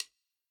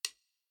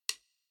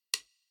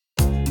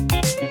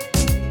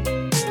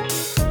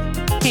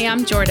Hey,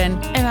 I'm Jordan.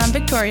 And I'm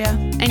Victoria.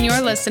 And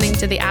you're listening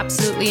to the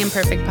Absolutely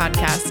Imperfect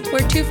podcast,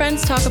 where two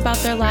friends talk about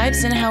their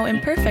lives and how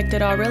imperfect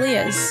it all really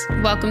is.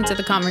 Welcome to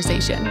the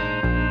conversation.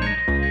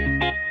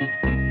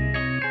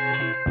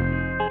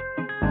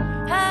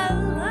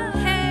 Hello.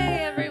 Hey,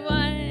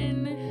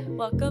 everyone.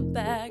 Welcome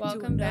back to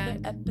another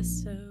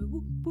episode.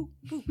 Woo, woo,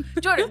 woo.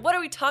 Jordan, what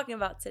are we talking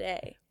about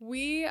today?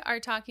 We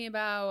are talking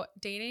about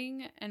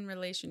dating and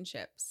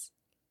relationships.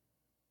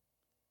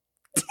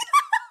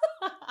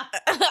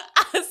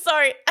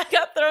 Sorry, I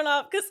got thrown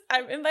off because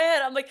I'm in my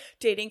head. I'm like,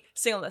 dating,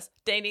 singleness.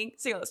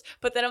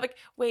 But then I'm like,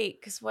 wait,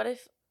 because what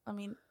if,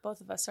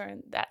 both of us are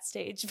in that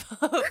stage of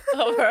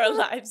our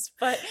lives.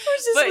 But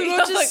we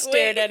both just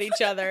stared at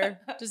each other,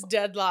 just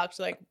deadlocked,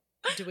 like,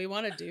 do we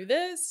want to do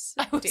this?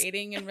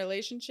 Dating and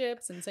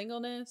relationships and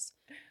singleness?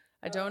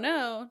 I don't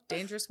know.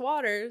 Dangerous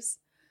waters.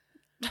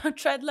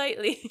 Tread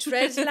lightly.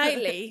 Tread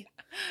lightly.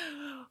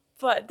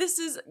 But this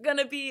is going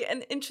to be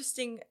an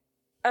interesting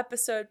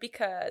episode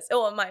because,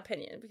 in my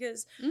opinion,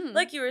 because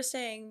like you were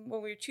saying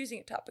when we were choosing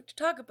a topic to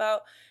talk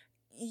about,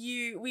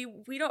 we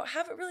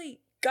haven't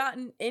really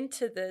gotten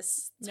into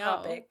this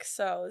topic,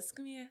 so it's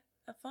gonna be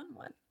a fun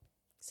one.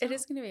 So. It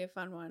is gonna be a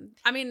fun one.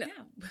 I mean,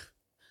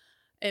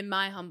 in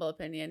my humble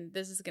opinion,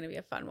 this is gonna be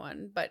a fun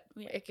one, but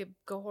it could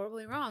go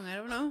horribly wrong. I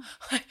don't know.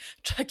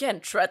 Again,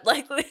 tread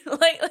lightly,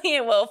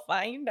 and we'll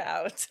find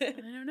out. I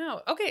don't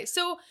know. Okay,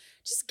 so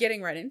just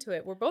getting right into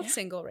it. We're both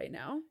single right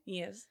now.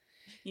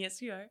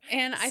 Yes, we are.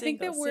 And I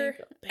think that we're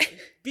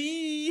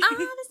baby. All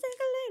the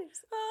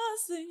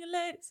single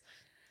ladies.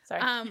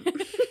 Sorry.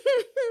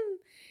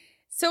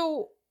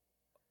 So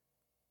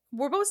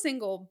we're both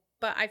single,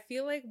 but I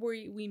feel like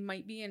we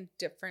might be in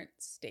different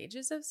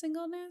stages of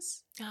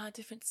singleness.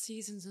 Different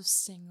seasons of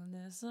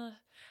singleness.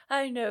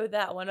 I know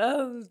that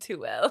one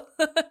too well.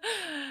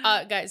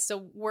 Guys,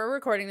 so we're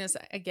recording this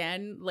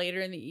again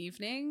later in the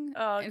evening.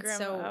 And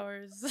grandma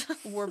hours.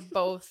 We're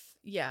both,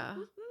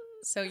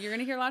 So you're going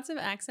to hear lots of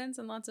accents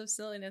and lots of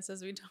silliness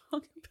as we talk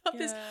about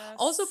this.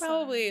 Also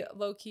probably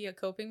low-key a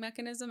coping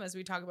mechanism as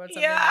we talk about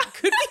something that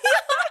could be.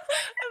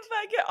 If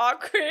I get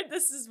awkward,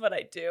 this is what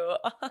I do.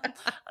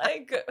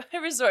 I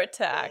resort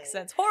to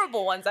accents.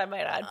 Horrible ones, I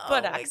might add,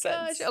 but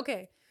accents. Gosh.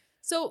 Okay.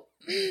 So,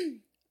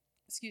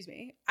 excuse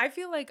me. I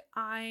feel like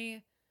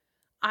I'm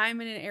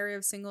in an area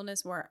of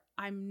singleness where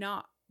I'm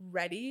not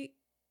ready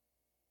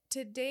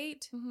to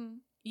date. Mm-hmm.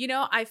 You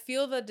know, I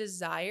feel the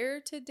desire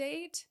to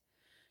date.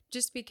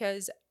 Just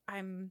because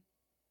I don't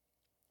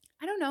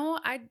know,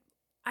 I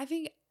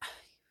think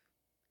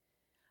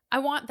I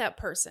want that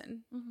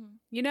person,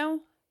 you know?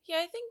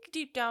 Yeah, I think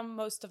deep down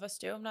most of us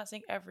do. I'm not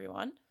saying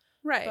everyone.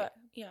 Right. But,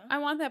 I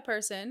want that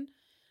person.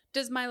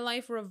 Does my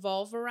life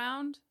revolve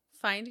around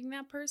finding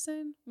that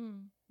person?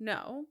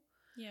 No.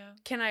 Yeah.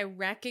 Can I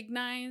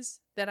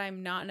recognize that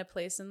I'm not in a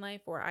place in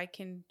life where I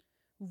can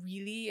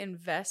really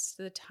invest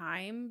the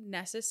time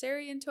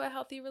necessary into a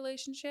healthy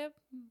relationship?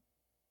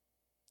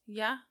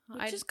 Yeah,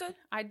 which is good.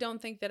 I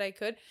don't think that I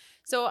could.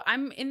 So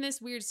I'm in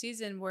this weird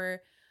season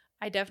where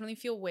I definitely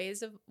feel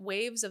waves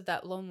of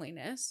that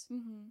loneliness.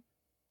 Mm-hmm.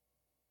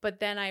 But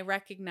then I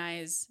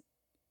recognize,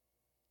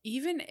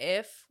 even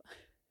if,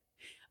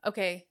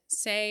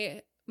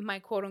 say my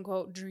quote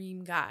unquote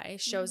dream guy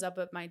shows up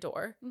at my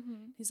door.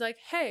 Mm-hmm. He's like,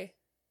 hey,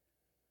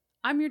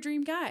 I'm your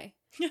dream guy.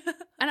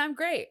 And I'm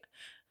great.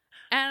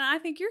 And I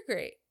think you're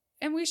great.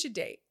 And we should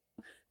date.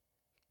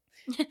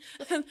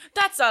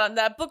 That's not on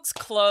that. Book's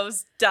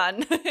closed.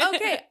 Done.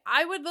 Okay,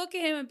 I would look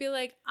at him and be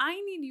like, I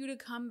need you to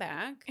come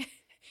back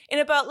in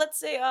about, let's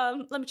say,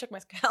 let me check my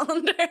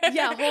calendar.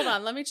 Yeah, hold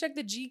on. Let me check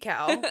the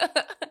GCal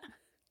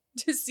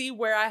to see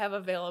where I have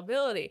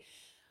availability.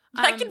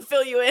 I can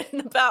fill you in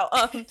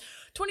about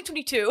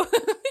 2022.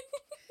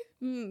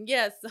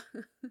 Yes.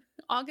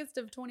 August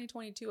of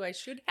 2022. I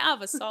should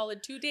have a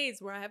solid 2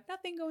 days where I have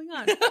nothing going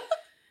on.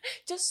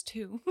 Just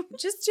two.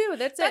 That's it.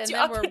 That's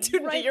your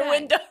opportunity, your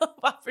window of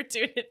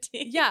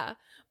opportunity. Yeah.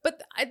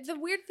 But the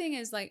weird thing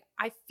is, like,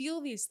 I feel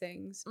these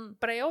things,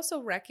 but I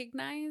also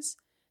recognize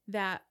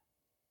that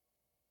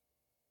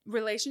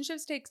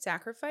relationships take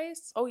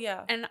sacrifice. Oh,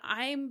 yeah. And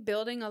I'm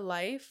building a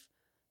life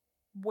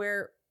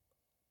where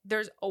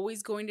there's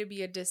always going to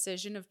be a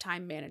decision of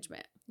time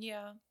management.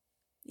 Yeah.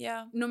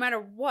 Yeah. No matter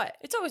what.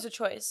 It's always a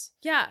choice.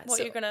 Yeah. What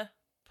you're going to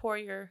pour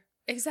your...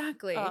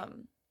 Exactly.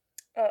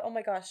 Oh,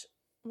 my gosh.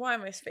 Why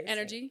am I spacing?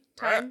 Energy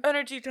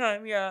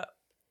time, yeah.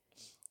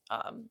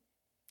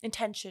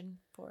 Intention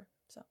for,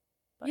 so.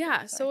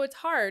 So it's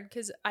hard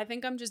because I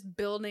think I'm just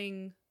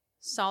building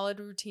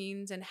solid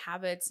routines and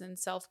habits and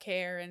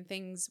self-care and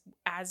things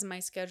as my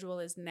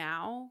schedule is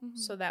now,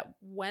 so that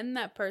when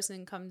that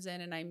person comes in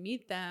and I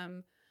meet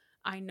them,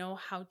 I know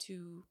how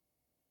to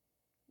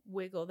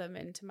wiggle them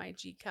into my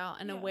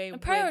GCal in a way. And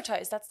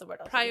prioritize, that's the word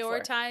I was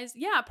prioritize.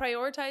 Yeah,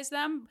 prioritize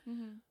them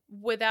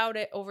without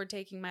it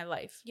overtaking my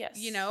life. Yes.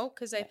 You know,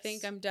 because I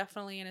think I'm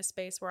definitely in a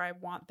space where I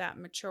want that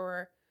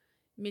mature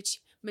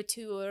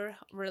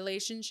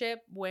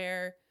relationship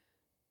where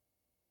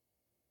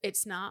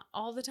it's not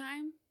all the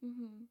time.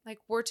 Like,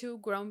 we're two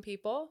grown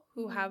people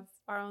who have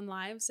our own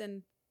lives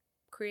and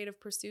creative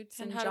pursuits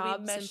and how jobs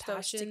do we mesh and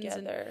passions those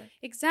together?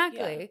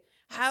 Exactly.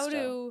 Yeah, How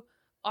do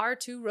our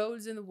two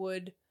roads in the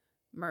wood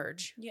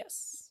merge?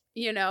 Yes.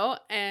 You know,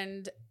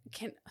 and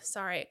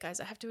sorry guys,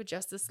 I have to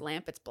adjust this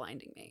lamp. It's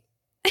blinding me.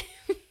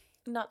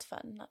 Not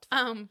fun.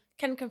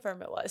 Can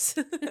confirm it was.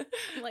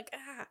 I'm like,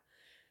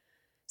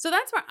 So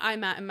that's where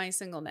I'm at in my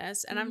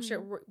singleness. And I'm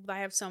sure I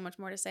have so much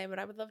more to say, but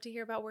I would love to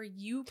hear about where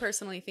you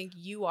personally think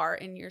you are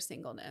in your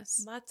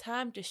singleness. My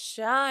time to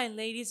shine,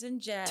 ladies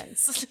and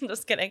gents.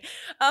 Just kidding.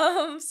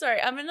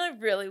 Sorry, I'm in a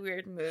really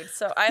weird mood,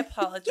 so I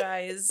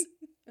apologize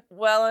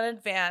well in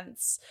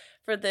advance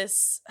for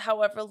this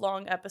however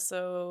long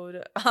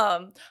episode.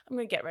 I'm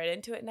gonna get right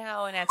into it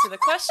now and answer the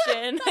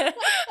question.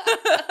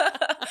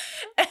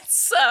 And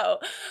so,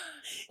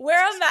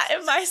 where I'm at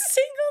in my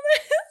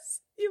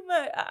singleness, you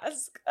might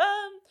ask.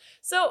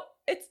 So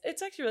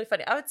it's actually really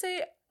funny. I would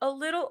say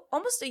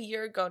almost a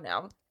year ago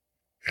now.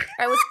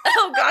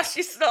 Oh gosh,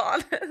 she's still on.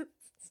 That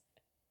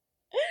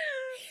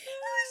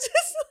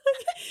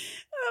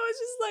was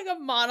just like a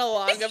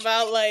monologue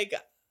about like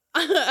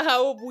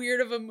how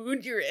weird of a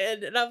mood you're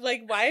in. And I'm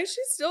like, why is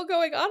she still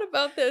going on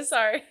about this?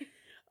 Sorry.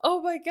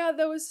 Oh my God,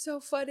 that was so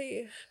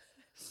funny.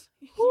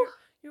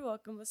 You're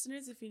welcome,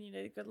 listeners, if you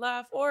needed a good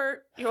laugh. Or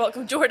you're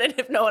welcome, Jordan,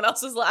 if no one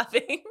else is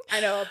laughing.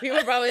 I know. People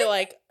are probably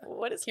like,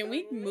 can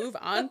we on? move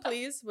on,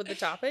 please, with the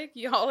topic?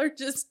 Y'all are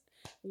just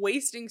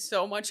wasting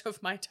so much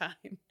of my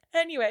time.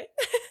 Anyway,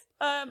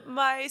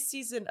 my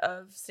season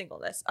of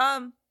singleness.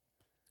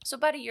 So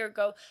about a year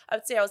ago, I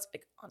would say I was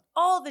like on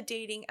all the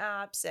dating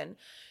apps and,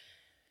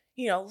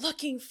 you know,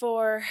 looking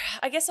for,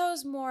 I guess I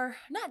was more,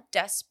 not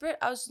desperate,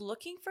 I was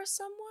looking for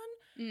someone,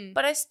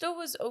 but I still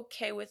was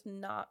okay with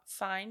not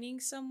finding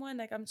someone.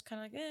 Like, I'm just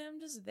kind of like,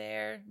 I'm just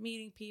there,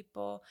 meeting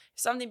people.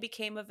 If something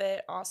became of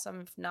it,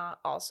 awesome. If not,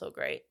 also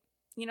great.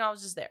 You know, I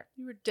was just there.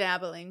 You were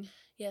dabbling.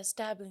 Yes,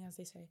 dabbling, as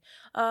they say.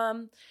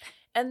 And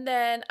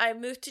then I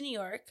moved to New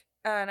York,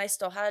 and I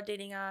still had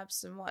dating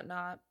apps and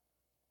whatnot.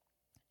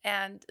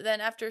 And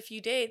then after a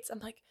few dates, I'm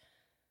like,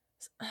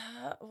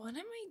 what am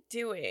I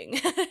doing?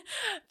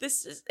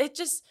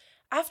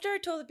 After I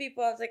told the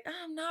people, I was like,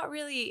 I'm not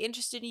really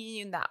interested in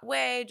you in that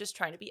way. Just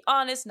trying to be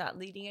honest, not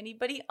leading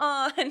anybody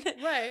on.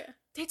 Right.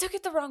 They took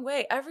it the wrong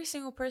way. Every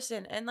single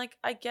person. And like,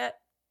 I get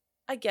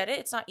it.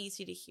 It's not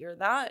easy to hear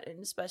that.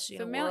 And especially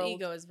in a world. The male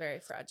ego is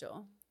very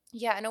fragile.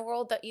 Yeah. In a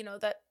world that, you know,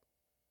 that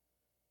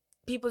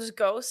people just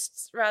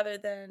ghosts rather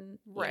than,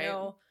 you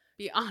know,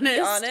 be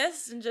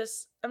honest and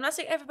just, I'm not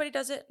saying everybody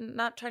does it. I'm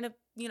not trying to,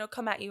 you know,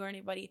 come at you or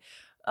anybody.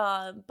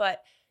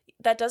 But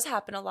that does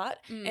happen a lot.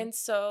 And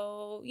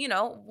so, you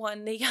know,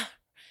 when they got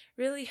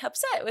really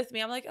upset with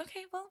me, I'm like,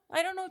 okay, well,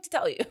 I don't know what to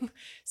tell you.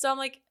 So I'm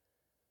like,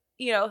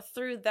 you know,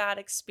 through that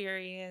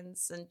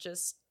experience and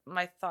just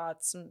my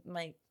thoughts and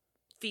my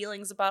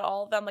feelings about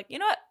all of them, like, you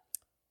know what?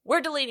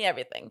 We're deleting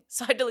everything.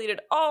 So I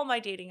deleted all my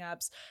dating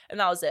apps and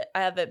that was it.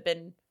 I haven't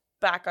been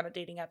back on a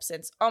dating app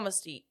since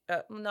almost,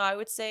 I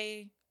would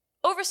say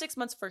over 6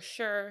 months for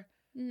sure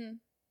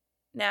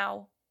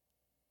now.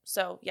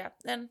 So yeah,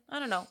 and I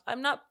don't know.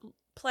 I'm not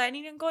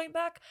planning on going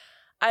back.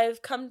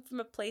 I've come from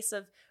a place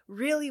of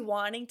really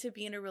wanting to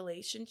be in a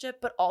relationship,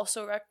 but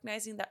also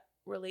recognizing that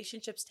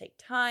relationships take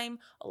time,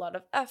 a lot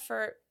of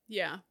effort.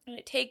 Yeah. And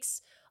it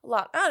takes a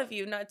lot out of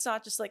you. No, it's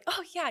not just like,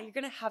 oh yeah, you're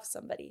going to have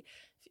somebody.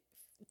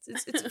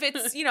 If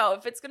it's, you know,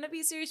 if it's going to be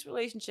a serious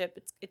relationship,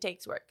 it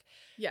takes work.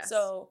 Yes.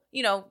 So,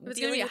 you know, if it's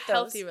going to be a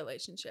healthy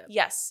relationship.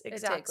 Yes,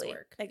 exactly. It takes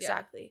work.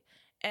 Exactly.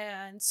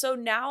 Yeah. And so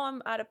now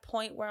I'm at a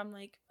point where I'm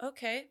like,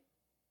 okay,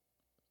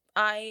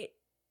 I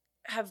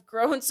have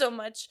grown so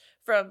much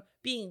from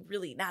being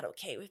really not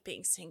okay with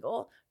being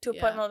single to a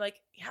point where I'm like,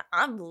 yeah,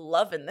 I'm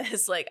loving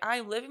this. Like,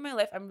 I'm living my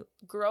life. I'm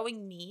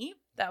growing me.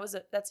 That's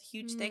a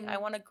huge thing. I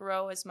want to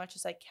grow as much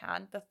as I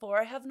can before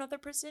I have another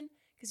person,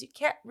 because you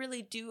can't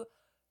really do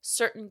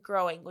certain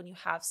growing when you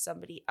have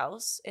somebody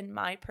else, in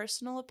my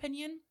personal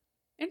opinion.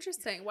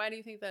 Interesting. Why do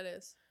you think that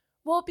is?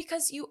 Well,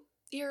 because you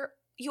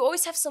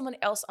always have someone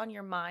else on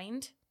your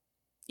mind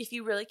if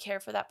you really care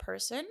for that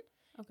person.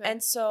 Okay.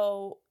 And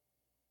so,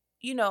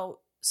 you know,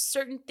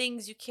 certain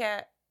things you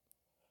can't,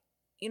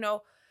 you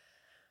know,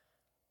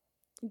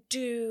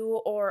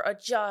 do or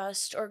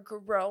adjust or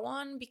grow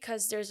on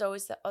because there's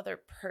always that other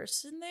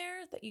person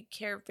there that you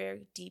care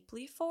very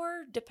deeply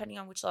for, depending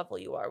on which level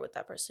you are with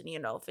that person. You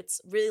know, if it's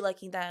really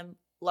liking them,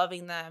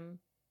 loving them,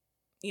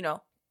 you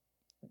know,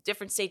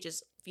 different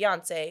stages,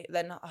 fiance,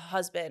 then a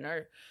husband,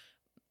 or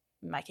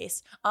in my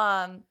case.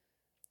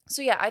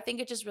 So yeah, I think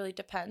it just really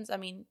depends. I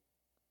mean,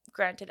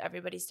 granted,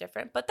 everybody's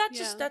different, but that's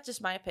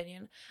just my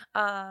opinion.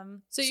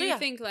 So you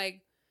think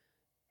like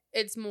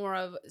it's more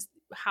of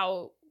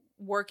how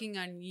working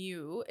on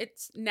you,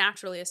 it's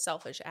naturally a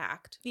selfish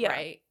act,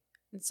 right?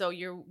 And so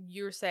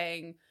you're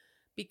saying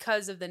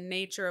because of the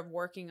nature of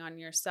working on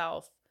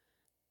yourself,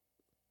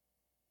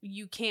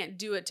 you can't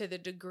do it to the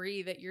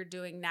degree that you're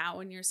doing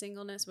now in your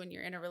singleness when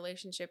you're in a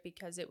relationship,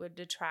 because it would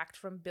detract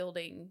from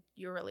building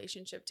your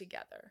relationship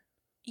together.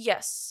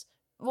 Yes.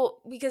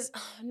 Well, because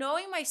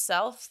knowing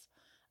myself,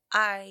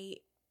 I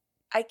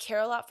I care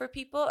a lot for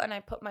people and I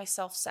put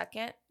myself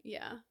second.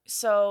 Yeah.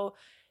 So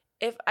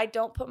if I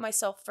don't put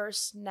myself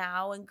first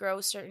now and grow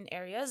certain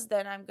areas,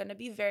 then I'm going to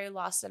be very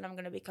lost and I'm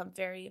going to become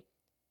very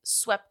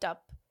swept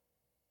up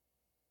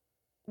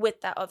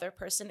with that other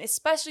person,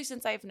 especially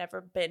since I've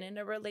never been in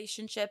a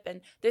relationship and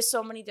there's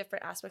so many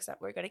different aspects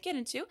that we're going to get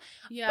into.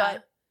 Yeah.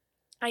 But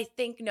I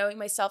think knowing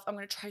myself, I'm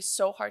going to try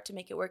so hard to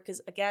make it work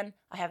because, again,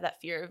 I have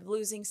that fear of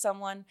losing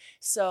someone.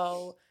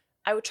 So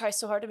I would try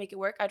so hard to make it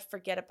work. I'd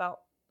forget about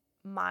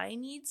my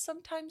needs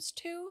sometimes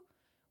too,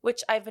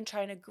 which I've been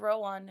trying to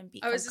grow on and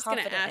become confident in. I was just going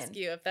to ask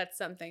you if that's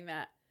something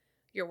that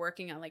you're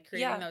working on, like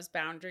creating those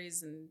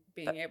boundaries and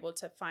being able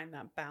to find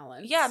that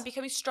balance. Yeah, I'm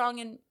becoming strong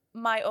in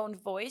my own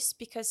voice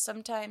because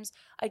sometimes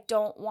I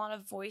don't want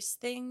to voice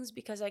things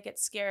because I get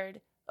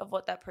scared of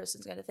what that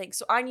person's going to think.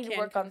 So I need to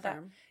work on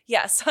that.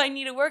 Yeah, so I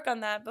need to work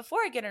on that before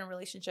I get in a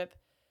relationship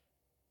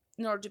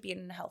in order to be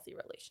in a healthy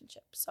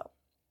relationship. So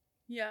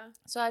yeah.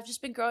 So I've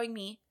just been growing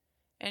me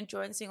and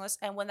enjoying the singleness.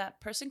 And when that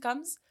person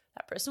comes,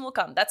 that person will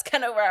come. That's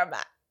kind of where I'm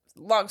at.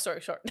 Long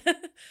story short.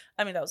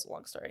 I mean, that was a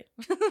long story.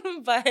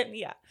 But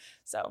yeah.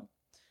 So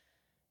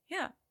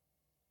yeah.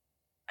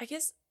 I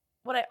guess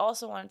what I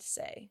also wanted to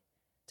say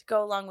to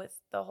go along with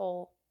the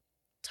whole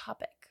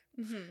topic,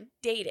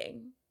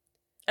 dating,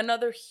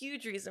 another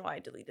huge reason why I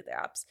deleted the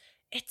apps.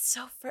 It's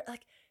so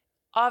like,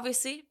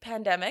 obviously,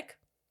 pandemic.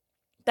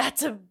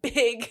 That's a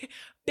big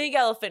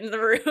elephant in the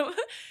room.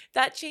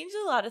 That changed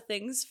a lot of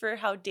things for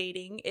how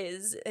dating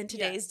is in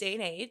today's day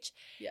and age.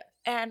 Yes.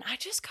 And I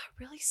just got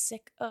really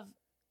sick of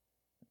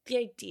the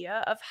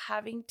idea of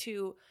having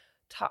to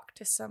talk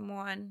to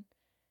someone,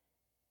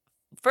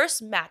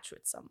 first match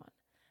with someone,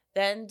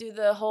 then do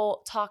the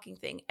whole talking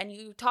thing. And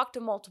you talk to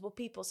multiple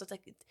people. So it's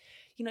like,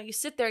 you know, you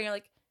sit there and you're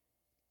like,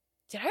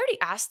 did I already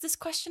ask this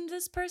question to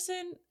this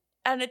person?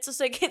 And it's just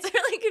like, it's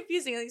really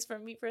confusing, at least for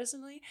me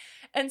personally.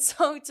 And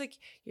so it's like,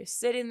 you're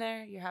sitting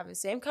there, you're having the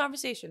same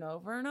conversation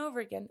over and over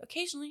again.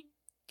 Occasionally,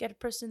 get a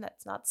person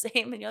that's not the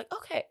same, and you're like,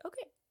 okay.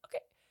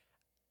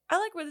 I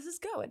like where this is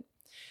going.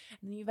 And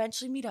then you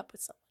eventually meet up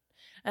with someone.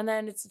 And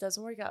then it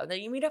doesn't work out. And then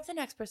you meet up the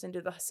next person,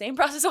 do the same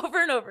process over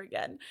and over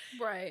again.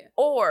 Right.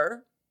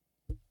 Or,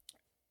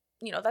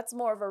 you know, that's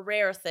more of a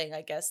rare thing,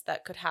 I guess,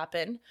 that could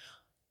happen.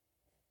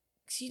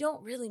 Because you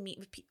don't really meet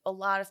with a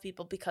lot of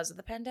people because of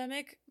the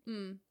pandemic.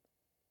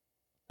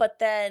 But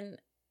then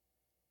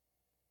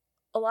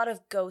a lot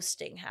of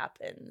ghosting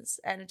happens.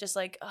 And it's just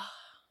like, oh,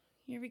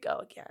 here we go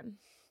again.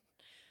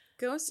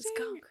 Ghosting is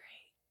going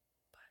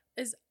great.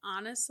 Is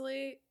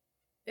honestly,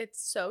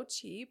 it's so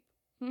cheap.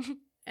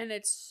 And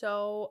it's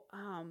so,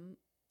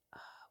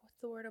 what's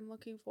the word I'm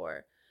looking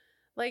for?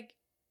 Like,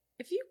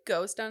 if you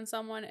ghost on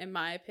someone, in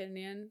my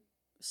opinion,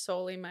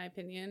 solely my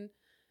opinion,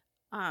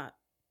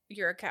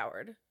 you're a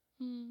coward.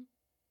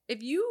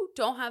 If you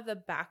don't have the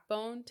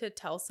backbone to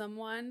tell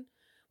someone,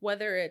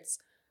 whether it's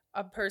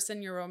a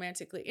person you're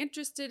romantically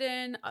interested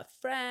in, a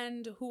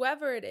friend,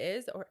 whoever it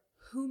is, or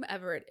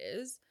whomever it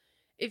is,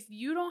 if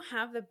you don't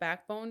have the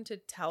backbone to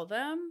tell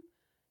them,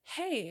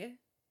 hey,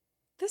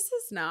 this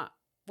is not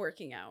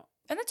working out.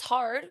 And it's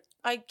hard.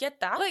 I get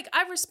that. Like,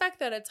 I respect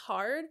that it's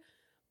hard,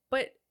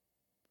 but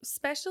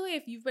especially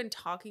if you've been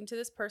talking to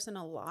this person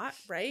a lot,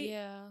 right?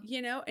 Yeah.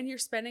 You know, and you're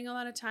spending a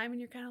lot of time and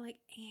you're kind of like,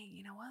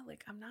 you know what?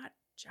 Like, I'm not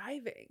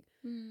jiving.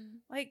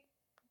 Like,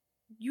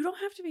 you don't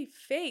have to be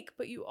fake,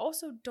 but you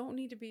also don't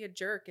need to be a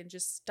jerk and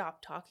just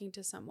stop talking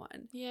to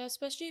someone. Yeah,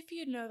 especially if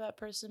you know that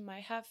person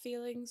might have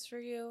feelings for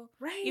you.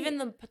 Right. Even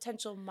the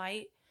potential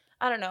might.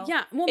 I don't know.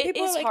 Yeah. Well,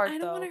 people are like, hard, I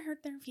don't want to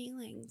hurt their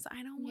feelings.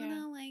 I don't want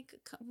to, like,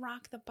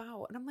 rock the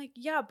boat. And I'm like,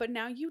 yeah, but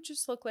now you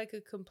just look like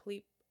a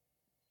complete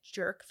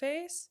jerk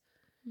face,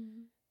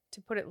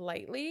 to put it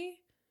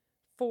lightly,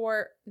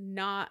 for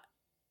not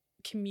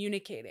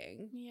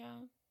communicating. Yeah.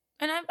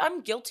 And I'm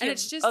guilty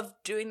of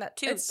doing that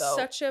too, it's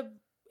such a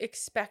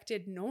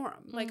expected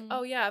norm. Like,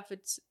 oh yeah, if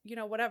it's, you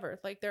know, whatever,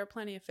 like there are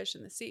plenty of fish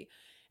in the sea.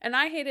 And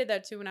I hated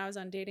that too when I was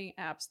on dating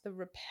apps, the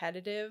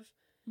repetitive,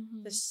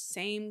 the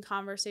same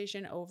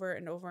conversation over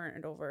and over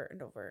and over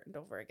and over and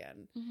over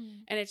again.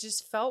 And it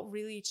just felt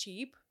really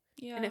cheap.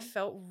 Yeah. And it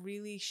felt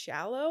really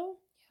shallow.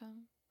 Yeah.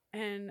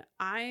 And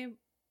I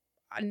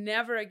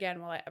never again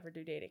will I ever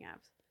do dating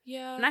apps.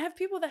 Yeah. And I have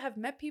people that have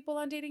met people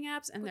on dating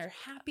apps and they're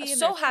happy and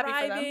so they're happy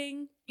thriving. for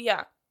them.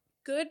 Yeah.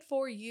 Good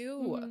for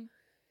you.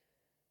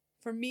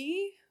 For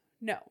me,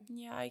 no.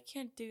 Yeah, I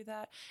can't do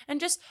that. And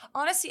just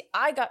honestly,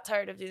 I got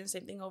tired of doing the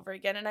same thing over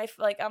again. And I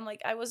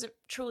wasn't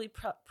truly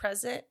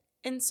present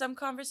in some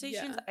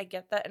conversations. Yeah. I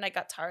get that. And I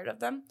got tired of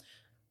them.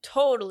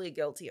 Totally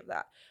guilty of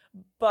that.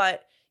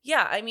 But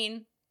yeah, I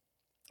mean,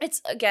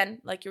 it's, again,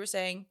 like you were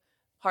saying,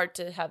 hard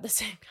to have the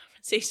same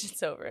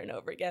conversations over and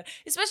over again.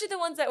 Especially the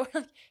ones that were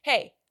like,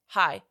 hey,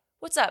 hi,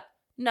 what's up?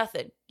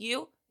 Nothing.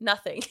 You?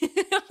 Nothing.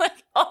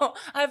 Like, oh,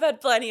 I've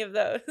had plenty of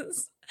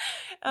those.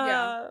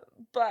 Yeah.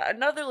 But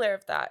another layer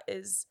of that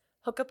is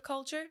hookup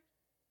culture.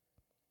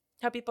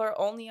 How people are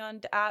only on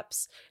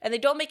apps and they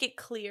don't make it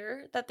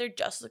clear that they're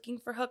just looking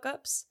for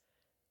hookups.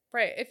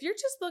 Right. If you're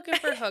just looking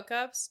for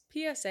hookups,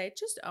 PSA,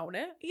 just own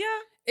it. Yeah.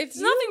 If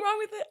There's nothing wrong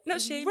with it. No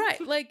shame.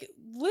 Right. Like,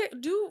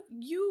 do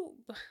you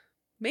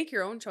make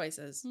your own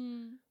choices,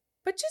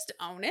 but just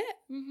own it.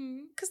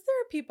 Because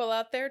there are people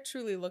out there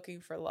truly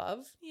looking for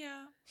love.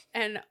 Yeah.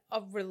 And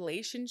a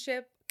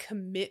relationship,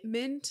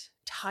 commitment,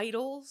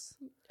 titles.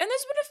 And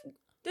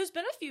there's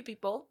been a few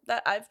people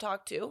that I've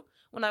talked to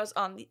when I was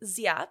on the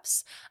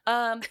apps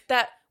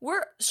that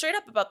were straight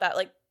up about that.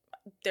 Like,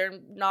 they're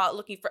not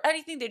looking for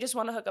anything. They just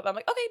want to hook up. I'm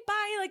like, okay,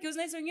 bye. Like, it was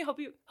nice knowing you. Hope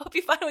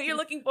you find what you're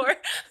looking for.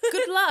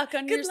 Good luck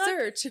on your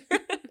search.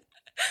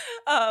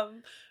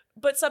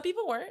 But some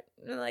people weren't.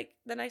 And like,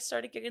 then I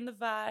started getting the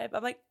vibe.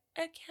 I'm like,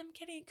 I'm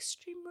getting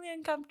extremely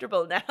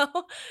uncomfortable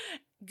now.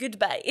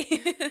 Goodbye.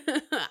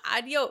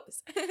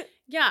 Adios.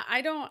 Yeah,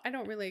 I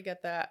don't really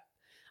get that.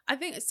 I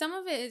think some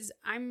of it is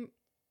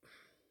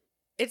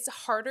it's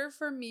harder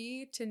for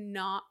me to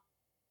not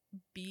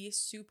be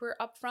super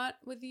upfront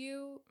with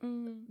you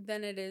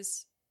than it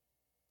is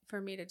for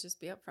me to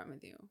just be upfront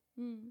with you.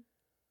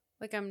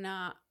 Like, I'm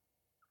not,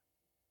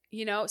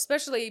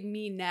 especially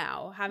me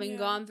now, having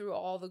gone through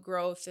all the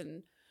growth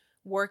and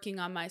working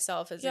on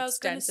myself as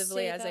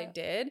extensively as I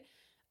did.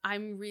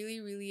 I'm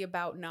really, really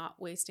about not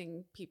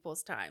wasting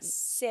people's time.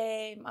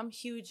 Same. I'm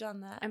huge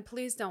on that. And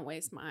please don't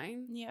waste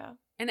mine. Yeah.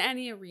 In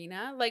any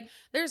arena. Like,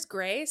 there's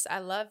grace. I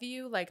love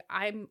you. Like,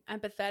 I'm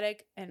empathetic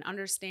and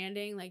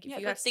understanding. Like, if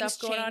you got stuff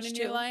going on in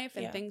your life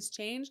and things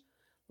change,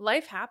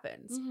 life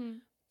happens.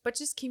 But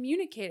just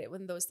communicate it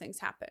when those things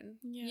happen.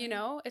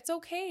 Yeah. It's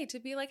okay to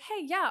be like,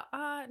 hey,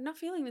 not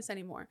feeling this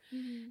anymore.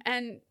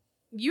 And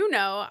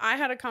I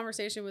had a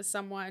conversation with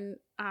someone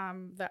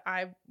that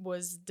I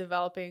was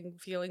developing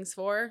feelings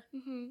for.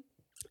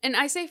 And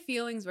I say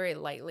feelings very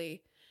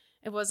lightly.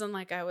 It wasn't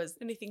like I was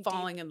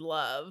falling in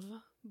love.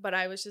 But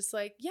I was just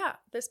like, yeah,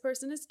 this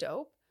person is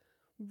dope.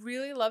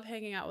 Really love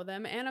hanging out with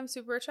them. And I'm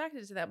super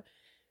attracted to them.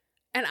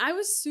 And I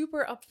was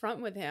super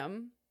upfront with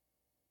him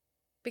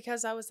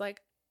because I was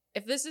like,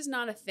 if this is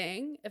not a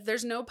thing, if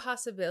there's no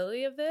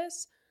possibility of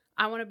this,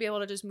 I want to be able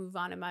to just move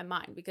on in my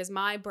mind, because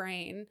my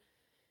brain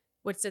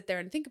would sit there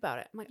and think about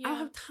it. I'm like, I don't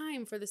have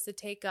time for this to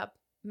take up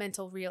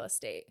mental real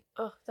estate.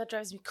 Oh, that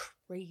drives me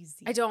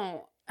crazy. I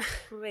don't.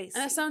 Crazy.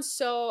 And that sounds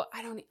so,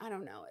 I don't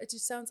know. It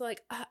just sounds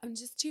like I'm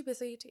just too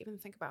busy to even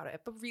think about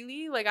it. But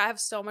really, like, I have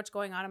so much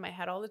going on in my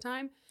head all the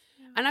time.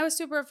 Yeah. And I was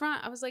super upfront.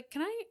 I was like,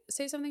 can I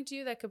say something to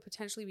you that could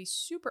potentially be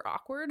super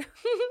awkward?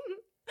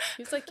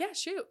 He was like, yeah,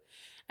 shoot.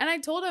 And I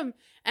told him,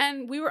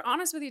 and we were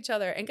honest with each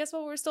other. And guess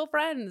what? We're still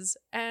friends.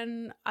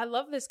 And I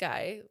love this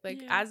guy,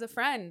 like, as a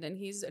friend. And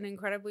he's an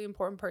incredibly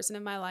important person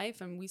in my life.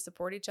 And we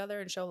support each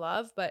other and show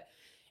love. But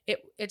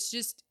it's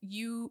just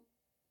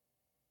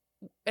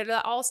it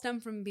all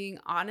stemmed from being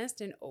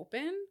honest and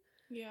open.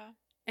 Yeah.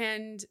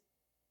 And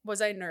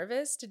was I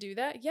nervous to do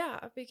that? Yeah,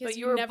 because but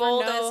you were never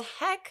bold as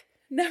heck.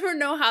 Never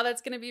know how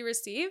that's going to be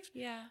received.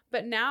 Yeah.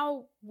 But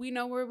now we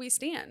know where we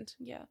stand.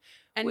 Yeah.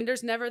 And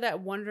there's never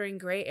that wondering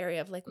gray area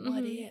of like,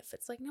 what if?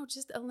 It's like, no,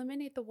 just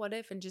eliminate the what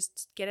if and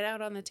just get it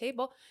out on the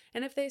table.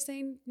 And if they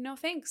say no,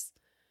 thanks.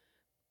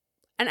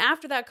 And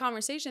after that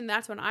conversation,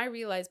 that's when I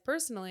realized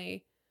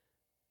personally,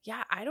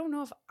 yeah, I don't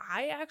know if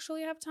I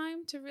actually have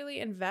time to really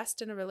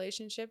invest in a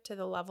relationship to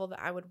the level that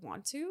I would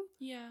want to.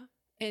 Yeah.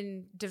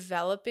 In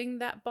developing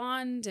that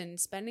bond and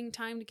spending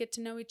time to get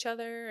to know each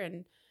other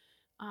and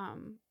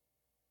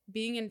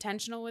being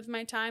intentional with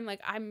my time.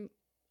 Like, I'm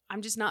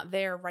just not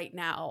there right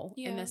now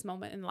in this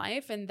moment in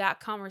life. And that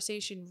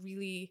conversation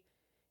really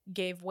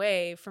gave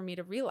way for me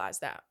to realize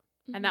that.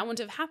 And that wouldn't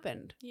have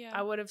happened. Yeah.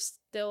 I would have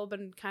still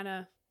been kind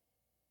of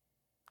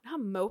not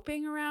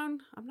moping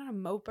around. I'm not a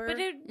moper. But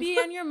it'd be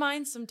on your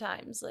mind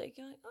sometimes. Like,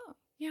 you're like, oh.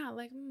 Yeah,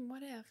 like,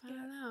 what if? I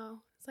don't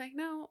know. It's like,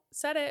 no,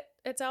 said it.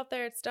 It's out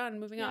there. It's done.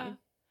 Moving on.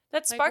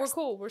 That sparks. We're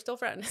cool. We're still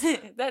friends.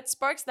 That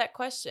sparks that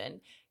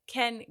question.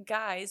 Can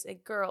guys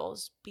and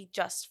girls be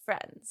just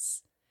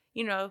friends?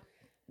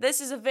 This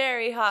is a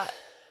very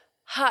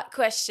hot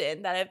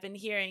question that I've been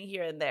hearing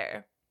here and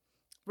there.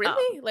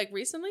 Really? Like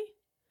recently?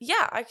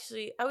 Yeah,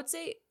 actually, I would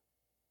say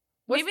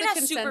maybe not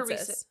super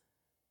recent.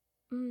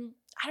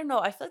 I don't know.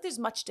 I feel like there's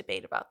much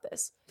debate about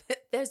this.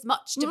 There's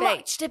much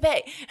debate.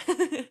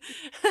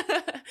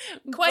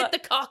 Quite the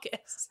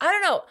caucus. I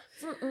don't know.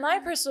 From my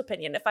personal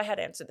opinion, if I had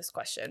to answer this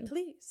question.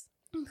 Please.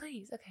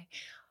 Okay.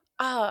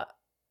 I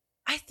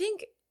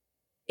think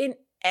in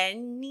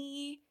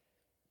any...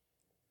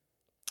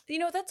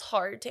 that's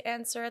hard to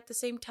answer at the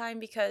same time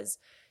because,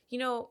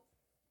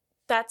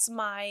 that's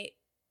my...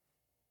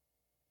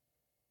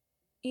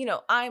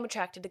 I'm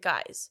attracted to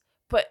guys.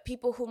 But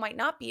people who might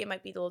not be, it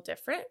might be a little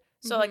different.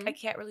 So, I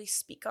can't really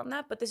speak on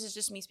that. But this is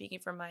just me speaking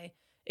from my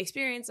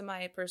experience and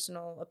my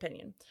personal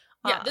opinion.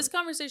 Yeah, this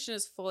conversation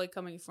is fully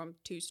coming from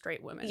two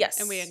straight women. Yes.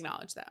 And we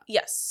acknowledge that.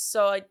 Yes.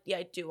 So, I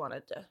do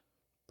wanted to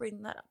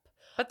bring that up.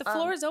 But the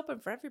floor is open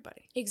for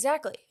everybody.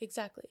 Exactly.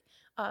 So,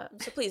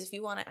 please, if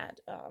you want to add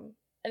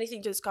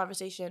anything to this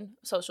conversation,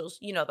 socials,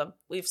 you know them.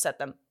 We've said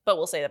them. But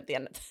we'll say them at the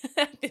end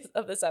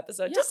of this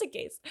episode, just in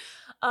case.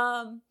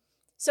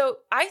 So,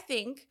 I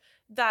think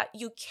that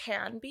you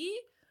can be,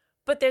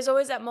 But there's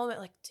always that moment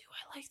like, do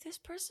I like this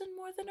person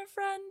more than a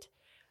friend?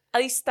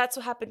 At least that's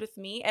what happened with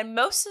me. And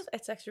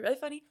it's actually really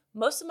funny,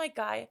 most of my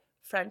guy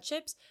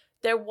friendships,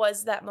 there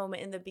was that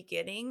moment in the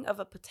beginning of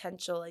a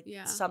potential like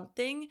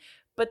something,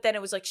 but then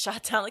it was like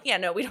shot down. Like, yeah,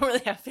 no, we don't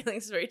really have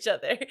feelings for each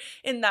other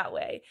in that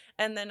way.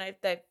 And then I've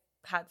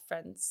had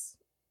friends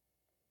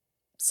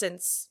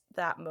since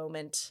that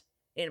moment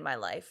in my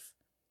life.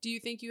 Do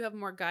you think you have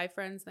more guy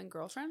friends than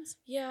girlfriends?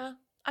 Yeah.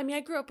 I mean,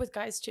 I grew up with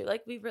guys too.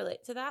 Like, we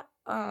relate to that.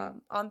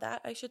 On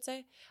that, I should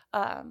say.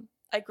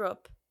 I grew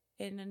up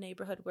in a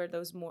neighborhood where there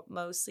was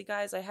mostly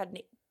guys. I had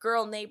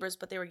girl neighbors,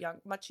 but they were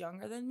much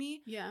younger than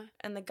me. Yeah.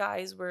 And the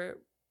guys were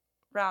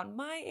around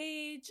my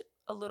age,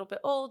 a little bit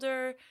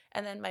older,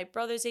 and then my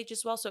brother's age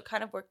as well. So it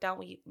kind of worked out.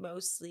 We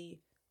mostly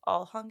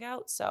all hung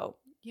out. So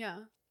yeah.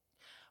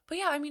 But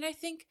yeah, I mean, I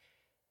think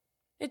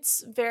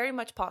it's very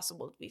much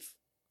possible to be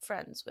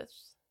friends with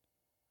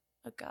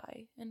a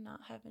guy and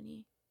not have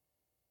any.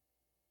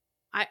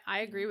 I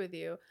agree with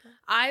you.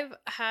 I've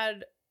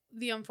had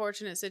the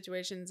unfortunate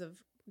situations of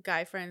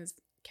guy friends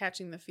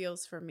catching the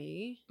feels for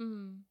me,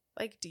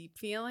 like deep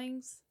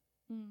feelings.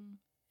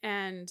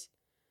 And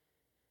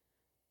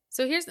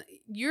so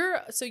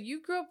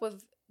you grew up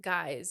with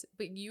guys,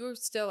 but you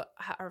still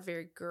are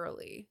very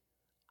girly.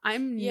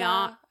 I'm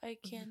not. I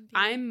can be.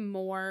 I'm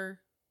more.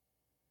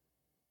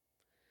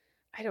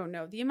 I don't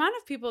know. The amount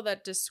of people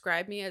that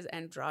describe me as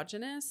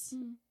androgynous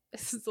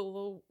is a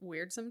little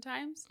weird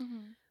sometimes.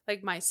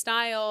 Like my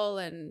style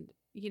and,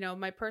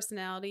 my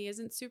personality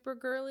isn't super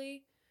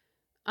girly.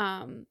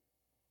 And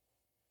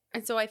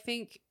so I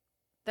think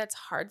that's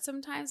hard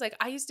sometimes. Like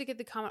I used to get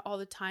the comment all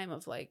the time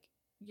of like,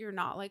 you're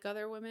not like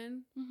other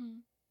women.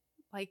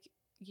 Like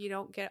you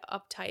don't get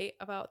uptight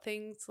about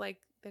things like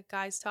the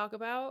guys talk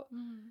about,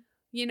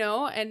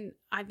 and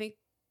I think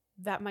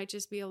that might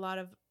just be a lot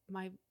of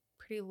my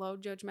pretty low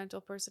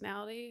judgmental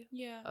personality.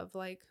 Yeah. Of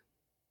like,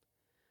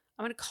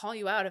 I'm going to call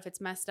you out if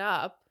it's messed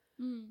up.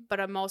 But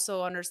I'm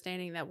also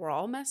understanding that we're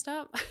all messed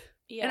up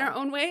in our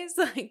own ways.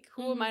 Like,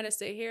 who am I to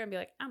sit here and be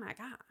like, oh my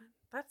God,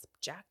 that's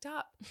jacked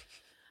up?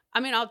 I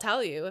mean, I'll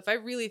tell you, if I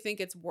really think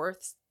it's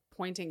worth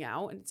pointing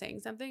out and saying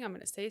something, I'm going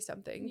to say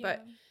something. Yeah.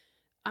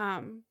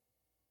 But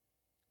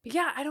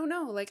yeah, I don't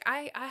know. Like,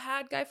 I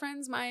had guy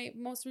friends. My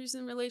most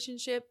recent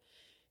relationship,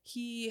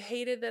 he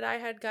hated that I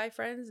had guy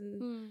friends.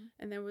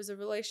 And there was a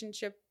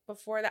relationship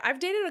before that. I've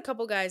dated a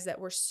couple guys that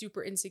were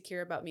super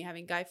insecure about me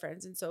having guy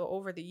friends. And so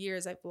over the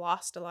years, I've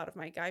lost a lot of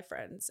my guy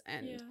friends.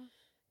 And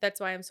that's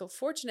why I'm so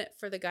fortunate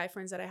for the guy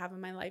friends that I have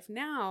in my life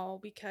now,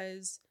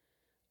 because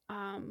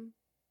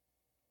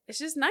it's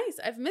just nice.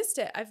 I've missed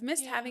it. I've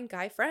missed having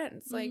guy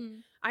friends. Like,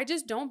 I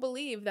just don't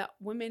believe that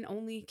women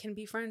only can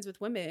be friends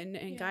with women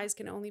and guys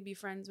can only be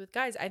friends with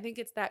guys. I think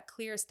it's that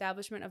clear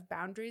establishment of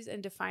boundaries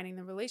and defining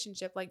the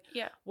relationship. Like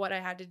what I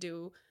had to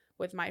do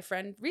with my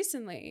friend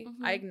recently.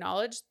 I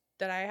acknowledged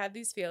that I had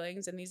these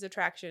feelings and these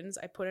attractions.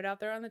 I put it out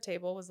there on the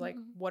table, was like,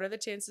 what are the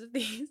chances of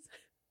these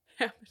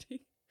happening?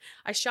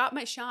 I shot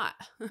my shot,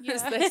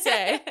 as they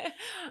say.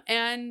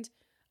 And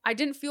I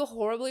didn't feel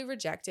horribly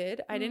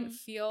rejected. I didn't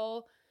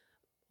feel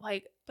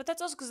like... But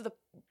that's also because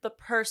the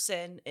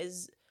person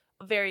is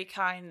very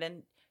kind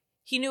and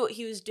he knew what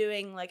he was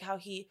doing, like how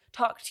he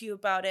talked to you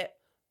about it.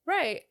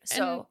 Right.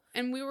 So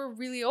and we were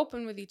really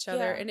open with each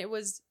other and it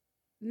was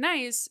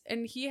nice,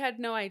 and he had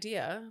no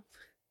idea.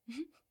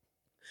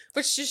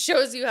 Which just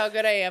shows you how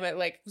good I am at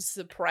like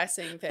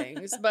suppressing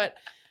things. But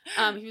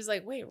he was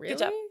like, wait,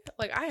 really?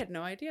 Like, I had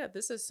no idea.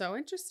 This is so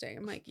interesting.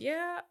 I'm like,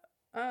 yeah,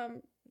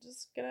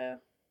 just gonna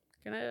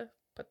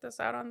put this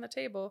out on the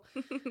table.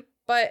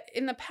 But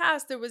in the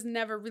past, there was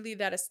never really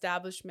that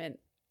establishment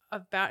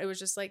about, it was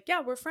just like,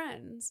 yeah, we're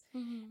friends.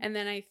 And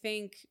then I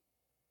think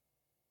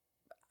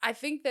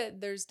that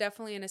there's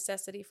definitely a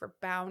necessity for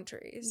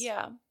boundaries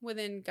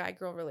within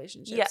guy-girl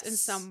relationships in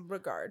some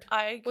regard.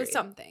 I agree. With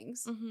some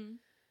things.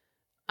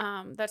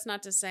 That's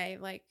not to say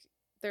like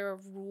there are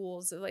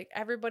rules. Like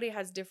everybody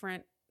has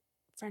different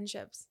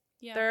friendships.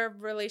 Yeah. There are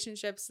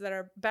relationships that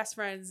are best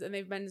friends and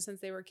they've been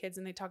since they were kids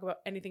and they talk about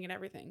anything and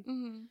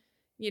everything.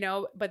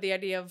 But the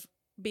idea of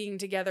being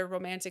together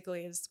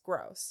romantically is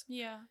gross.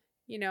 Yeah.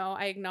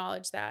 I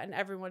acknowledge that, and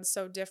everyone's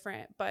so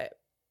different, but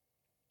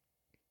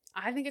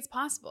I think it's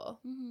possible.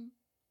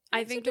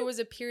 I think there was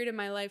a period in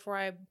my life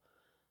where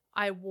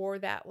I wore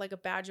that like a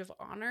badge of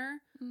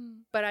honor,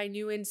 but I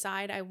knew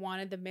inside I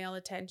wanted the male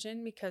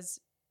attention because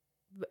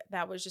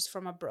that was just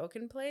from a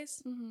broken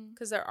place.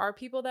 Because there are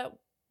people that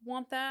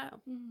want that.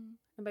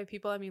 And by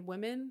people, I mean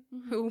women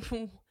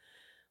who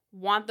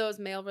want those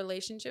male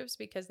relationships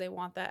because they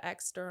want that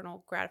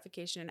external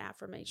gratification and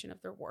affirmation of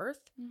their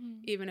worth,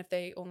 even if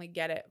they only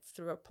get it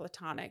through a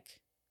platonic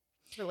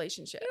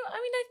relationship.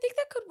 I mean, I think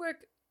that could work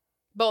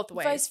both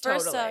ways. Vice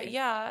versa. Totally.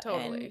 Yeah.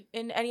 Totally.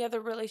 In any other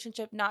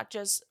relationship, not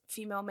just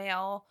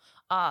female-male,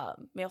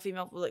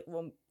 male-female, like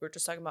when we're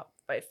just talking about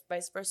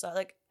vice versa.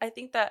 Like, I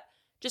think that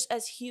just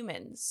as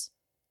humans,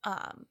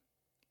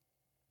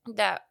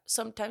 that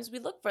sometimes we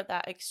look for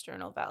that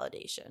external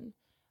validation.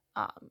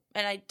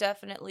 And I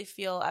definitely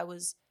feel I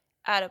was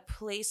at a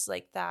place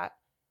like that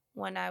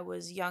when I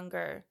was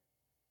younger,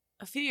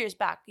 a few years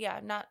back. Yeah,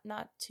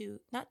 not too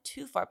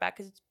far back,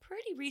 because it's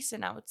pretty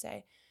recent, I would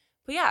say.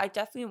 But yeah, I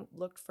definitely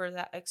looked for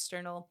that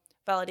external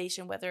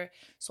validation, whether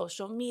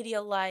social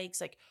media likes.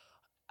 Like,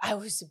 I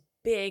was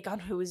big on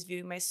who was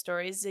viewing my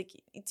stories. Like,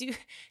 do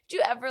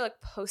you ever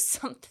like post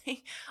something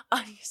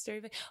on your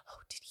story like, oh,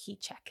 did he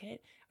check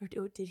it, or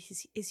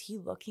is he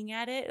looking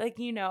at it, like,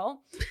 you know?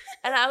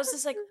 And I was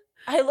just like,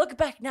 I look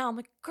back now, I'm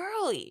like,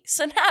 girly,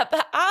 snap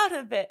out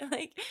of it.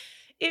 Like,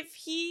 if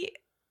he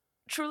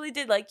truly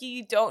did like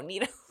you don't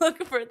need to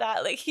look for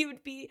that. Like, he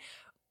would be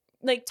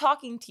like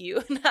talking to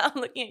you, not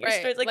looking at your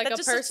stories. Like that's a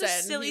just person such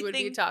a silly he would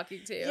thing. be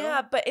talking to.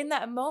 Yeah, but in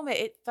that moment,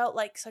 it felt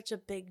like such a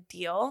big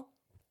deal.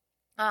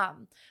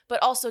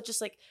 But also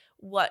just like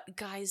what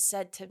guys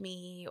said to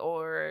me,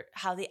 or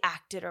how they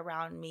acted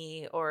around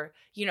me, or,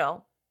 you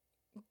know,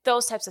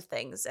 those types of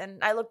things.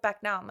 And I look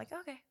back now, I'm like,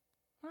 okay,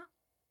 well,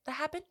 that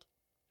happened.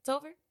 It's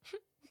over.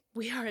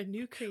 We are a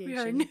new creation. We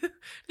are a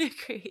new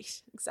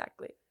creation.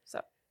 Exactly.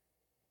 So,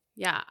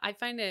 yeah, I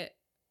find it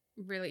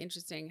really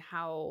interesting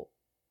how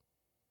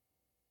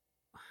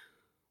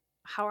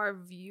our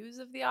views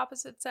of the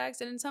opposite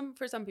sex, and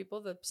for some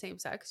people the same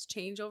sex,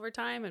 change over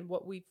time, and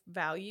what we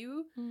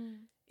value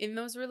in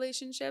those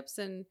relationships.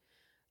 And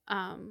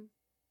I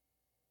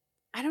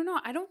don't know,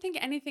 I don't think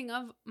anything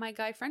of my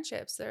guy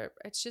friendships.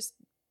 It's just,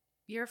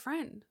 you're a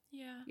friend.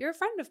 Yeah. You're a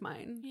friend of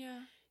mine. Yeah.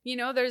 You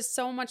know, there's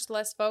so much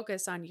less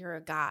focus on you're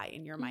a guy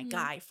and you're my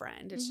guy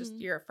friend. It's just,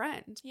 you're a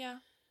friend. Yeah.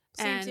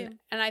 And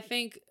I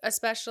think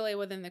especially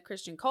within the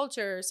Christian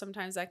culture,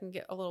 sometimes that can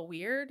get a little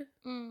weird,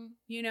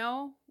 you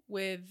know,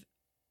 with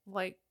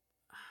like,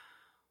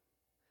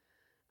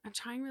 I'm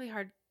trying really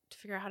hard to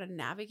figure out how to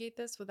navigate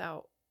this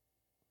without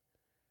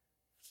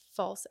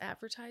false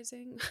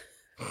advertising.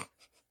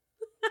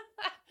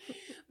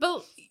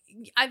 But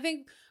I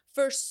think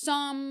for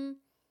some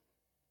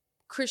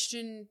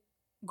Christian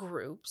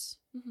groups,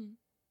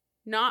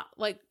 not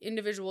like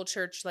individual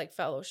church like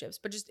fellowships,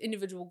 but just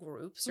individual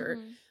groups or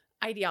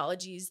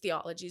ideologies,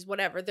 theologies,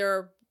 whatever, there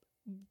are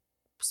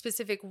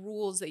specific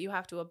rules that you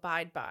have to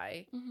abide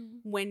by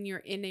when you're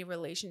in a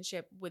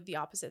relationship with the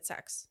opposite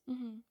sex,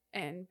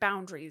 and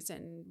boundaries,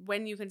 and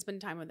when you can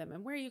spend time with them,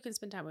 and where you can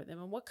spend time with them,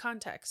 and what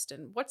context,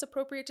 and what's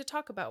appropriate to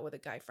talk about with a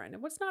guy friend,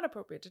 and what's not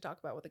appropriate to talk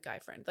about with a guy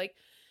friend. Like,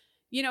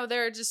 you know,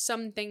 there are just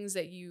some things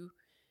that you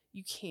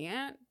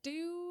can't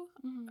do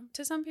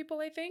to some people,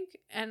 I think.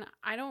 And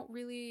I don't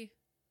really,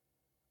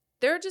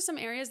 there are just some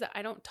areas that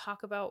I don't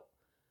talk about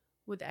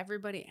with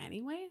everybody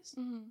anyways,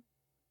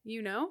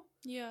 you know?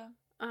 Yeah.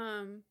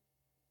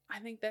 I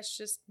think that's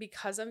just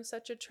because I'm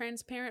such a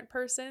transparent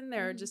person.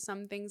 There are just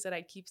some things that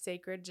I keep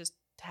sacred just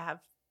to have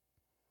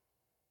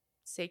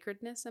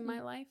sacredness in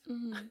my life,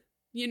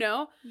 you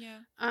know?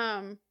 Yeah.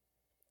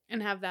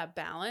 And have that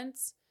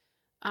balance.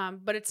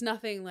 But it's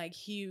nothing like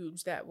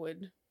huge that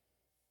would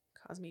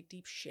cause me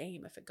deep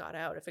shame if it got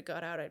out. If it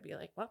got out, I'd be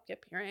like, well,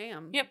 yep, here I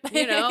am. Yep.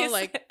 You know,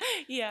 like,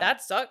 yeah,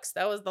 that sucks.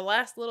 That was the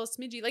last little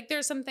smidgy. Like,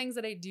 there's some things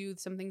that I do,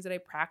 some things that I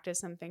practice,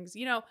 some things,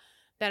 you know,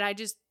 that I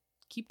just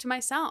keep to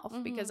myself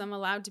because I'm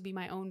allowed to be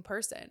my own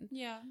person.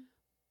 Yeah.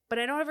 But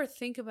I don't ever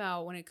think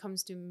about when it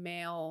comes to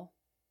male,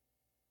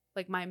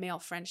 like my male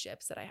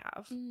friendships that I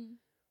have.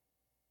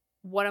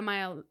 What am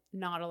I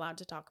not allowed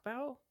to talk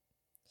about?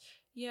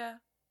 Yeah.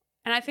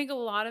 And I think a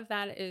lot of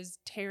that is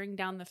tearing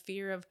down the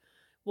fear of,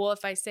 well,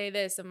 if I say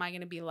this, am I going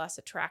to be less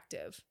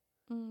attractive?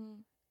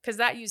 Because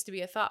that used to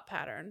be a thought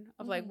pattern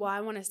of like, well,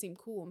 I want to seem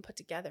cool and put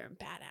together and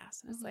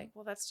badass. And it's like,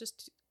 well, that's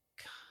just,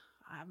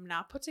 I'm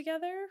not put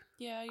together.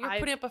 Yeah, you're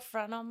putting up a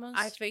front almost.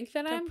 I think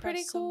that I'm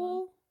pretty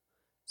cool.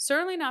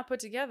 Certainly not put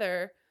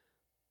together.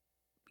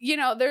 You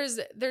know,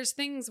 there's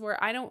things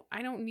where I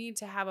don't need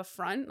to have a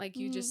front, like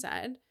you just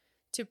said,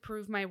 to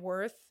prove my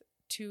worth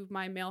to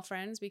my male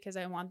friends because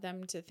I want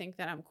them to think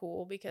that I'm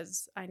cool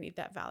because I need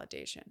that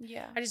validation.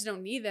 Yeah. I just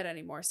don't need that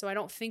anymore. So I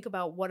don't think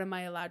about what am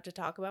I allowed to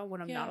talk about,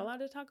 what I'm not allowed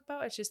to talk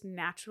about. It's just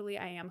naturally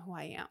I am who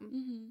I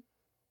am.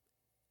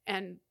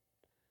 And,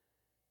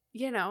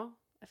 you know,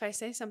 if I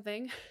say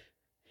something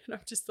and I'm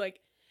just like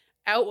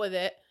out with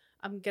it,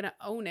 I'm going to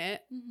own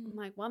it. I'm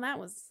like, well, that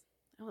was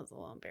a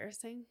little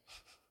embarrassing.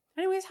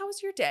 Anyways, how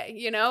was your day?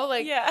 You know,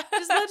 like,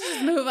 let's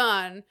just move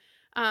on.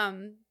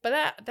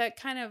 But that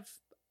kind of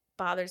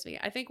bothers me.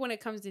 I think when it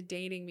comes to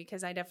dating,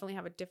 because I definitely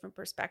have a different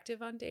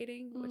perspective on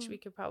dating, which we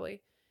could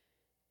probably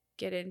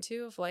get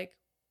into, of like,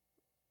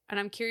 and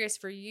I'm curious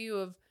for you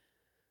of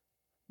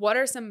what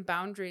are some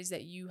boundaries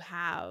that you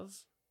have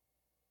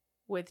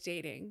with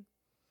dating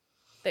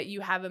that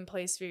you have in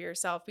place for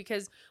yourself?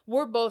 Because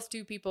we're both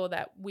two people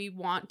that we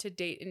want to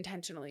date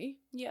intentionally.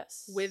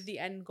 Yes. With the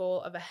end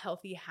goal of a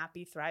healthy,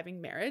 happy,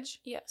 thriving marriage.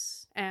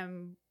 Yes.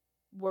 And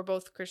we're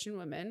both Christian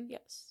women.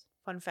 Yes.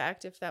 Fun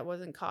fact, if that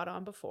wasn't caught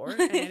on before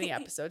in any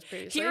episodes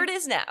previously. Here it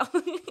is now.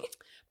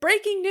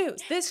 Breaking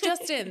news. This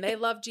just in. They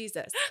love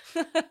Jesus.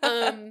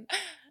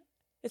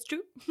 It's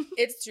true.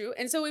 It's true.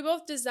 And so we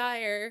both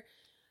desire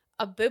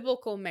a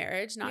biblical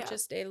marriage, not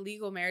just a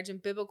legal marriage, and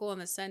biblical in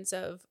the sense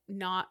of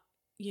not,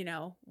 you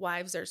know,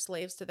 wives are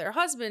slaves to their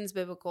husbands,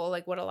 biblical,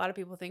 like what a lot of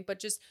people think, but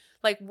just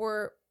like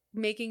we're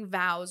making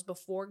vows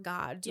before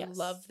God to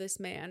love this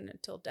man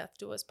until death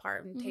do us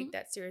part and take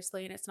that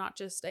seriously. And it's not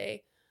just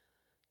a,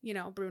 you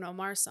know, Bruno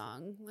Mars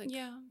song. Like,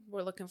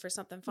 we're looking for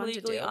something fun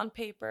legally to do on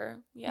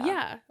paper.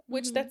 Yeah,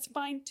 which that's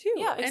fine too.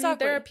 Yeah, exactly. And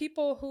there are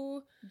people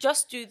who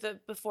just do the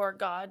before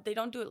God. They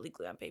don't do it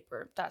legally on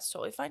paper. That's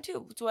totally fine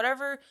too. It's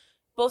whatever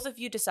both of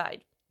you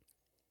decide.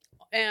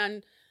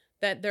 And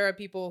that there are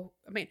people,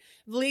 I mean,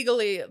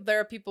 legally, there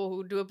are people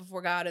who do it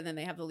before God and then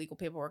they have the legal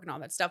paperwork and all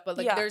that stuff. But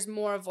like, there's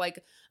more of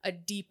like a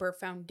deeper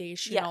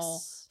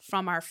foundational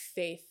from our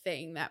faith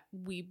thing that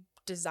we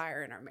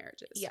desire in our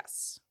marriages.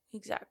 Yes,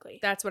 exactly.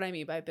 That's what I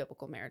mean by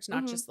biblical marriage.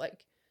 Not just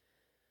like,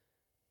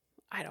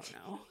 I don't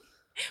know.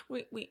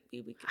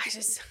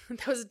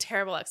 That was a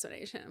terrible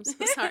explanation. I'm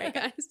so sorry,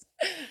 guys.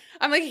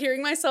 I'm like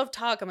hearing myself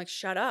talk. I'm like,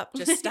 shut up.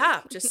 Just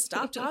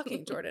stop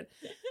talking, Jordan.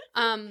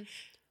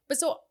 But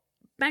so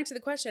back to the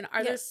question,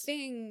 are there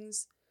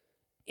things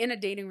in a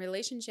dating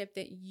relationship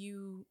that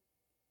you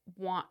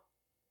want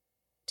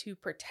to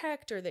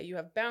protect or that you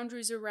have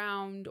boundaries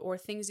around or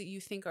things that you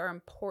think are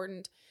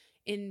important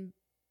in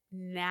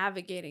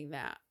navigating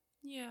that?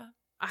 Yeah.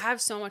 I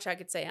have so much I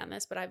could say on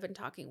this, but I've been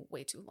talking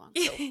way too long.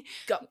 So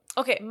go.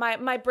 Okay,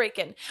 my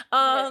break-in.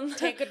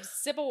 Take a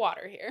sip of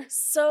water here.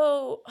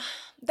 So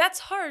that's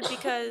hard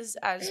because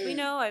as we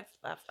know,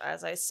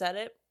 as I said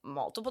it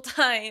multiple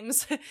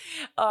times,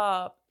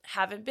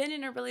 haven't been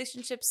in a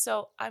relationship,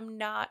 so I'm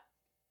not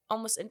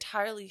almost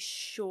entirely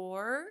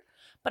sure,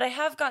 but I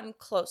have gotten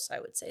close,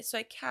 I would say. So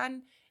I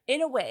can, in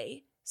a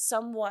way,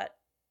 somewhat.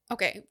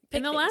 Okay.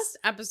 In the last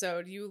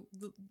episode, you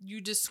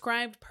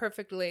described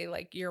perfectly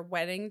like your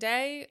wedding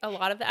day, a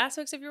lot of the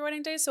aspects of your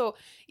wedding day. So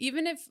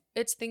even if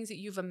it's things that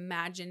you've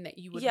imagined that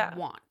you would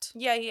want.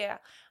 Yeah.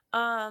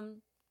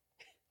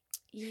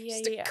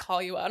 Just to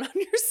call you out on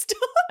your stuff.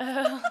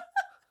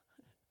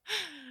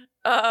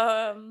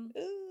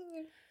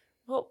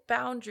 Well,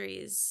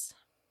 boundaries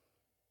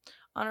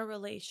on a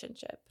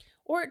relationship.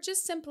 Or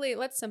just simply,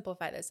 let's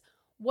simplify this.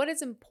 What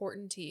is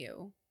important to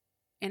you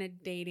in a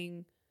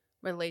dating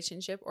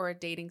relationship or a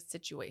dating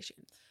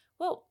situation?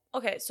 Well,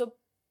 okay, so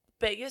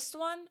biggest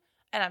one,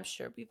 and I'm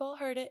sure we've all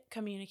heard it,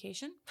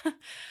 communication.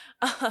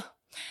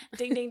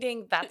 Ding, ding,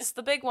 ding. That's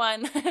the big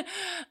one.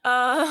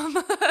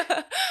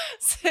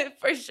 So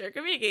for sure,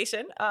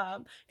 communication.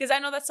 Because I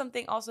know that's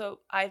something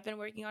also I've been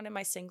working on in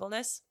my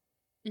singleness.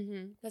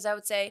 Because I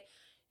would say,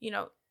 you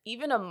know,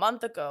 even a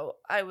month ago,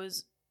 I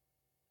was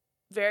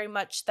very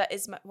much, that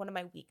is one of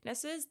my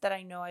weaknesses that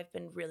I know I've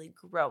been really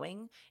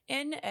growing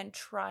in and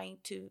trying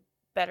to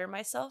better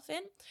myself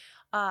in.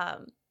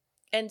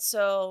 And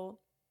so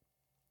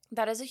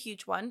that is a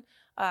huge one,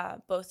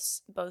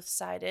 both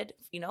sided,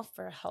 you know,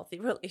 for a healthy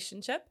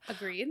relationship.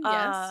 Agreed.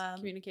 Yes.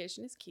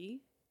 Communication is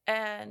key.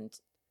 And,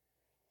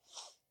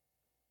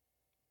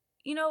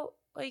 you know,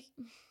 like,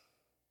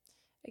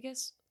 I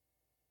guess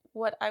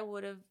what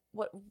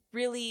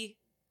really,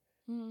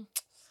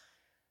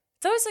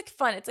 it's always like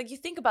fun. It's like you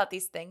think about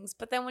these things,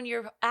 but then when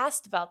you're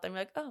asked about them,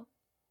 you're like, oh,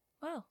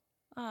 wow,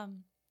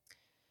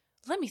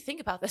 let me think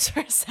about this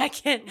for a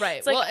second. Right.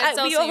 It's like, well, it's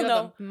also you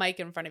have a mic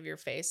in front of your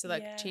face, so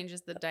that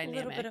changes the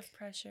dynamic. A little bit of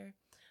pressure.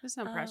 There's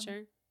no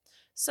pressure.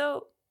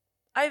 So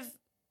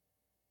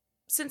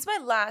since my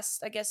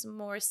last, I guess,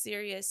 more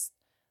serious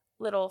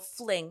little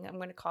fling, I'm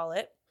going to call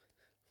it,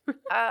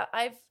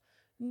 I've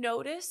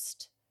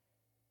noticed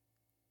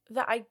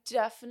that I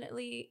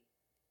definitely,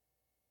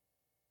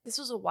 this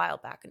was a while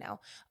back now,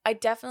 I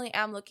definitely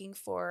am looking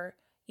for,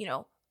 you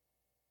know,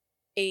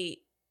 a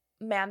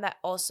man that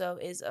also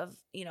is of,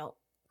 you know,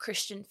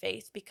 Christian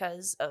faith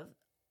because of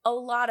a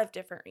lot of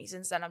different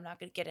reasons that I'm not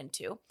going to get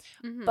into.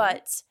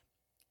 But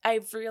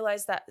I've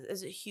realized that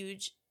was a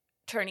huge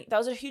turning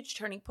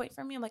point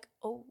for me. I'm like,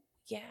 oh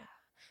yeah,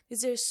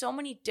 because there's so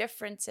many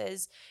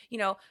differences, you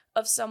know,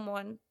 of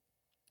someone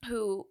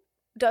who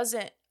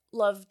doesn't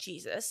love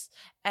Jesus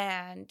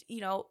and, you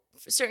know,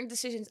 certain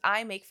decisions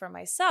I make for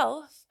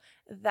myself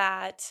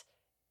that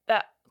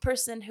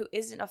person who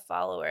isn't a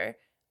follower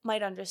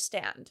might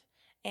understand.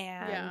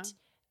 And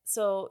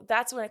so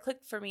that's when it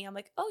clicked for me. I'm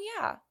like, oh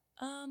yeah.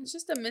 It's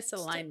just a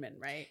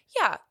misalignment, right?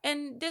 Yeah.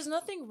 And there's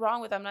nothing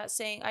wrong with, I'm not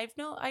saying,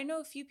 I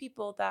know a few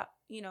people that,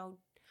 you know,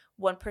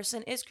 one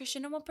person is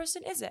Christian and one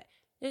person isn't.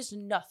 There's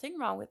nothing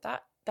wrong with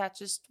that. That's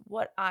just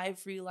what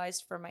I've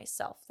realized for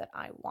myself that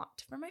I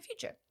want for my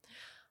future.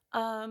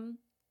 You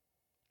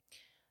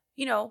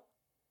know,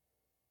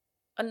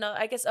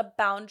 I guess a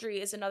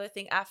boundary is another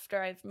thing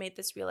after I've made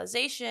this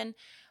realization.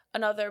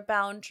 Another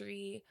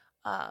boundary,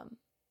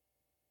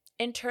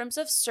 in terms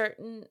of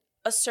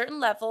a certain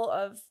level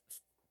of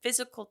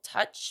physical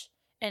touch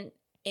and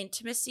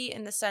intimacy,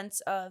 in the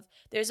sense of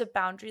there's a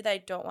boundary that I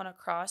don't want to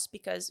cross,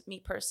 because me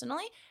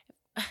personally,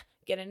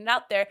 getting it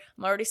out there,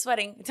 I'm already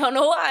sweating. I don't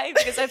know why,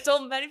 because I've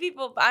told many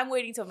people, but I'm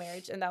waiting till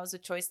marriage, and that was a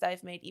choice that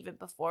I've made even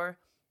before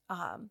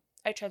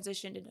I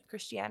transitioned into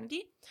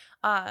Christianity.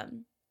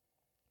 And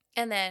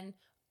then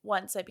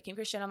once I became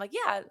Christian, I'm like,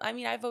 yeah, I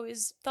mean, I've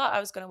always thought I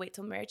was going to wait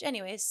till marriage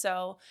anyway.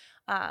 So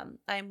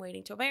I'm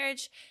waiting till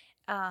marriage.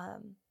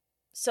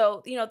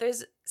 So, you know,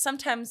 there's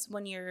sometimes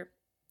when you're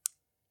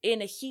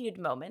in a heated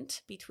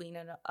moment between,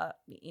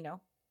 you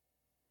know.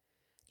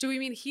 Do we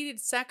mean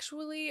heated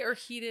sexually or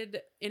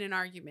heated in an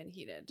argument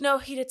heated? No,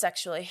 heated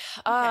sexually.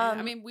 Okay.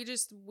 I mean, we're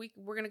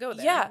going to go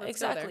there. Yeah, Let's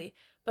exactly.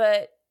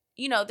 But,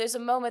 you know, there's a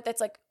moment that's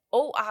like,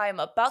 oh,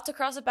 I'm about to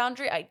cross a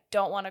boundary I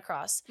don't want to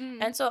cross.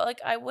 And so, like,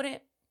 I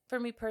wouldn't,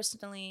 for me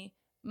personally,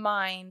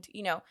 mind,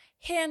 you know,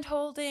 hand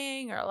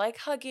holding or like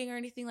hugging or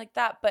anything like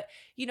that. But,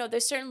 you know,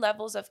 there's certain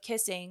levels of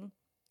kissing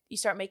you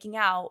start making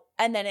out,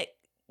 and then it,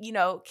 you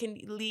know, can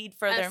lead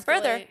further and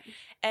further.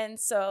 And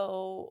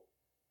so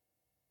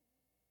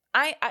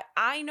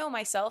I know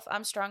myself,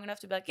 I'm strong enough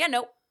to be like, yeah,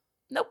 nope,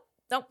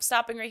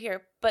 stopping right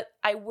here. But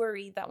I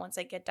worry that once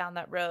I get down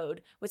that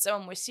road with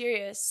someone more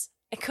serious,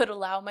 I could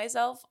allow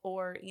myself,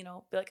 or, you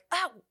know, be like,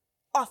 oh,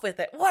 off with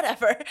it,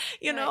 whatever,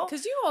 you know?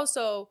 Because you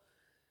also,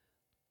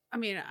 I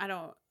mean, I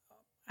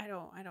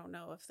don't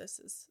know if this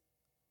is.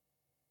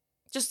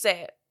 Just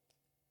say it.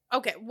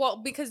 Okay, well,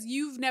 because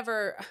you've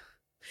never,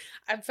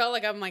 I felt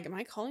like, I'm like, am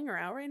I calling her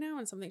out right now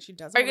on something she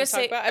doesn't want to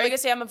talk about? Are you going to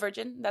say I'm a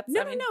virgin?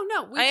 No.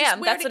 I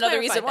am. That's another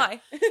reason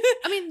why.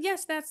 I mean,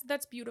 yes,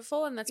 that's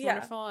beautiful, and that's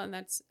wonderful,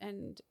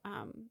 and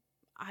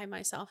I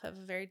myself have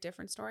a very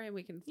different story,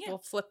 and we'll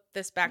flip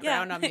this back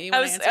around on me when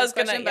I answer this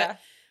question. But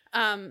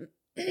I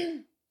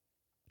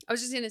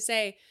was just going to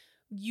say,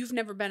 you've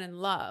never been in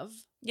love.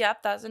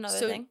 Yep, that's another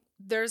thing.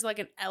 There's like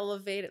an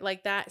elevated,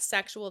 like that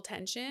sexual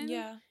tension.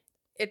 Yeah.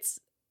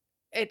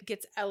 It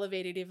gets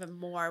elevated even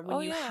more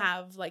when you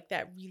have like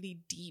that really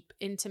deep,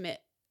 intimate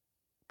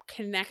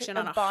connection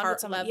on a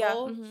heart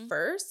level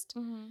first.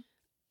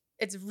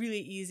 It's really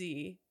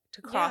easy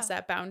to cross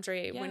that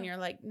boundary when you're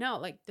like, no,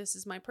 like, this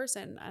is my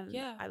person, and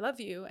I love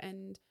you,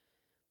 and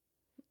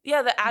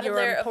the added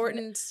layer you're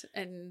important,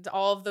 and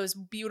all of those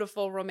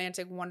beautiful,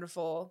 romantic,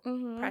 wonderful,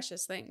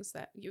 precious things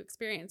that you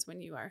experience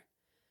when you are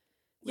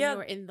you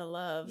are in the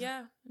love.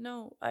 Yeah,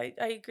 no, I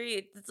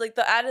agree. It's like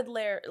the added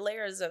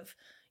layers of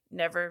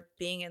never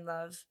being in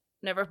love,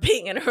 never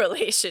being in a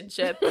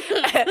relationship,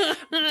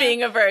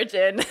 being a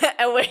virgin,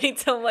 and waiting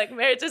till like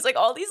marriage. There's like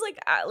all these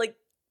like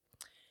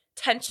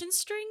tension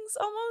strings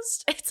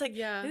almost. It's like,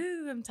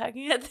 ooh, I'm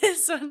tugging at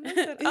this one.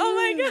 Oh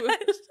my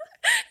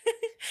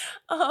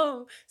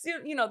gosh. So,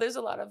 you know, there's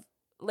a lot of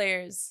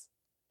layers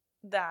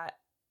that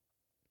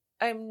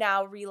I'm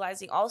now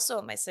realizing also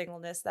in my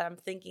singleness that I'm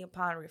thinking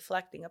upon,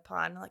 reflecting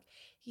upon. Like,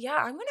 yeah,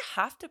 I'm going to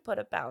have to put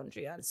a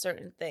boundary on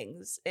certain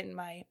things in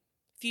my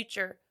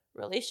future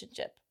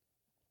relationship.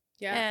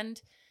 Yeah.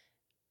 And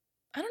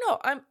I don't know,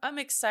 I'm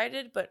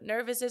excited but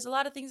nervous. There's a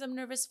lot of things I'm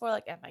nervous for.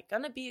 Like, am I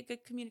gonna be a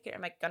good communicator?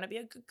 Am I gonna be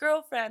a good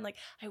girlfriend? Like,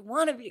 I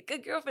want to be a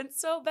good girlfriend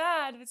so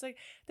bad. It's like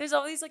there's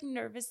all these like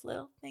nervous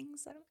little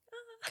things that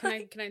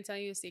I'm Can I tell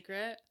you a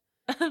secret?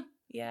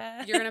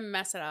 Yeah. You're gonna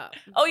mess it up.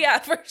 Oh yeah,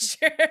 for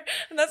sure.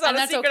 And that's not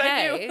a secret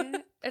okay. I do.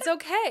 It's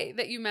okay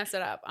that you mess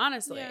it up,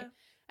 honestly. Yeah.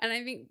 And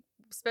I think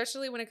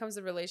especially when it comes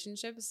to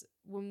relationships,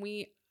 when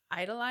we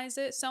idolize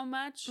it so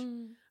much,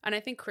 and I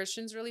think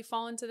Christians really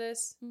fall into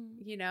this,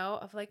 you know,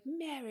 of like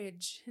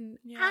marriage and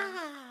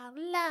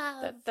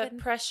love, that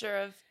pressure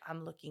of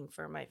I'm looking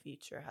for my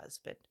future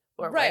husband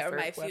or wife or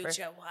my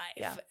future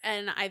wife.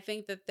 And I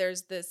think that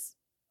there's this,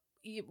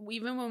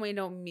 even when we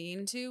don't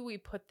mean to, we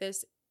put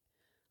this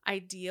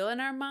ideal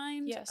in our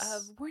mind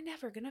of we're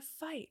never gonna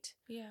fight.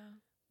 Yeah,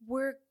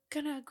 we're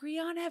gonna agree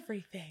on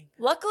everything.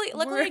 Luckily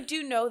I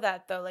do know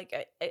that though. Like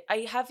I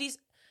have these.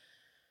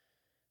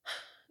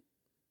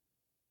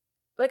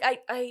 Like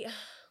I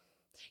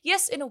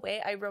yes, in a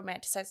way, I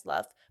romanticize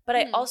love, but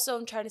I also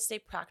am trying to stay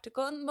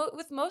practical. And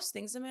with most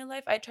things in my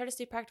life, I try to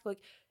stay practical.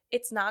 Like,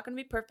 it's not going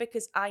to be perfect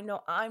because I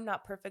know I'm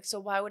not perfect. So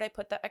why would I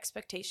put that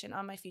expectation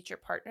on my future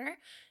partner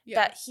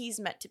that he's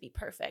meant to be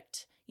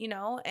perfect, you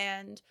know?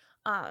 And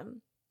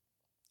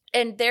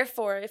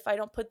therefore, if I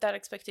don't put that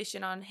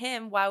expectation on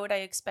him, why would I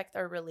expect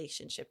our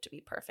relationship to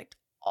be perfect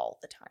all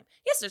the time?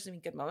 Yes, there's going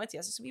to be good moments.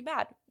 Yes, there's going to be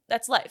bad.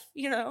 That's life,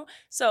 you know?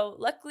 So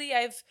luckily,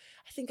 I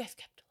think I've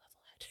kept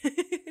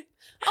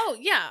Oh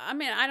yeah, I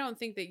mean, I don't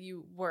think that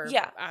you were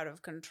out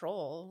of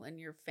control and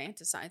you're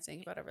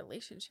fantasizing about a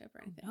relationship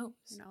or anything. No,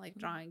 you're not like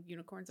drawing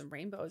unicorns and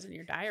rainbows in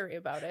your diary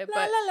about it. La,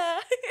 but la, la.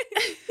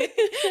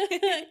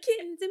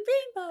 kittens and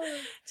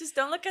rainbows. Just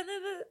don't look under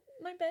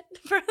my bed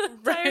for the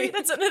diary.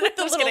 That's the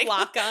little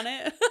lock on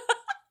it.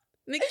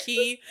 The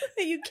key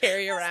that you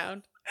carry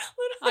around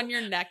on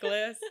your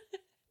necklace.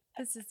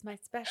 This is my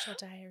special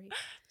diary.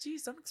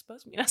 Jeez, don't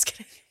expose me. I was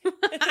kidding.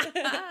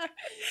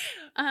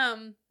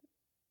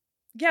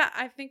 Yeah,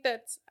 I think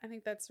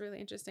that's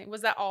really interesting.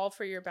 Was that all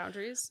for your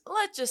boundaries?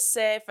 Let's just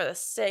say, for the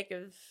sake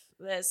of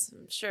this,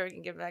 I'm sure we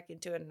can get back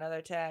into it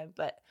another time,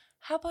 but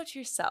how about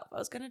yourself? I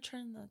was going to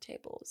turn the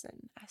tables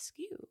and ask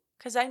you,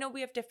 because I know we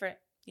have different,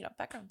 you know,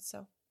 backgrounds,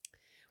 so.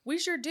 We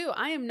sure do.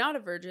 I am not a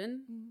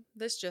virgin.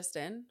 This just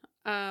in.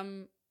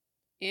 And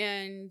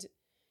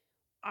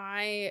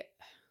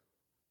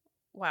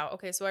wow,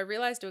 okay, so I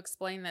realized to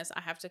explain this, I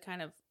have to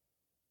kind of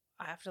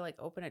I have to like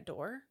open a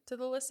door to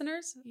the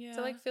listeners Yeah.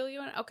 to like fill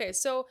you in. Okay.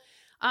 So,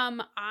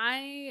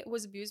 I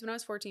was abused when I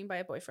was 14 by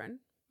a boyfriend.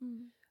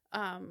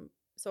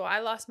 So I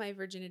lost my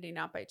virginity,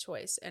 not by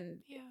choice. And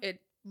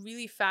it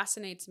really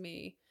fascinates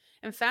me.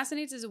 And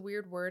fascinates is a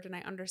weird word, and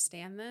I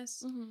understand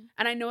this.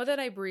 And I know that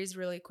I breeze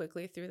really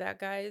quickly through that,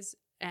 guys.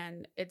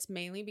 And it's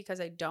mainly because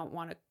I don't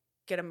want to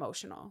get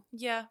emotional.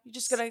 Yeah. You're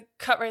just going to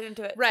cut right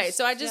into it. Right.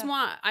 So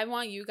I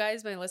want you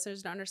guys, my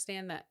listeners, to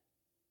understand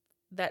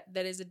that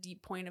is a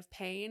deep point of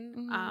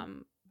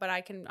pain. But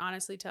I can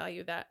honestly tell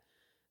you that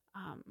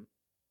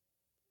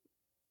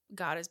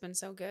God has been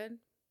so good,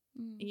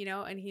 you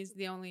know, and he's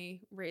the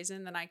only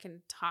reason that I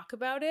can talk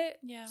about it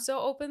so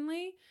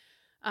openly.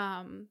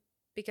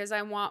 Because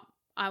I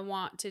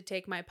want to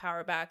take my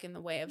power back in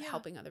the way of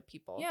helping other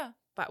people. Yeah.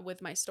 But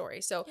with my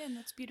story. So and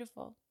that's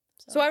beautiful.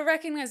 So I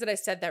recognize that I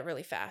said that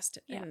really fast,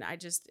 and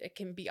it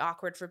can be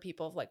awkward for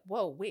people of like,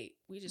 whoa, wait,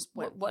 we just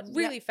went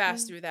really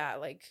fast through that.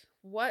 Like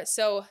what?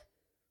 So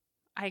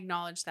I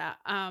acknowledge that.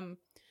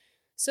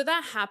 So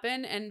that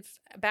happened, and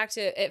back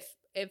to it.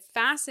 It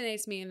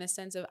fascinates me in the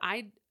sense of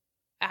I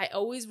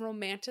always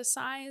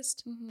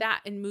romanticized that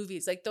in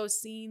movies, like those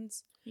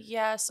scenes.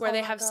 Yes. Where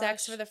they have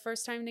sex for the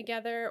first time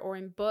together, or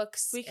in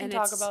books. We can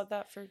talk about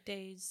that for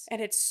days.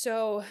 And it's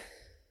so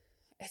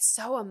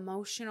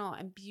emotional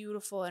and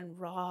beautiful and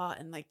raw,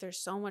 and like there's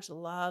so much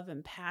love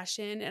and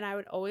passion. And I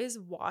would always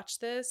watch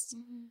this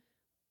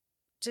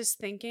just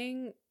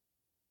thinking,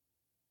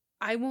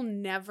 I will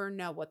never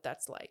know what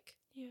that's like.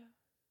 Yeah.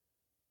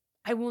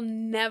 I will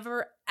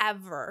never,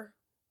 ever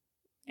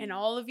in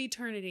all of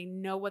eternity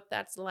know what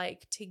that's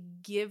like to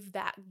give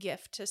that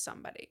gift to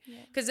somebody.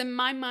 Because in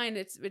my mind,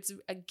 it's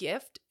a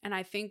gift. And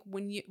I think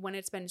when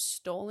it's been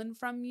stolen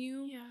from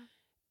you,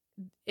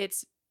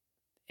 it's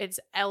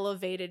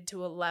elevated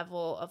to a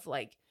level of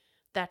like,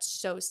 that's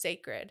so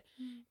sacred.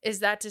 Is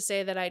that to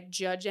say that I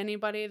judge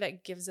anybody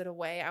that gives it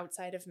away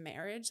outside of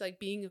marriage? Like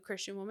being a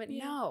Christian woman?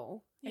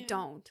 No, I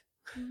don't.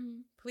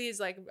 Please,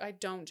 like, I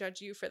don't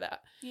judge you for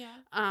that.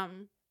 Yeah.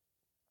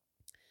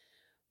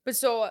 But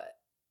so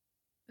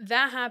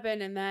that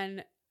happened. And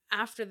then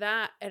after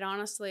that, it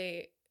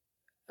honestly,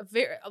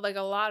 like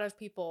a lot of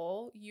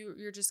people,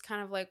 you're just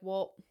kind of like,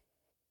 well,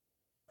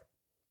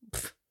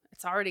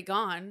 it's already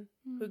gone.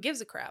 Who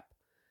gives a crap?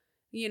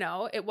 You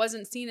know, it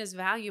wasn't seen as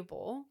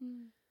valuable.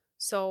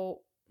 So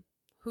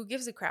who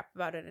gives a crap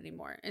about it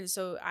anymore? And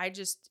so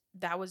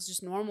that was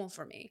just normal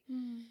for me.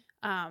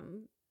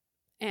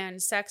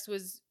 And sex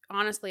was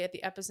honestly at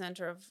the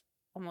epicenter of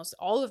almost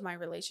all of my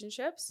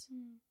relationships.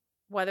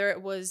 Whether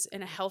it was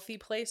in a healthy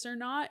place or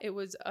not, it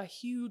was a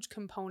huge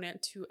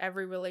component to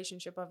every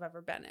relationship I've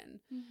ever been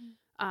in.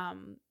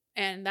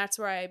 And that's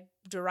where I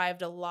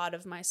derived a lot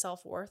of my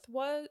self-worth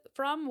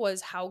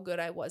was how good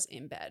I was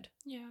in bed.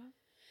 Yeah.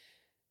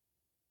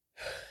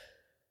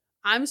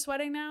 I'm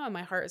sweating now and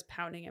my heart is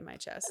pounding in my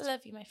chest. I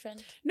love you, my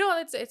friend. No,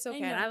 it's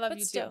okay. And I love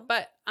you too.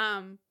 But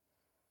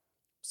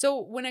so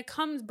when it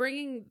comes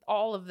bringing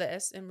all of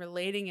this and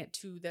relating it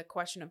to the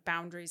question of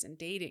boundaries and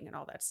dating and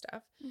all that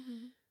stuff,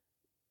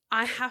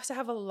 I have to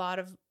have a lot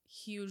of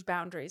huge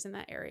boundaries in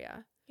that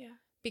area. Yeah.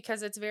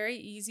 Because it's very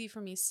easy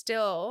for me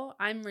still.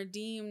 I'm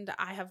redeemed.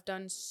 I have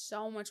done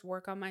so much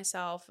work on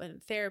myself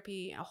and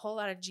therapy, a whole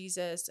lot of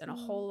Jesus and a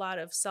whole lot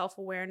of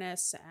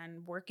self-awareness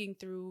and working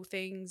through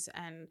things.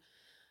 And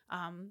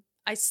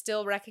I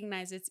still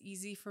recognize it's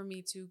easy for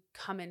me to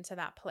come into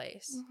that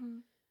place.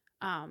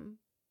 And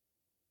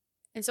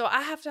so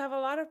I have to have a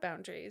lot of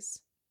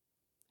boundaries.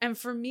 And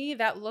for me,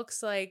 that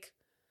looks like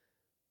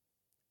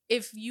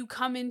if you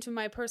come into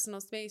my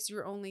personal space,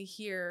 you're only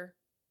here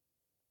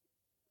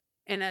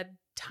in a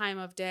time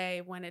of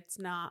day when it's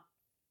not,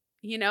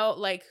 you know,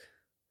 like,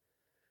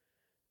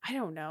 I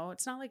don't know.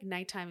 It's not like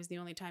nighttime is the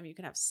only time you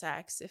can have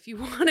sex if you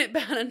want it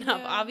bad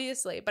enough,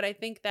 obviously. But I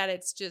think that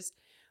it's just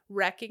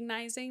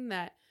recognizing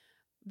that,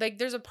 like,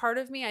 there's a part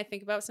of me I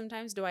think about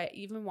sometimes, do I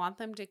even want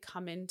them to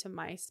come into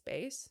my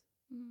space?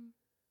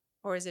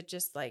 Or is it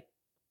just like...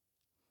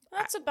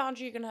 That's a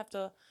boundary you're going to have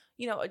to,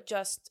 you know,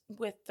 adjust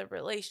with the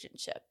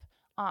relationship.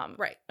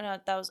 Right.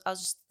 And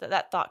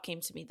that thought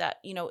came to me that,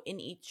 you know, in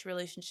each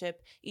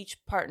relationship,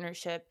 each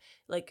partnership,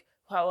 like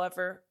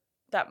however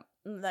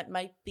that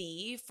might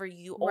be for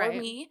you or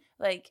me,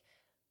 like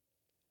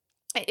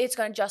it's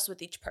going to adjust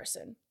with each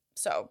person.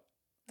 So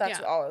that's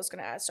all I was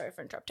going to add. Sorry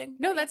for interrupting.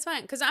 No, that's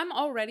fine. Because I'm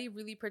already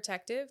really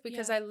protective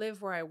because I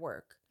live where I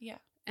work. Yeah.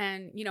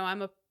 And, you know,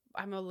 I'm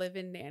a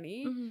live-in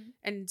nanny.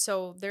 And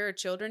so there are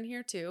children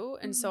here too.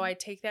 And so I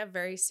take that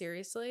very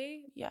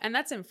seriously. Yeah. And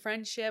that's in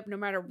friendship, no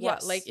matter what.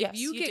 Yes, like if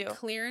you get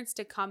clearance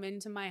to come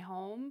into my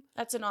home,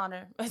 that's an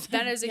honor.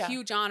 That is a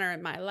huge honor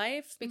in my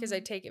life because I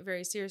take it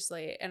very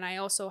seriously. And I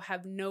also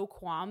have no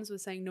qualms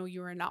with saying, no,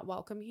 you are not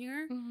welcome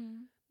here.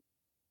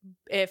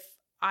 If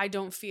I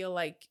don't feel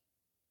like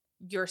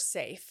you're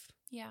safe.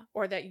 Yeah.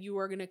 Or that you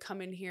are going to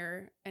come in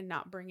here and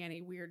not bring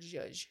any weird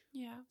zhuzh.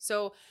 Yeah.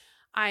 So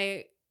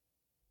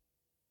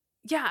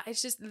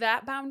it's just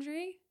that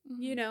boundary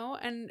you know,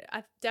 and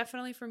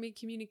definitely for me,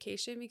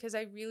 communication, because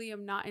I really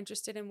am not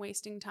interested in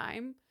wasting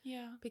time.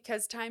 Yeah.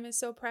 Because time is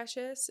so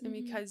precious and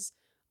because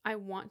I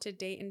want to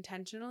date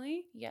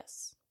intentionally.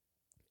 Yes.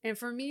 And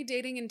for me,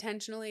 dating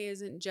intentionally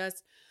isn't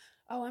just,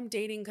 oh, I'm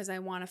dating because I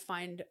want to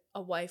find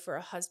a wife or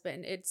a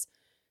husband. It's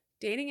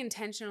dating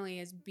intentionally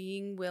is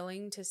being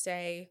willing to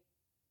say,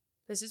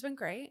 this has been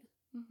great,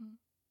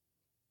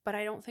 but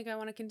I don't think I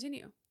want to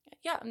continue.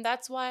 Yeah, and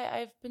that's why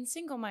I've been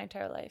single my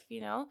entire life,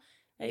 you know?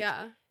 Like,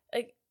 yeah.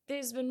 Like,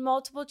 there's been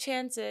multiple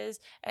chances,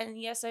 and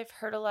yes, I've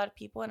hurt a lot of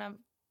people, and I'm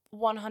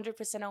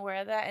 100%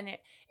 aware of that, and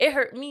it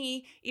hurt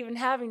me even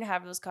having to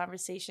have those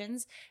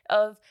conversations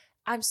of,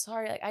 I'm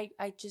sorry, like,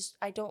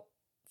 I don't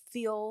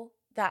feel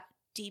that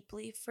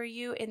deeply for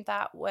you in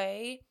that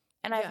way,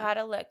 and I've had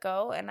to let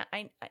go, and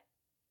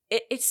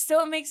it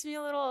still makes me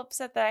a little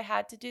upset that I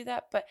had to do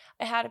that, but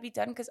I had to be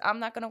done because I'm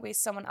not going to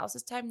waste someone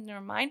else's time,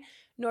 nor mine,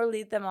 nor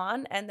lead them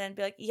on, and then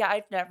be like, yeah,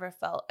 I've never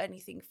felt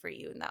anything for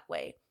you in that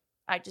way.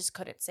 I just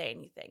couldn't say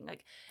anything.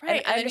 Like,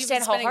 right. And I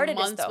understand how hard it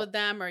is, though. With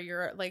them, or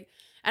you're like,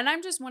 and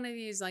I'm just one of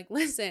these, like,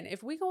 listen,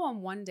 if we go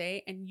on one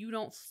date and you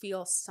don't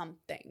feel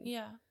something.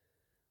 Yeah.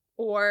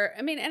 Or,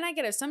 I mean, and I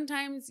get it.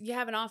 Sometimes you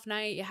have an off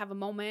night, you have a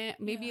moment,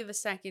 maybe the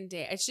second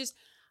date. It's just,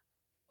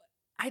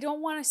 I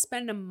don't want to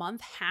spend a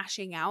month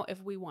hashing out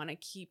if we want to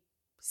keep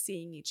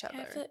seeing each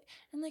other. Yeah,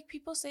 and like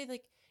people say,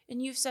 like,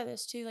 and you've said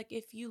this too, like,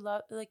 if you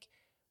love, like,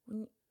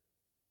 when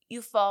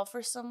you fall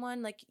for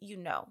someone, like, you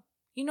know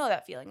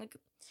that feeling,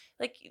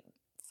 like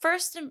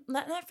first,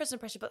 not first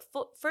impression, but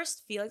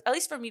first feelings, at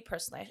least for me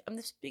personally, I'm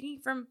just speaking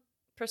from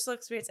personal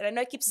experience, and I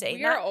know I keep saying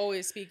we are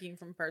always speaking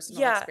from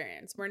personal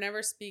experience. We're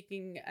never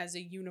speaking as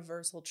a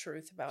universal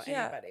truth about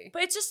anybody.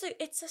 But it's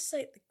just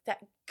like that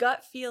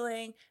gut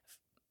feeling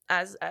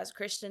as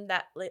Christian,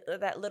 that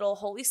little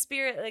Holy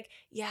Spirit, like,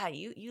 yeah,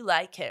 you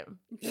like him,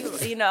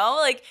 you know,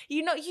 like,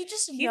 you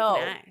just know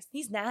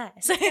he's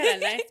nice. He's got a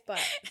nice butt.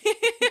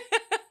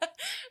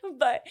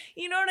 But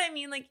you know what I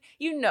mean? Like,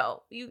 you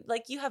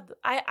have,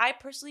 I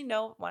personally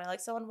know when I like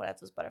someone, when I have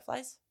those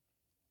butterflies.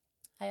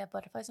 I have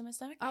butterflies in my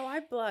stomach. Oh, I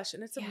blush,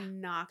 and it's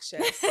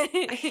obnoxious. I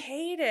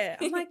hate it.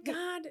 I'm like,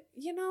 God,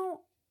 you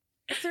know,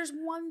 if there's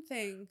one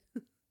thing,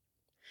 I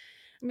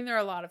mean, there are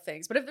a lot of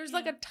things, but if there's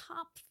like a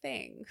top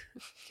thing,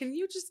 can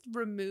you just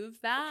remove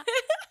that?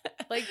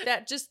 Like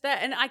that,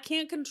 and I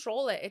can't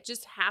control it. It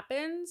just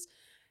happens.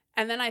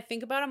 And then I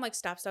think about it, I'm like,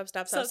 stop. And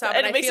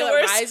I feel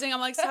it rising.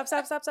 I'm like, stop.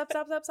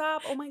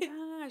 Oh my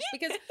gosh.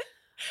 Because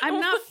I'm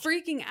not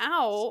freaking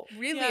out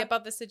really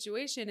about the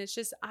situation. It's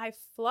just I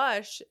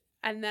flush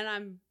and then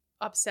I'm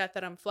upset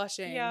that I'm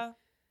flushing. Yeah.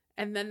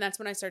 And then that's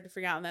when I start to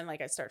freak out. And then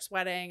like I start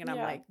sweating and I'm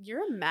like,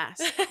 you're a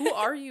mess. Who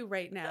are you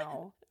right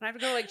now? And I have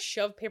to go like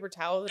shove paper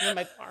towels in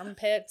my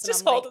armpits.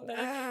 Just hold them there.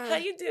 How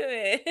you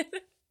doing?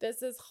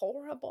 This is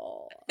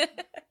horrible.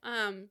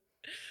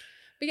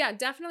 But yeah,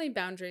 definitely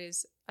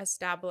boundaries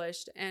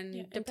established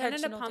and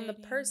dependent upon the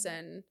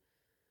person.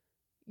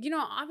 You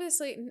know,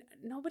 obviously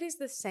nobody's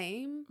the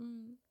same.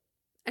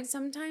 And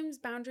sometimes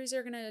boundaries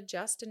are going to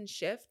adjust and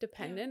shift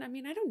dependent. I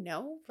mean, I don't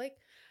know. Like,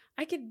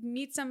 I could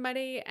meet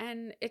somebody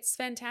and it's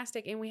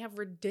fantastic and we have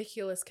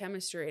ridiculous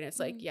chemistry. And it's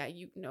like, yeah,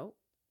 you know,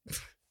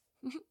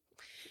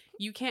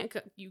 you can't,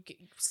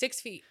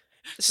 6 feet.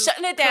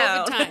 Shutting it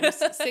down.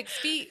 Times 6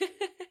 feet.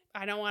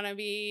 I don't want to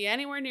be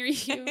anywhere near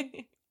you.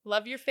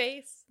 Love your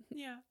face.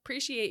 Yeah.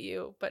 Appreciate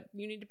you, but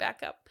you need to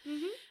back up.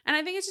 And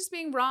I think it's just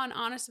being raw and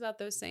honest about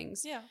those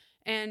things. Yeah.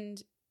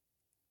 And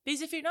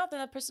because if you're not, then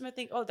that person might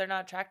think, oh, they're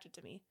not attracted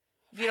to me.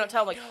 If you don't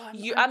tell them,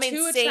 like, I'm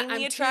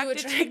insanely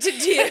attracted to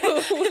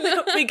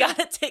you. We got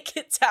to take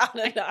it down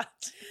a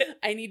notch.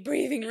 I need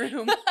breathing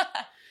room.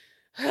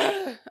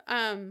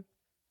 Yeah,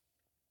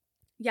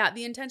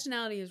 the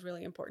intentionality is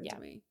really important to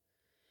me.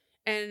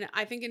 And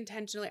I think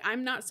intentionally,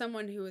 I'm not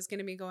someone who is going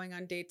to be going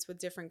on dates with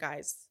different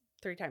guys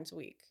 3 times a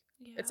week.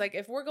 Yeah. It's like,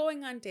 if we're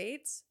going on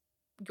dates,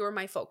 you're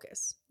my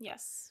focus.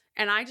 Yes.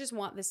 And I just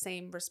want the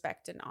same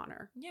respect and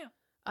honor. Yeah.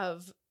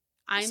 Of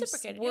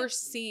we're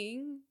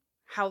seeing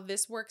how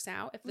this works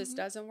out. If this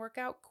doesn't work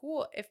out,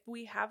 cool. If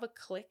we have a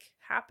click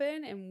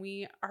happen and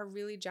we are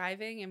really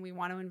jiving and we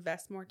want to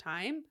invest more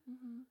time,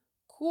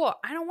 cool.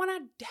 I don't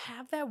want to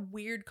have that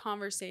weird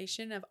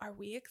conversation of, are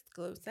we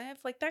exclusive?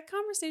 Like, that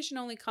conversation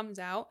only comes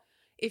out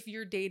if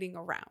you're dating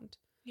around.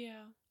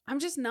 Yeah. I'm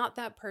just not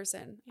that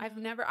person.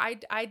 Yeah.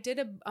 I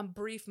did a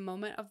brief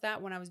moment of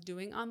that when I was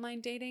doing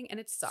online dating and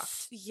it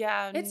sucked.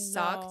 Yeah. It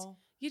sucked.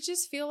 You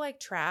just feel like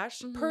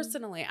trash.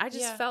 Personally, I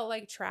just felt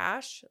like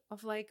trash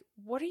of like,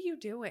 what are you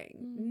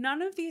doing?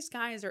 None of these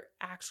guys are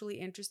actually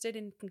interested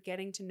in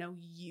getting to know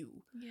you.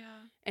 Yeah.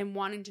 And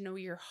wanting to know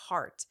your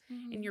heart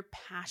and your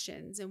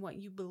passions and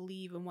what you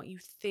believe and what you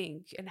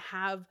think and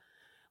have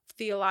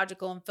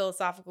theological and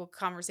philosophical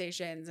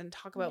conversations and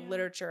talk about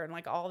literature and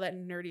like all that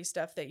nerdy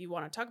stuff that you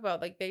want to talk about.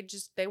 Like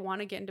they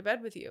want to get into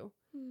bed with you.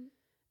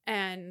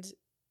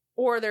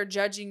 Or they're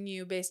judging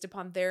you based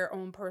upon their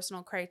own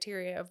personal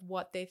criteria of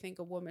what they think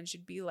a woman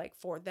should be like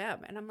for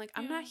them. And I'm like,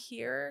 I'm not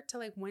here to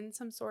like win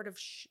some sort of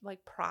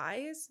like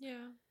prize.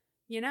 Yeah.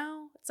 You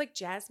know, it's like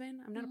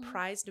Jasmine. I'm not a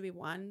prize to be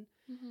won.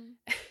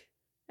 Mm-hmm.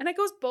 And it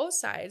goes both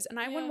sides. And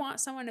I wouldn't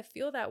want someone to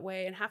feel that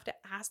way and have to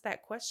ask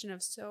that question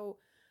of, so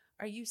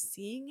are you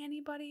seeing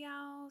anybody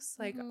else?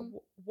 Like,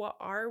 what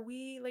are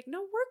we? Like,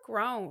 no, we're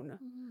grown.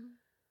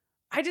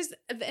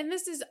 And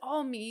this is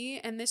all me.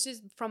 And this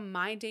is from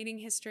my dating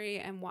history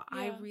and what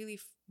I really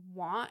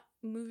want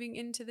moving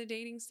into the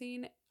dating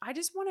scene. I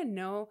just want to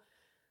know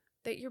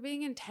that you're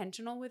being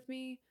intentional with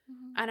me.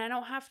 And I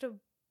don't have to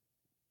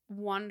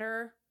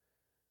wonder,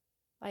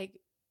 like,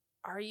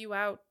 are you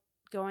out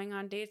going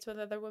on dates with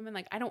other women?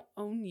 Like, I don't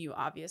own you,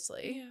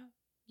 obviously. Yeah.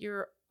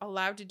 You're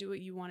allowed to do what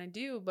you want to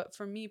do. But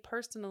for me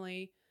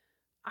personally,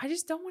 I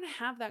just don't want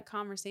to have that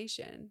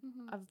conversation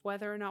of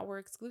whether or not we're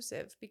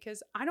exclusive,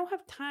 because I don't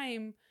have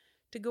time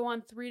to go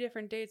on 3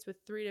 different dates with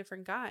 3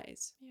 different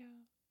guys. Yeah.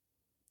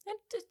 And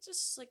it's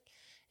just like,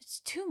 it's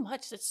too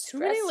much. It's too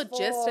many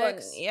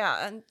logistics.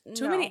 And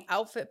too many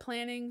outfit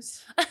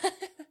plannings.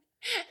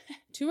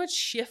 Too much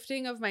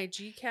shifting of my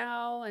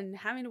GCal and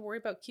having to worry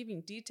about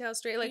keeping details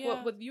straight. Like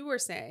what you were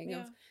saying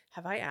of,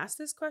 have I asked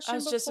this question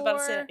before? Just about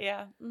to say that.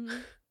 Yeah.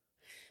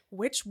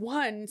 Which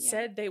one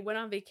said they went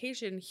on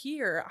vacation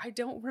here? I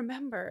don't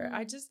remember.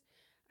 I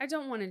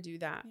don't want to do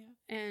that. Yeah.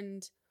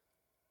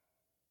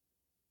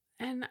 And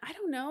I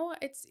don't know.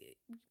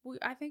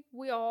 I think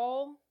we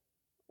all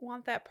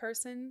want that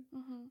person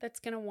that's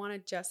going to want to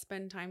just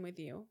spend time with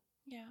you.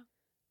 Yeah.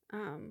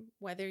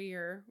 Whether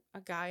you're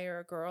a guy or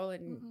a girl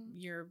and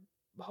you're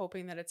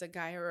hoping that it's a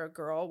guy or a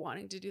girl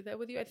wanting to do that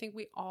with you. I think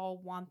we all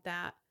want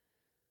that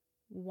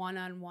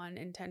one-on-one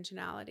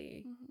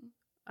intentionality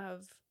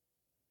of,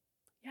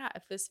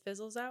 if this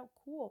fizzles out,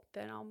 cool,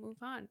 then I'll move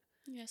on.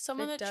 Yeah,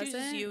 someone that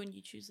chooses you and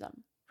you choose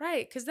them.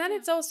 Right, because then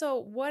it's also,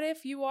 what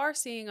if you are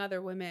seeing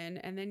other women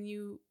and then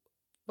you,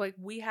 like,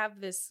 we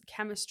have this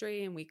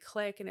chemistry and we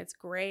click and it's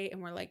great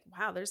and we're like,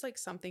 wow, there's like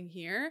something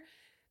here.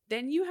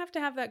 Then you have to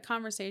have that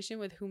conversation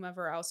with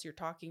whomever else you're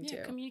talking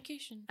to.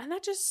 Communication. And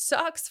that just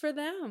sucks for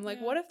them.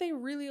 Like, what if they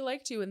really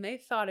liked you and they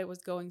thought it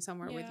was going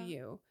somewhere with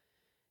you?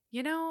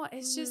 You know,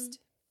 it's just...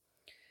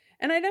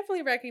 And I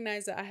definitely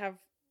recognize that I have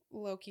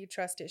low-key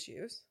trust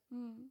issues.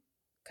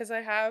 Because I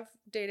have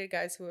dated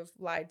guys who have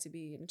lied to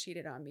me and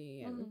cheated on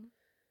me and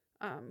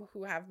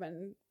who have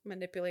been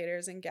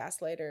manipulators and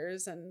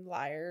gaslighters and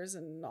liars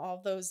and all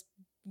those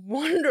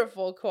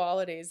wonderful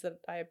qualities that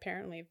I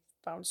apparently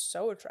found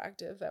so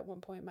attractive at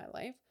one point in my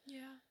life.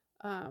 Yeah.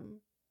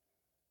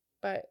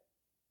 But,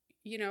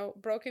 you know,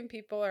 broken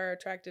people are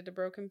attracted to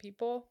broken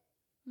people.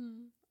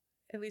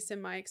 At least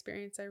in my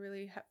experience, I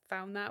really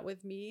found that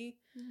with me.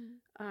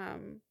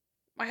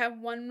 I have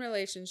one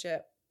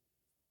relationship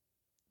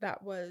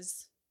that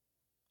was,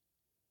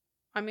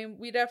 I mean,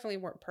 we definitely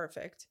weren't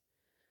perfect,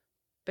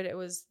 but it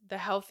was the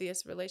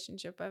healthiest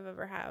relationship I've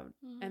ever had.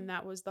 And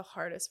that was the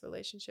hardest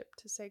relationship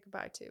to say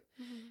goodbye to.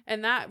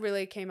 And that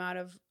really came out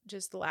of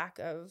just lack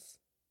of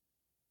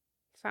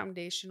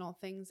foundational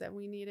things that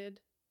we needed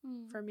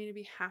for me to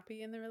be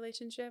happy in the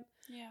relationship.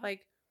 Yeah.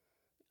 Like,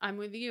 I'm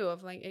with you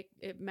of like,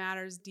 it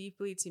matters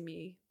deeply to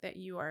me that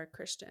you are a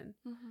Christian.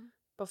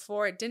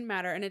 Before it didn't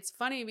matter. And it's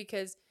funny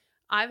because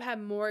I've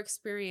had more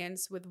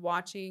experience with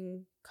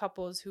watching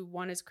couples who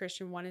one is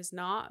Christian, one is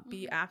not,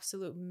 be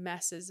absolute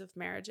messes of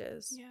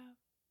marriages. Yeah.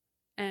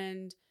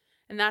 And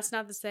that's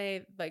not to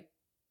say, like,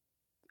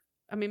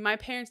 I mean, my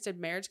parents did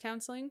marriage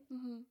counseling.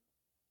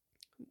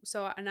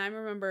 So, and I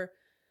remember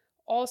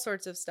all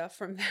sorts of stuff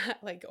from that,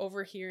 like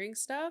overhearing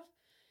stuff.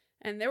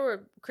 And there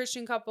were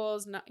Christian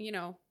couples, not, you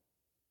know,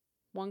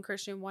 one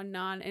Christian, one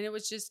non. And it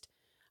was just,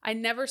 I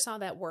never saw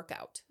that work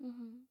out.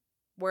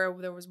 Where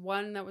there was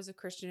one that was a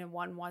Christian and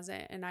one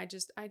wasn't. And I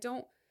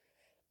don't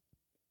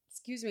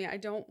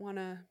want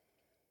to,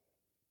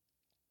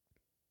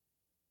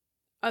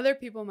 other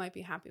people might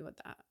be happy with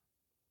that,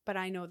 but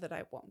I know that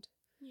I won't.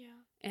 Yeah.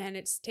 And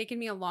it's taken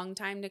me a long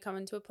time to come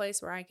into a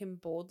place where I can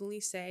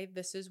boldly say,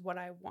 this is what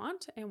I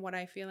want and what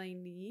I feel I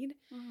need,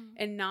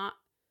 and not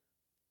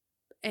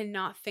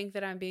think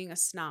that I'm being a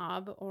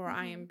snob or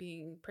I am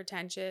being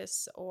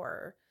pretentious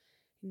or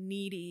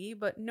needy,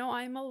 but no,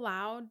 I'm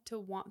allowed to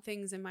want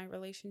things in my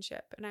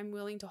relationship and I'm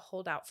willing to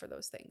hold out for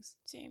those things.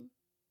 Same.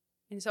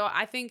 And so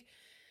I think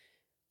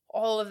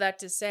all of that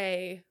to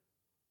say,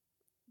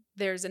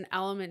 there's an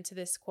element to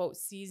this quote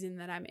season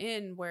that I'm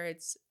in where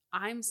it's,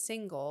 I'm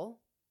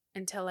single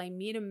until I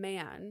meet a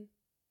man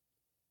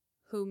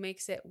who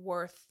makes it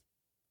worth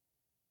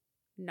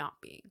not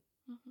being.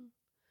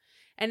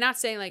 And not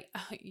saying like,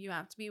 oh, you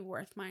have to be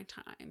worth my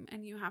time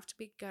and you have to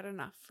be good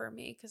enough for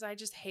me, because I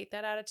just hate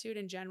that attitude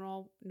in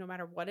general, no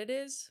matter what it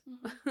is.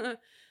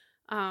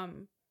 But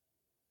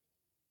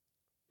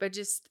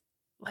just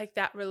like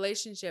that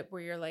relationship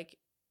where you're like,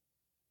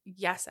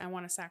 yes, I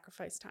want to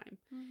sacrifice time.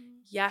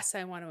 Yes,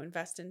 I want to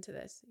invest into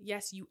this.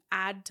 Yes, you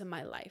add to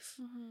my life,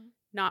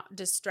 not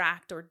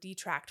distract or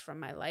detract from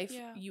my life.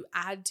 Yeah. You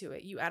add to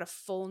it. You add a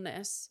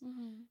fullness.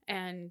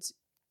 And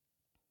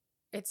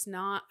it's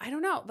not, I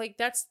don't know, like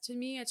that's, to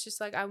me, it's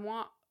just like, I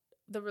want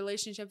the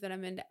relationship that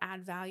I'm in to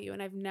add value.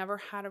 And I've never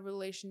had a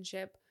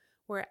relationship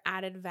where it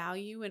added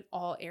value in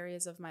all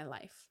areas of my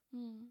life,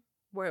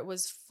 where it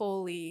was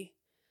fully,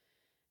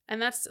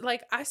 and that's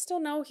like, I still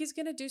know he's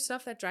going to do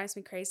stuff that drives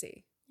me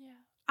crazy. Yeah.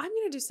 I'm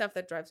going to do stuff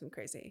that drives me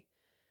crazy.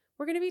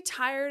 We're going to be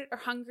tired or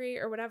hungry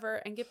or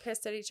whatever and get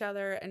pissed at each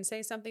other and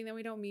say something that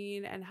we don't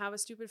mean and have a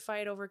stupid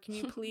fight over, can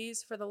you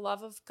please, for the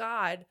love of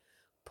God,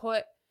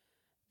 put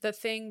the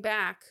thing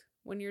back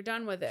when you're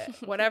done with it?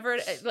 Whatever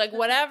it is, like,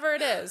 whatever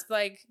it is,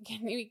 like,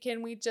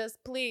 can we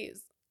just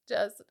please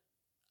just,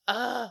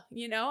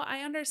 you know, I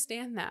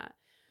understand that.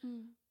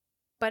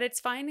 But it's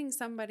finding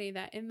somebody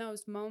that in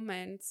those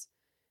moments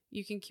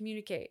you can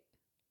communicate,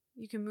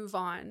 you can move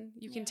on,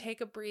 you can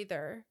take a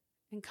breather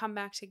and come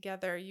back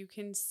together. You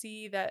can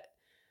see that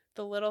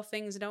the little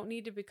things don't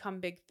need to become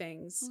big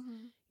things.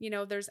 You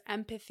know, there's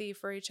empathy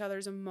for each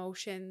other's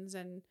emotions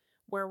and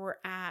where we're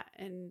at,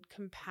 and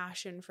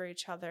compassion for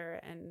each other,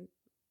 and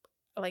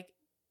like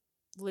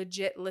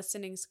legit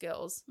listening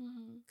skills.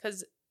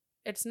 Because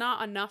it's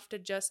not enough to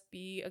just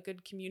be a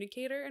good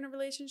communicator in a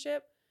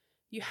relationship.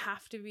 You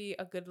have to be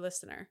a good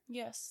listener.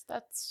 Yes,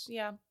 that's,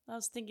 I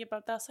was thinking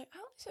about that. I was like, I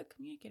only said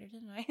communicator,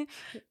 didn't I?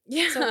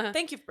 Yeah. So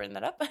thank you for bringing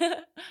that up.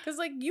 Because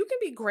like, you can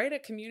be great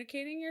at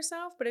communicating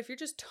yourself, but if you're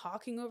just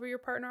talking over your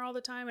partner all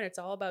the time and it's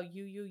all about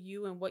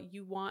you and what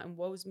you want and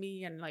woe's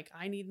me and like,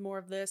 I need more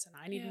of this and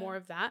I need more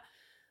of that,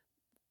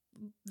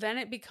 then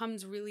it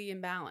becomes really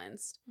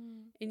imbalanced.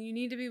 And you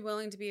need to be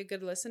willing to be a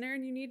good listener,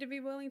 and you need to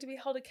be willing to be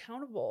held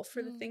accountable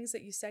for the things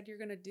that you said you're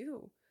going to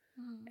do.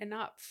 And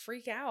not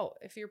freak out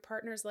if your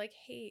partner's like,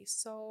 hey,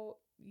 so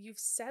you've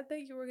said that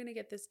you were going to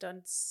get this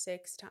done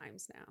 6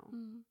 times now.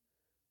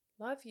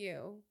 Love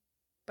you,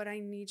 but I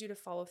need you to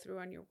follow through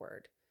on your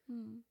word.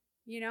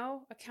 You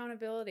know,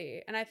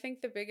 accountability. And I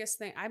think the biggest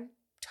thing, I'm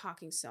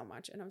talking so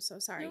much and I'm so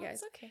sorry,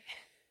 guys. It's okay.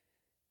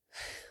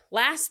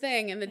 Last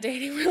thing in the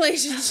dating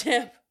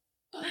relationship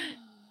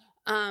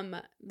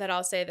that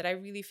I'll say that I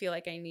really feel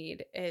like I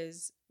need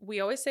is, we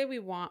always say we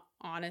want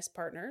honest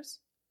partners.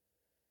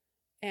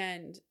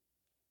 And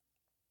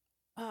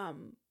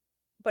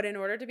but in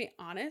order to be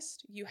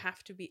honest, you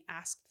have to be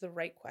asked the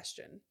right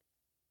question.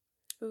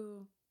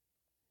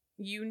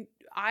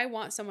 I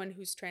want someone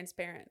who's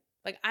transparent.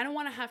 Like, I don't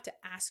want to have to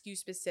ask you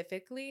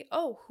specifically,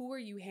 oh, who are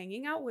you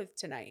hanging out with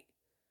tonight?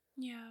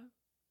 Yeah.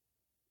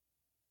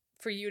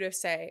 For you to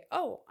say,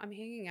 oh, I'm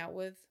hanging out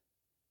with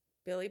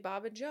Billy,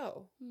 Bob, and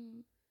Joe.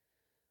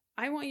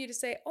 I want you to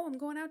say, oh, I'm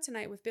going out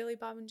tonight with Billy,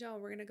 Bob, and Joe.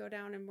 We're going to go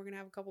down and we're going to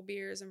have a couple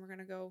beers and we're going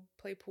to go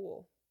play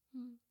pool.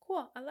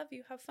 Cool. I love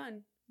you. Have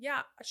fun.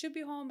 Yeah, I should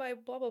be home by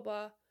blah, blah,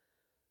 blah.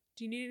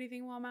 Do you need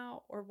anything while I'm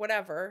out? Or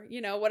whatever,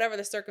 you know, whatever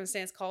the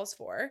circumstance calls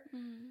for.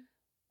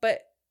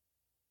 But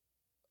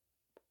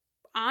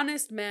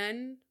honest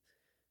men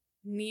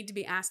need to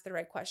be asked the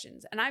right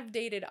questions. And I've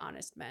dated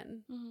honest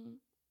men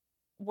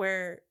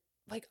where,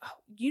 like, oh,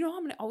 you know,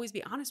 I'm going to always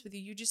be honest with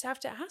you. You just have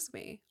to ask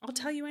me. I'll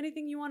tell you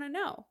anything you want to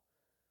know.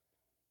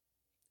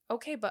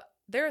 Okay, but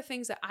there are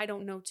things that I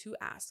don't know to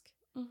ask.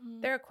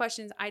 There are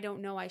questions I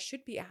don't know I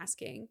should be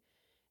asking,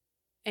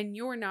 and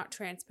you're not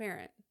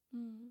transparent.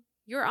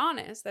 You're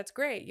honest. That's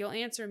great. You'll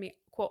answer me,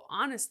 quote,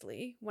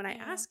 honestly when I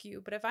ask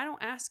you. But if I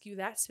don't ask you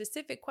that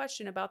specific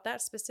question about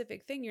that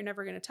specific thing, you're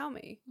never going to tell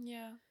me.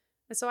 Yeah.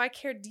 And so I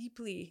care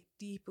deeply,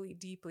 deeply,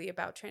 deeply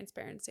about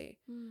transparency.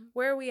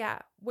 Where are we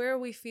at? Where are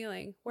we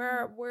feeling? Where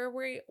are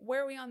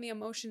we on the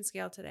emotion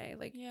scale today?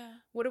 Like,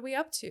 what are we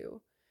up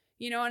to?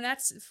 You know, and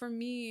that's, for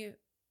me,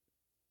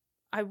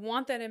 I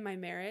want that in my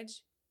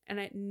marriage. And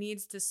it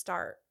needs to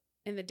start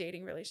in the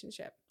dating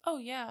relationship. Oh,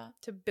 yeah.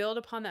 To build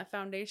upon that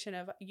foundation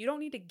of, you don't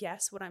need to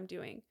guess what I'm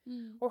doing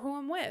or who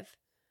I'm with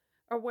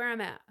or where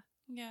I'm at.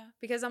 Yeah.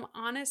 Because I'm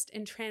honest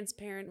and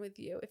transparent with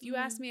you. If you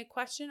ask me a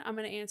question, I'm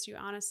going to answer you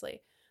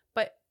honestly.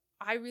 But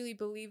I really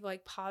believe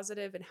like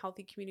positive and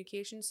healthy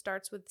communication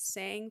starts with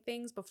saying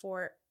things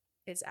before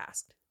it's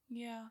asked.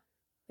 Yeah.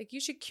 Like,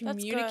 you should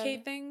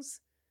communicate things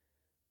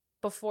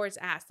before it's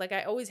asked. Like,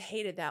 I always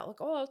hated that.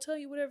 Like, oh, I'll tell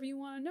you whatever you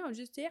want to know.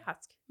 Just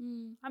ask.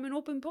 I'm an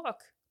open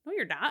book. No,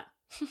 you're not.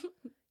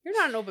 You're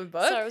not an open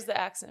book. Sorry, it was the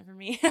accent for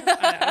me.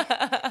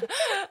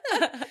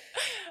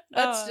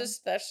 That's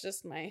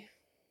just my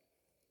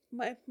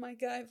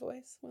guy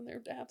voice when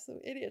they're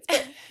absolute idiots.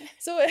 But,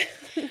 so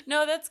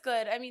no, that's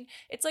good. I mean,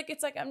 it's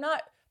like I'm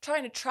not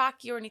trying to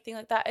track you or anything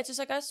like that. It's just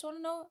like, I just want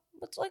to know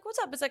what's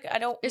up. It's like, I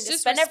don't. It's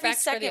just spend respect every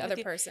second for the other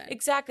with person. You.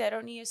 Exactly. I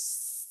don't need to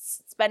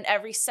spend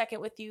every second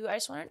with you. I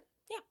just want to,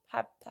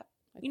 have that.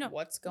 Like, you know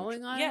what's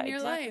going on in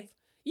your life.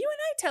 You and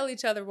I tell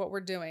each other what we're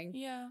doing.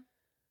 Yeah.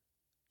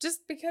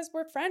 Just because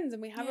we're friends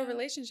and we have a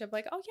relationship.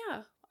 Like, oh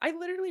yeah, I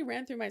literally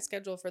ran through my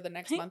schedule for the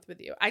next month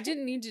with you. I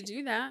didn't need to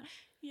do that.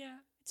 Yeah.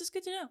 It's just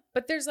good to know.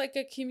 But there's like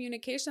a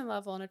communication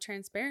level and a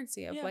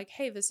transparency of like,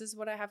 hey, this is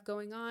what I have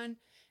going on.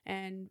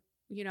 And,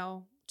 you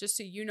know, just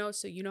so you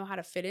know how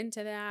to fit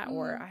into that.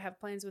 Or I have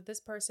plans with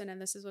this person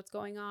and this is what's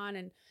going on.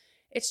 And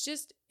it's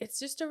just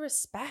a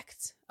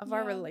respect of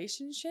our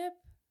relationship.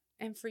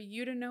 And for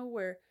you to know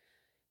where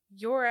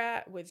you're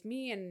at with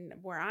me and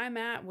where I'm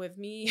at with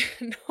me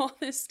and all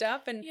this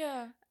stuff. And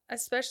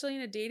especially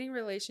in a dating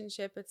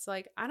relationship, it's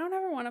like, I don't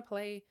ever want to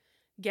play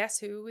Guess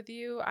Who with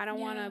you. I don't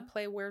want to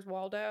play Where's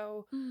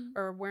Waldo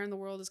or Where in the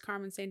World is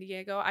Carmen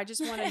Sandiego. I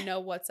just want to know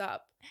what's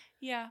up.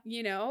 Yeah.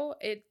 You know,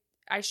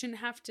 I shouldn't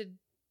have to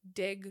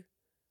dig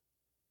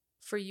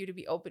for you to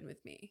be open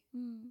with me.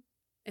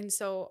 And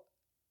so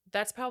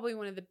that's probably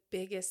one of the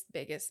biggest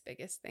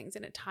things.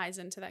 And it ties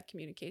into that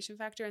communication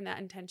factor and that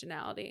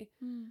intentionality.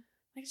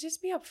 Like,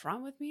 just be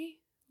upfront with me.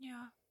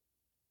 Yeah.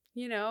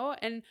 You know,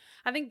 and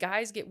I think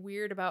guys get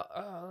weird about,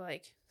 oh,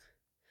 like,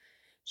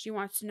 she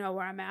wants to know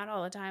where I'm at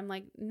all the time.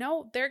 Like,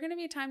 no, there are going to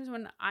be times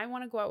when I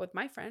want to go out with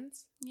my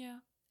friends. Yeah.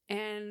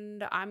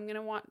 And I'm going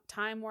to want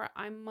time where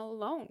I'm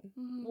alone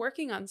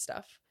working on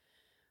stuff.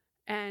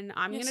 And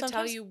I'm going to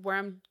tell you where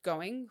I'm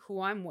going,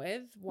 who I'm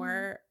with,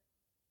 where,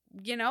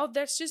 you know,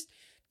 there's just,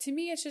 to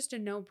me, it's just a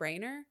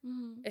no-brainer.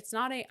 It's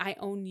not I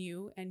own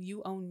you and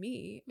you own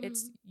me.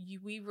 It's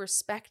we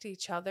respect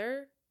each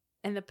other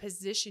and the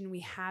position we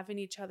have in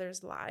each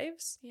other's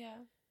lives. Yeah.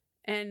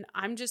 And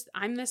I'm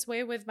this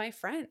way with my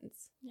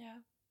friends. Yeah.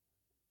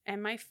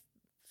 And my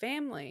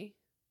family.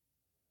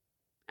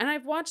 And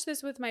I've watched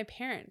this with my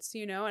parents,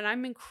 you know, and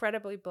I'm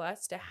incredibly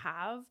blessed to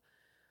have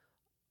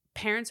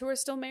parents who are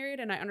still married.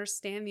 And I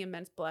understand the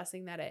immense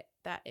blessing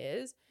that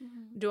is.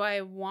 Do I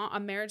want a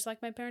marriage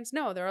like my parents?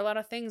 No, there are a lot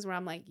of things where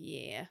I'm like,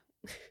 yeah,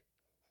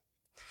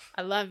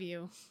 I love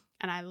you.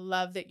 And I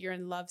love that you're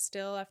in love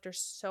still after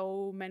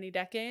so many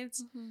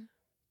decades.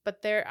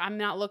 But I'm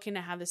not looking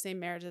to have the same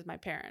marriage as my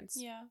parents.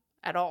 Yeah.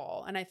 At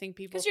all. And I think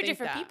people because you're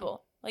different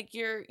people. Like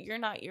you're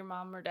not your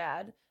mom or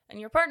dad, and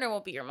your partner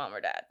won't be your mom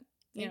or dad.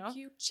 Thank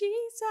you,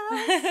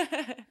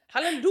 Jesus.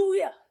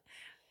 Hallelujah.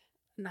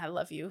 And I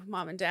love you,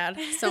 mom and dad,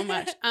 so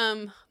much.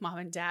 Mom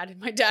and dad.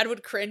 My dad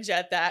would cringe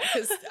at that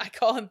because I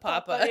call him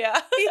Papa. Yeah.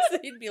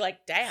 He'd be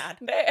like, Dad.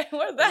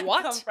 Where'd that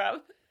come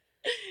from?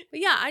 But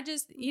yeah, I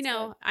just, you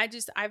know,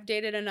 I've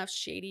dated enough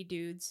shady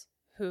dudes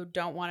who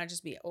don't want to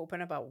just be open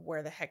about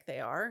where the heck they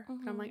are.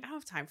 And I'm like, I don't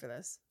have time for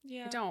this.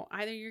 Yeah. I don't.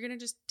 Either you're going to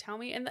just tell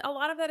me. And a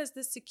lot of that is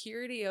the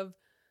security of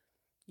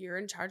you're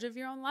in charge of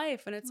your own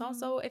life. And it's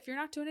also, if you're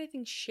not doing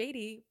anything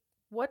shady,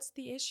 what's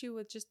the issue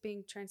with just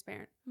being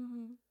transparent?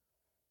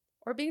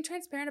 Or being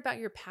transparent about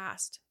your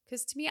past?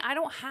 Because to me, I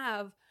don't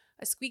have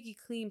a squeaky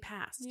clean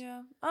past.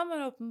 Yeah. I'm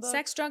an open book.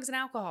 Sex, drugs, and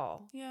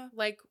alcohol. Yeah.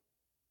 Like,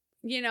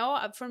 you know,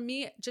 for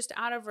me, just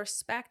out of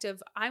respect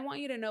of, I want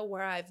you to know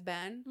where I've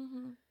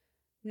been.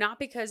 Not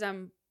because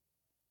I'm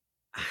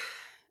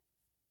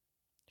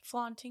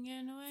flaunting it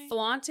in a way.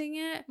 Flaunting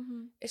it.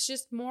 It's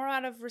just more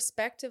out of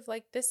respect of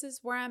like, this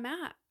is where I'm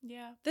at.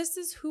 Yeah. This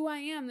is who I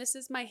am. This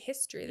is my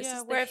history. This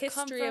is the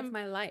history of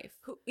my life.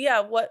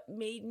 What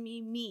made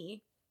me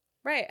me.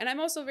 Right. And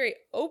I'm also very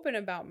open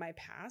about my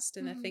past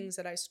and the things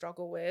that I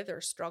struggle with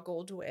or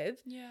struggled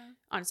with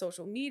on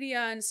social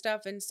media and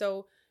stuff. And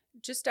so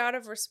just out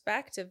of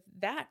respect of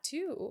that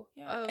too.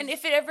 Yeah. And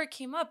if it ever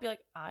came up, you're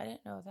like, I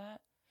didn't know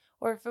that.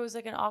 Or if it was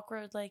like an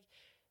awkward, like,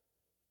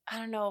 I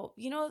don't know,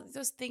 you know,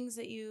 those things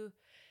that you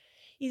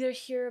either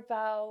hear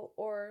about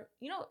or,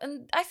 you know,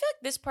 and I feel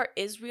like this part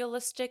is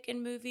realistic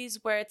in movies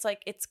where it's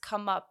like, it's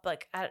come up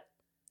like at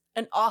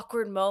an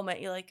awkward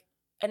moment. You're like,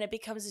 and it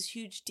becomes this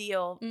huge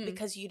deal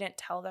because you didn't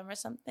tell them or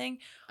something.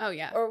 Oh,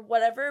 yeah. Or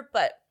whatever.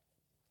 But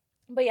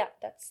yeah,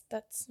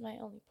 that's my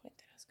only point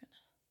that I was going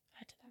to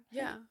add to that.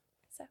 Yeah.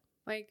 So,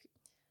 like,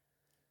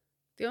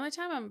 the only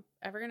time I'm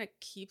ever going to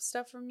keep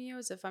stuff from you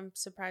is if I'm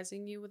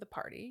surprising you with a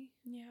party.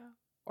 Yeah.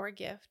 Or a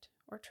gift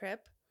or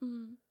trip.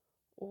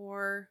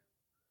 Or,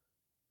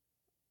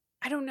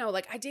 I don't know.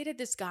 Like, I dated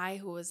this guy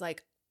who was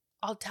like,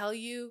 I'll tell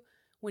you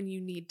when you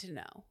need to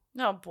know.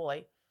 Oh,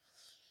 boy.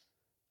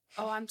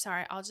 Oh, I'm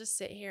sorry. I'll just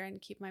sit here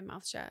and keep my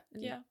mouth shut.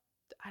 And,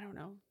 I don't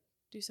know.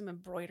 Do some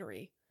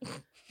embroidery.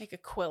 Make a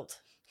quilt.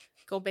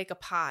 Go bake a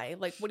pie.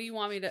 Like, what do you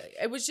want me to?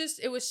 It was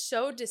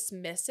so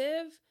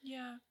dismissive.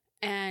 Yeah.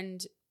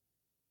 And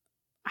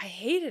I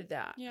hated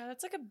that. Yeah,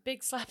 that's like a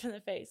big slap in the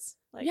face.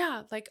 Like,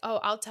 yeah, like, oh,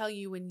 I'll tell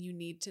you when you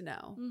need to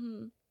know.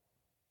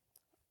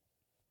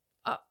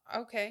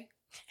 Okay.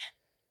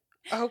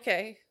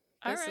 Okay.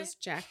 This is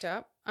jacked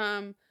up.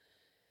 But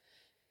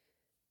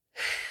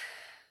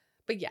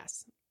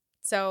yes.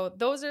 So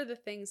those are the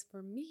things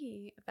for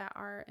me that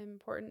are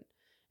important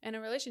in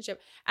a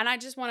relationship. And I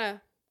want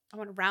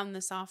to round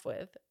this off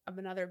with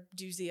another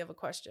doozy of a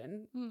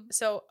question.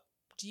 So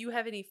do you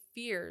have any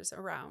fears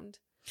around?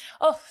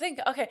 Oh,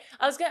 okay.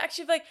 I was gonna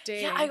actually like,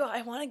 dating. Yeah,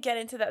 I want to get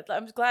into that.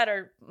 I'm glad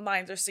our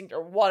minds are synced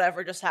or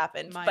whatever just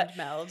happened. Mind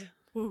meld.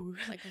 Ooh.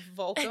 Like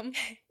Vulcan.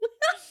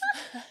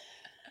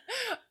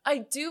 I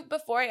do,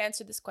 before I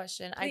answer this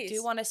question, please. I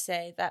do want to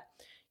say that,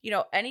 you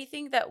know,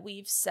 anything that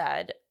we've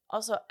said,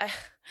 also,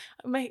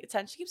 my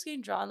attention keeps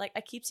getting drawn. Like,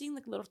 I keep seeing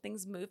like little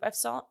things move. I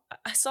saw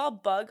a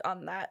bug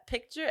on that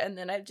picture, and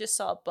then I just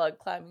saw a bug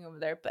climbing over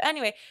there. But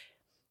anyway,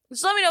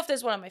 just let me know if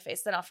there's one on my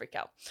face, then I'll freak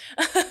out.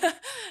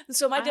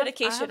 So my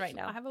dedication right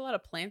now. I have a lot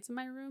of plants in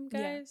my room,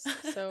 guys.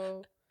 Yeah.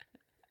 So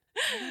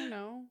I don't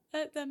know.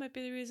 That might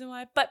be the reason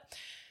why. But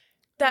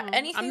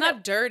anything. I'm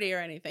not dirty or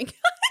anything.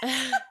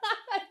 I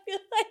feel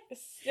like,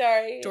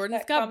 sorry.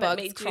 Jordan's got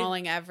bugs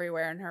crawling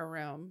everywhere in her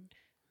room.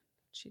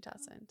 She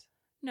doesn't.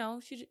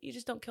 No, you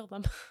just don't kill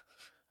them.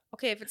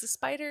 Okay, if it's a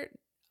spider,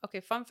 okay,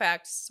 fun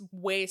fact,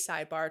 way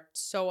sidebar,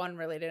 so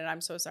unrelated, and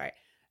I'm so sorry.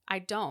 I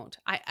don't.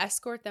 I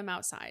escort them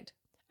outside.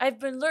 I've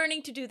been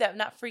learning to do that,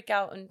 not freak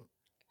out and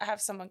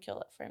have someone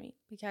kill it for me.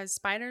 Because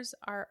spiders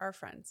are our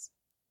friends.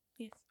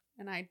 Yes.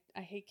 And I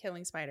hate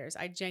killing spiders.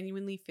 I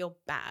genuinely feel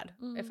bad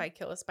if I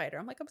kill a spider.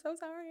 I'm like, I'm so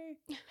sorry.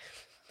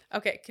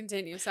 Okay,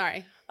 continue.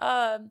 Sorry.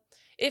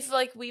 If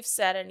like we've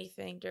said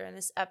anything during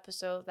this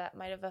episode that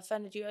might have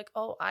offended you, like,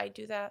 oh, I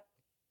do that.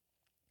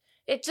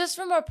 It's just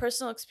from our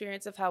personal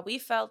experience of how we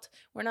felt.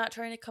 We're not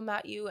trying to come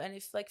at you. And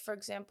if, like, for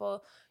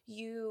example,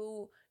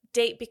 you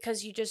date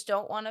because you just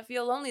don't want to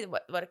feel lonely,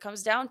 what it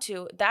comes down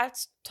to,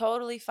 that's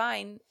totally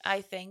fine,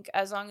 I think,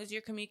 as long as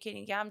you're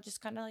communicating. Yeah, I'm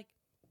just kind of like,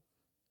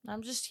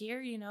 I'm just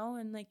here, you know,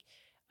 and like,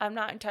 I'm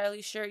not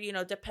entirely sure, you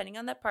know, depending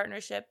on that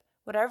partnership,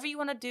 whatever you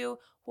want to do,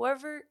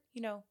 whoever,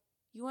 you know,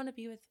 you want to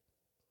be with,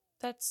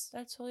 that's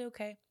totally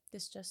okay.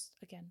 This just,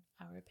 again,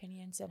 our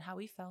opinions and how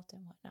we felt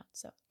and whatnot.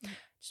 So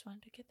just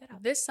wanted to get that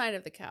out. This side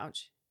of the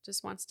couch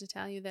just wants to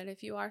tell you that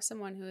if you are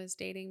someone who is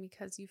dating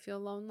because you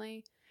feel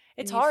lonely,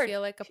 it's You hard.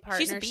 feel like a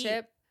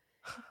partnership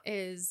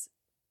is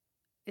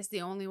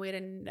the only way to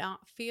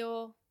not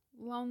feel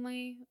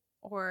lonely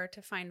or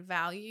to find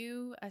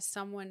value as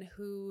someone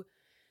who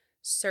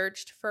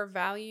searched for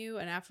value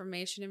and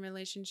affirmation in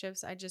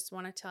relationships. I just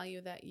want to tell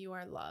you that you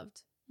are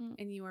loved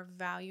and you are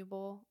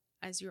valuable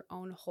as your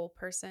own whole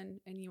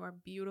person, and you are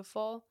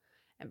beautiful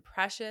and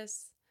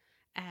precious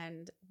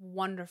and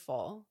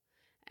wonderful.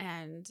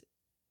 And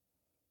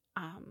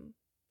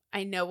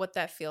I know what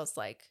that feels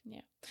like.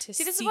 Yeah. To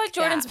see, this is why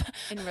Jordan's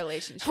in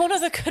relationships. One of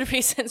the good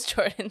reasons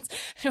Jordan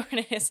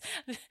is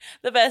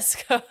the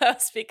best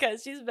co-host,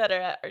 because she's better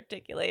at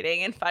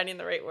articulating and finding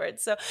the right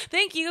words. So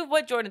thank you,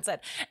 what Jordan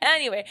said.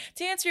 Anyway,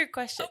 to answer your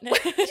question. You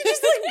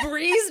just like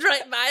breezed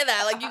right by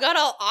that. Like you got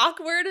all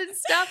awkward and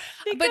stuff.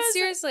 But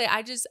seriously,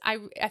 I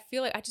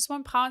feel like I just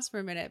want to pause for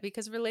a minute,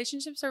 because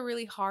relationships are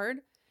really hard.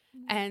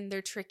 And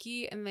they're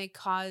tricky, and they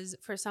cause,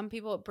 for some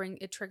people,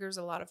 it triggers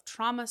a lot of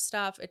trauma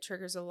stuff. It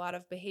triggers a lot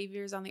of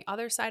behaviors on the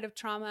other side of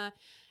trauma.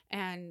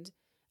 And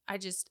I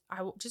just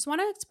want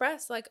to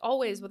express, like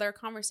always with our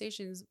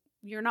conversations,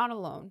 you're not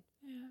alone.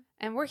 Yeah.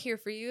 And we're here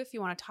for you if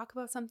you want to talk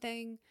about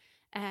something,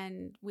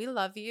 and we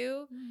love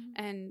you.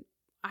 And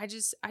I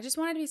just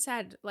wanted to be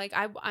said, like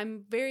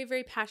I'm very,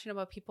 very passionate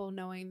about people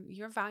knowing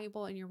you're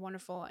valuable and you're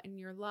wonderful and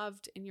you're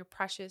loved and you're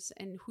precious,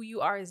 and who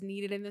you are is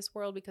needed in this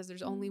world, because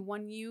there's only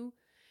one you.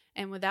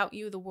 And without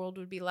you, the world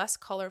would be less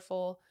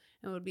colorful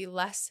and would be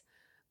less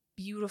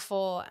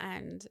beautiful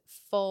and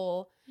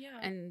full. Yeah.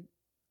 And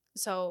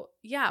so,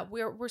 yeah,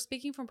 we're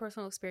speaking from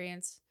personal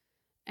experience,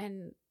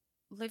 and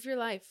live your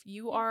life.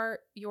 You are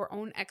your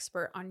own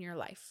expert on your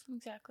life.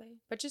 Exactly.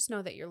 But just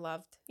know that you're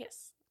loved.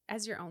 Yes.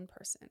 As your own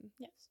person.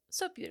 Yes.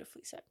 So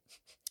beautifully said.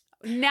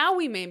 Now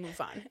we may move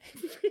on.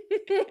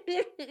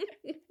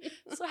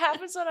 That's what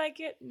happens when I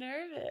get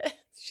nervous.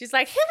 She's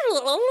like, okay,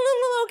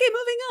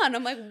 moving on.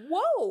 I'm like,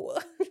 whoa.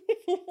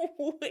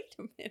 Wait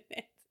a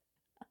minute.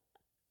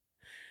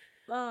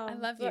 I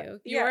love you.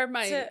 You are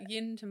my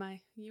yin to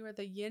my, you are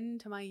the yin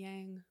to my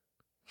yang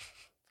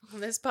on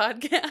this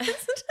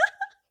podcast.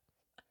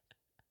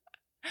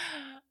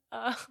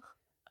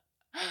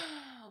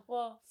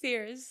 Well,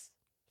 fears.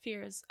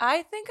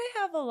 I think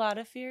I have a lot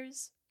of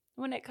fears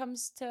when it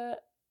comes to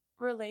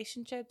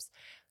relationships.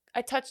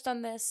 I touched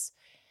on this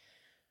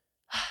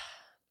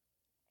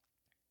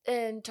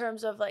in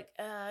terms of like,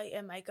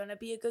 am I gonna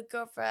be a good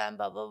girlfriend,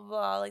 blah blah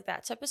blah, like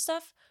that type of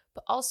stuff,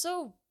 but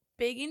also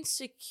big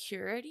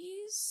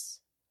insecurities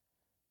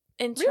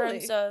in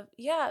terms of,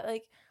 yeah,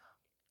 like,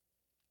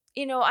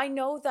 you know, I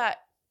know that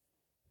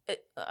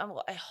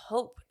I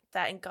hope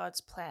that in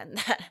God's plan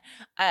that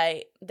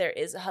there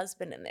is a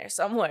husband in there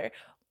somewhere,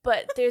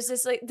 but there's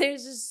this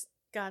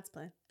God's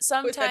plan.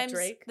 Sometimes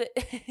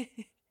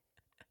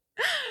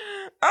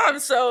I'm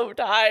so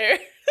tired.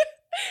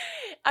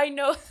 I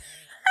know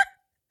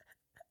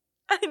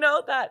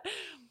that,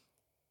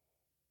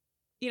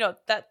 you know,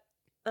 that,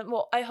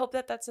 well, I hope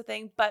that that's the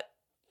thing, but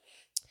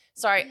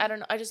sorry, I don't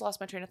know. I just lost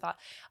my train of thought.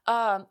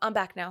 I'm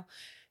back now.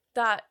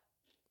 That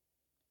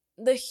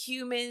the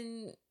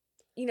human,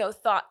 you know,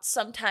 thoughts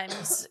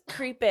sometimes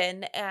creep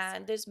in,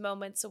 and there's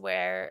moments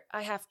where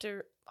I have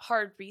to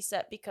hard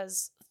reset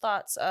because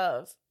thoughts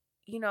of,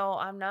 you know,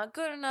 I'm not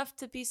good enough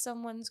to be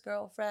someone's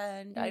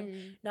girlfriend.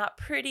 I'm not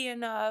pretty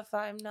enough.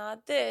 I'm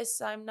not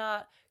this. I'm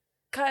not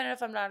kind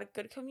enough. I'm not a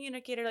good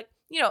communicator. Like,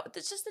 you know,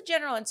 it's just the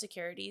general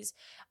insecurities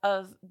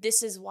of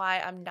this is why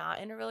I'm not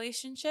in a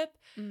relationship.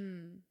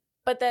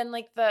 But then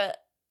like the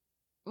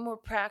more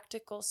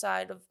practical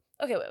side of,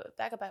 okay, wait,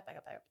 back up.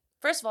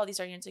 First of all, these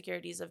are your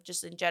insecurities of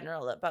just in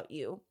general about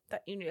you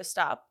that you need to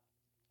stop,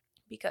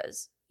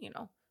 because, you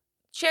know,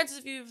 chances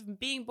of you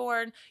being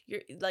born,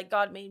 you're like,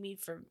 God made me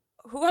for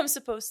who I'm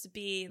supposed to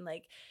be, and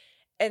like,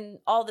 and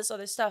all this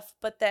other stuff.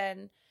 But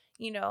then,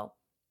 you know,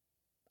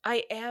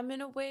 I am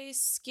in a way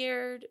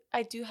scared.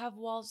 I do have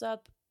walls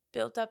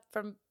built up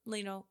from,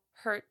 you know,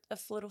 hurt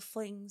of little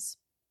flings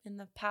in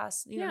the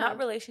past, not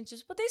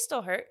relationships, but they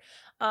still hurt.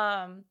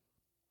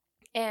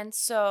 And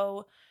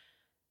so,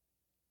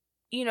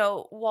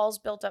 walls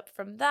built up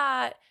from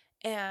that.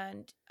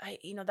 And I,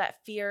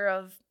 that fear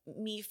of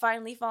me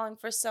finally falling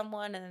for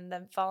someone and then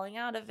them falling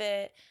out of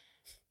it,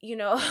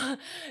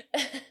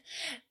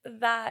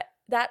 that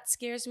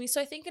scares me.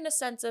 So I think in a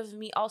sense of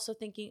me also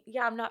thinking,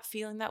 yeah, I'm not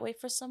feeling that way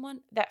for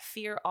someone, that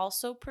fear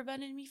also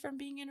prevented me from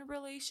being in a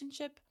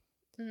relationship.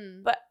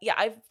 But yeah,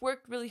 I've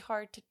worked really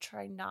hard to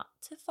try not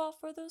to fall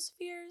for those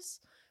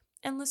fears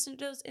and listen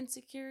to those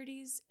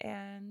insecurities.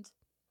 And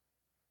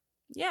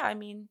yeah, I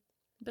mean,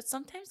 but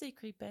sometimes they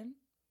creep in,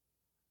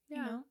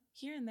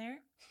 here and there.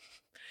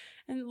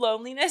 And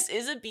loneliness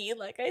is a bee,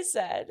 like I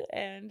said.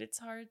 And it's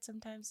hard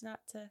sometimes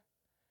not to,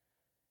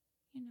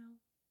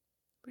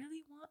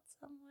 really want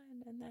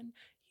someone. And then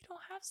you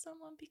don't have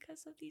someone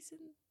because of these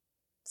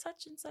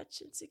such and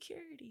such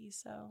insecurities.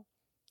 So,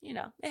 it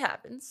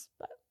happens.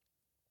 But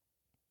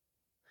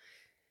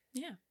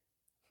yeah.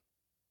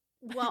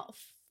 Well,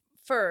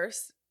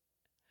 first,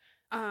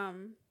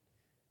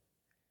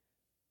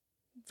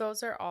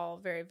 those are all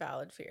very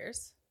valid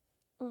fears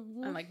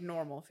and like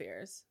normal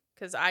fears.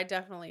 Because I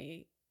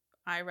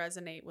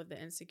resonate with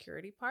the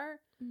insecurity part.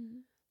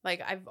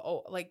 Like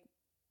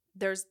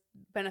there's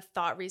been a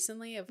thought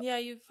recently of,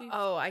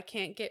 I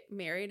can't get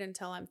married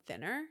until I'm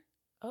thinner.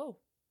 Oh,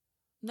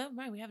 no,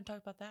 mind, we haven't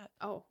talked about that.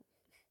 Oh,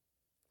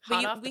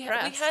 we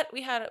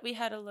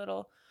had a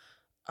little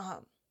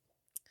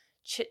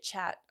chit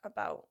chat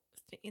about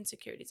the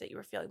insecurities that you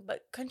were feeling,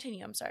 but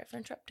continue. I'm sorry for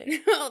interrupting.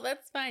 No,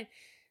 that's fine.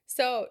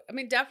 So, I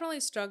mean, definitely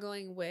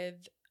struggling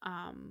with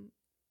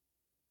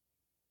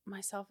my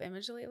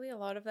self-image lately. A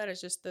lot of that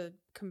is just the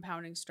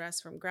compounding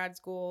stress from grad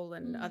school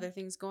and other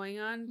things going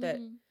on that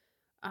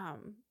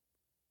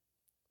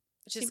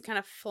just kind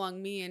of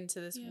flung me into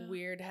this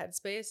weird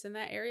headspace in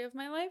that area of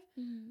my life.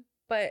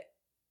 But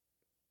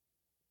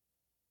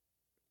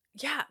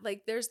yeah,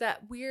 like there's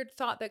that weird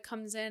thought that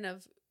comes in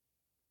of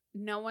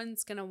no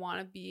one's going to want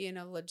to be in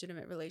a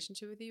legitimate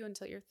relationship with you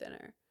until you're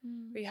thinner.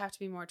 Or you have to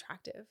be more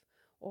attractive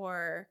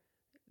or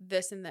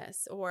this and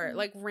this, or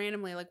like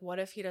randomly, like what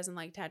if he doesn't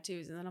like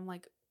tattoos? And then I'm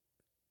like,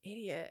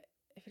 idiot.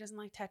 If he doesn't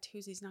like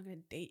tattoos, he's not going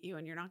to date you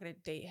and you're not going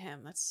to date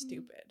him. That's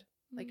stupid.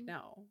 Like,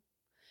 no.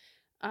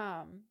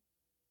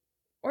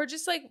 Or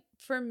just like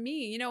for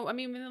me, I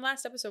mean, in the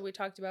last episode we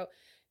talked about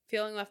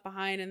feeling left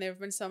behind and there have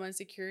been some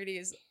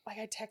insecurities. Like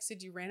I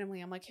texted you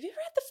randomly. I'm like, have you ever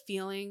had the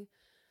feeling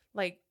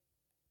like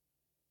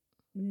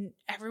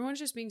everyone's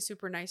just being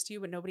super nice to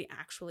you, but nobody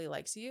actually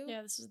likes you?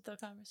 Yeah, this is the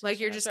conversation. Like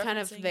you're just kind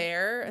of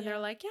there and they're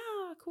like,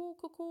 yeah,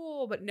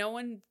 cool. But no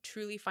one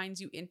truly finds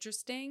you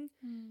interesting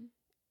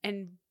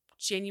and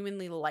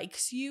genuinely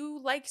likes you.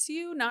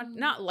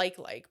 Not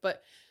like,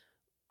 but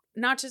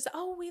not just,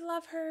 oh, we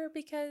love her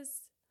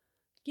because,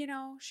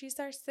 she's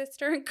our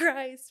sister in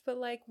Christ, but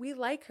like we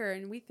like her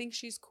and we think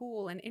she's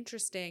cool and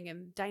interesting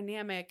and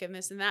dynamic and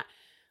this and that.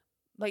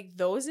 Like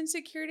those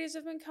insecurities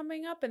have been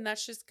coming up and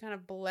that's just kind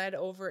of bled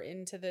over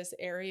into this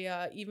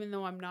area, even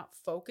though I'm not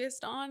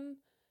focused on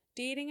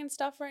dating and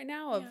stuff right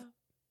now, of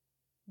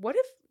what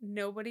if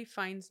nobody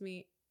finds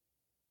me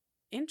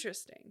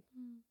interesting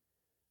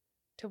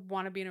to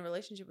want to be in a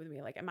relationship with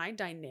me? Like, am I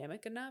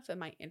dynamic enough?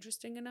 Am I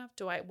interesting enough?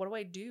 What do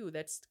I do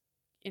that's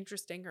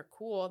interesting or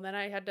cool? And then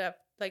I had to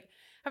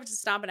have to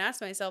stop and ask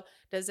myself,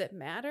 does it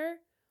matter?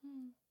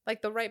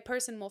 Like the right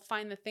person will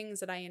find the things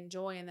that I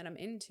enjoy and that I'm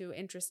into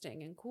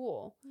interesting and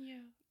cool.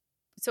 Yeah.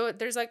 So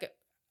there's like,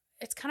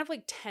 it's kind of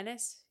like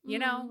tennis,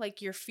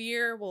 like your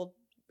fear will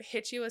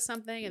hit you with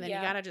something and then you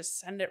gotta just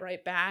send it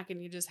right back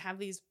and you just have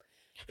these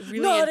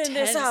really not intense, in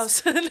this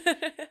house.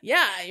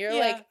 Yeah, you're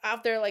like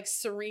out there like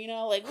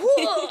Serena, like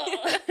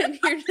and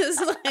you're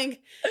just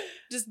like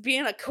just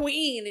being a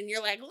queen and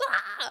you're like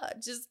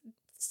just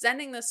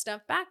sending this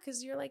stuff back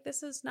because you're like,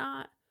 this is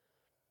not,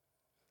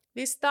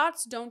 these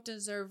thoughts don't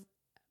deserve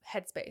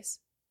headspace.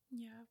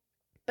 Yeah.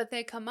 But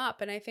they come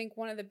up, and I think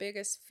one of the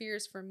biggest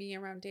fears for me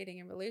around dating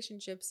and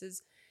relationships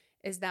is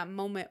that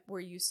moment where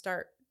you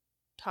start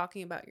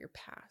talking about your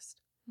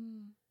past.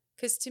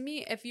 Because to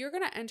me, if you're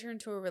going to enter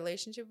into a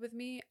relationship with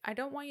me, I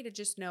don't want you to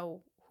just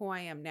know who I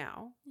am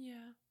now.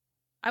 Yeah.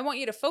 I want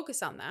you to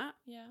focus on that.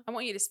 Yeah. I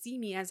want you to see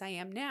me as I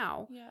am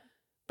now. Yeah.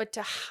 But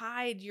to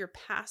hide your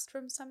past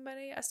from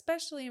somebody,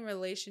 especially in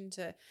relation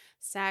to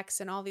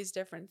sex and all these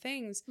different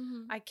things,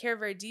 I care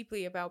very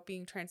deeply about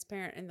being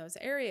transparent in those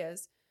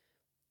areas.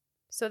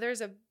 So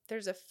there's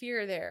a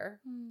fear there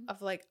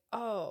of like,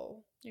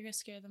 oh, you're going to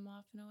scare them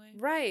off in a way.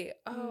 Right.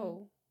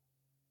 Oh,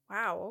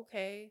 wow.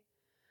 Okay.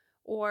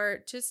 Or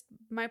just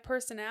my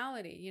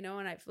personality, and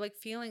I like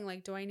feeling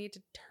like, do I need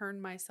to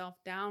turn myself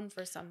down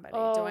for somebody?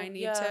 Do I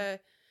need to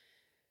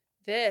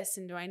this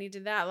and do I need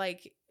to that?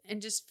 Like, and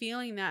just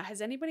feeling that,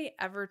 has anybody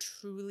ever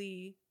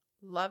truly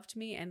loved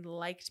me and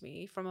liked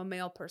me from a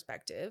male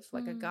perspective,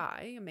 like a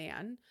guy, a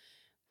man?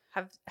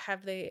 Have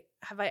I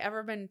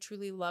ever been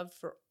truly loved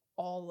for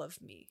all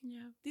of me?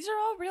 Yeah. These are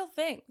all real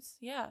things.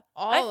 Yeah.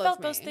 I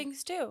felt those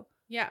things too.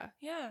 Yeah.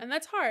 Yeah. And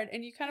that's hard.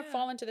 And you kind of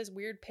fall into this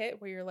weird pit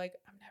where you're like,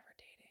 I'm never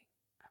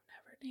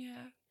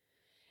Yeah.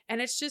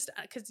 And it's just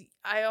because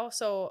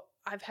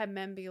I've had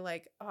men be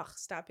like, "Oh,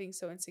 stop being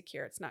so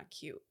insecure. It's not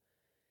cute."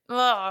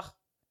 Ugh.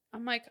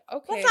 I'm like,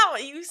 okay. That's not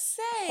what you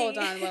say. Hold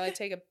on while I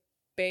take a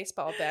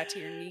baseball bat to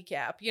your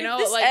kneecap. You know,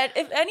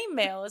 if any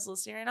male is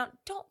listening right now,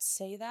 don't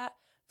say that,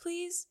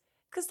 please.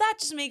 Because that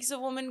just makes a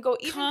woman go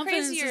even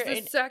crazier.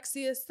 Confidence is the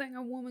sexiest thing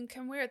a woman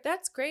can wear.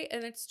 That's great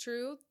and it's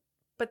true,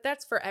 but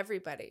that's for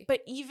everybody.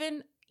 But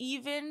even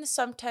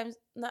sometimes,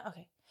 not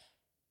okay.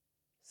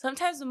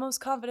 Sometimes the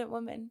most confident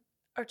women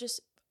are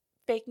just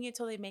faking it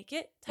till they make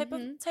it type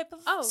of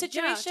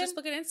situation. Yeah, just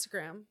look at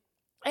Instagram.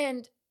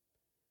 And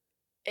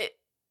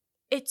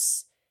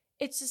it's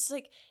just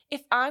like,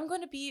 if I'm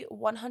going to be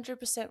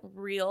 100%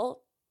 real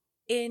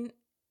in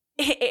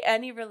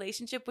any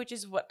relationship, which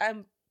is what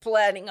I'm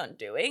planning on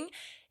doing,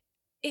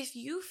 if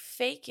you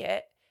fake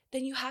it,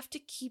 then you have to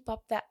keep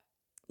up that,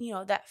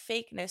 that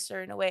fakeness,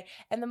 or in a way.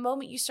 And the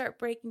moment you start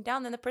breaking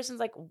down, then the person's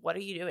like, what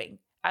are you doing?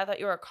 I thought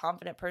you were a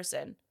confident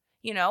person.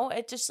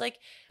 It just like,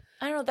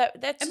 I don't know,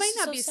 that's it might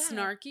not so be sad.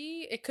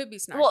 Snarky. It could be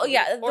snarky. Well,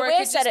 yeah, the way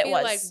I said it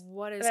was like,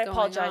 what is going on? I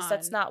apologize. On?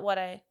 That's not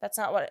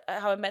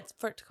how I meant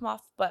for it to come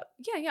off. But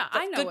yeah,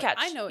 I know. Good catch.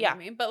 I know what you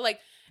mean. But like,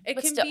 it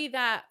can be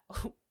that.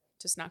 Oh,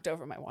 just knocked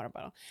over my water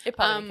bottle. It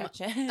probably catch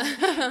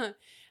it.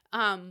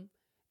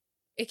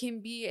 It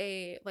can be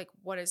a like,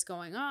 what is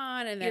going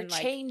on, and then you're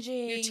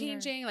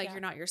changing, like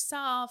you're not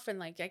yourself, and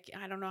like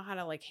I don't know how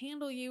to like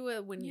handle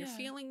you when you're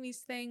feeling these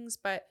things,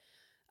 but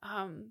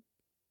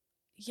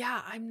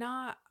yeah, I'm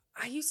not.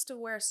 I used to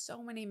wear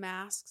so many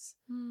masks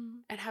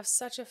and have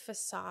such a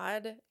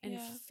facade and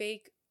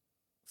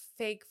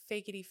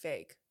fakety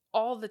fake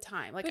all the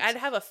time. Like, I'd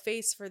have a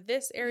face for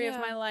this area of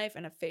my life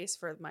and a face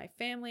for my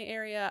family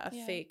area,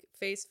 a fake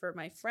face for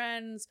my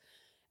friends.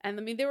 And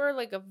I mean, there were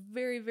like a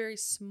very, very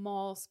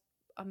small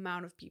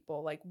amount of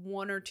people, like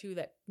one or two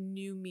that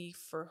knew me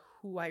for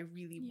who I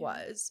really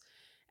was.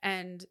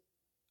 And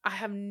I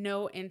have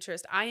no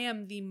interest. I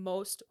am the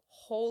most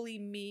holy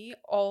me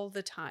all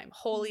the time.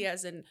 Holy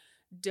as in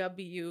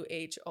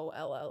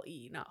WHOLLE,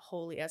 not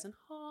holy as in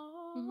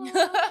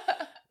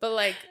but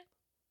like,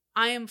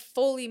 I am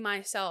fully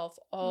myself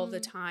all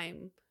the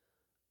time.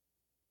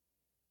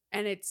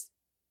 And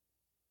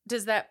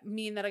does that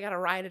mean that I gotta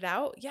ride it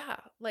out? Yeah.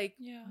 Like,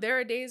 there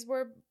are days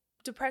where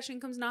depression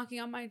comes knocking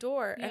on my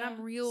door, and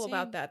I'm real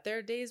about that. There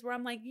are days where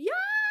I'm like,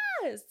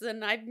 yes,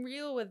 and I'm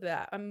real with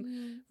that.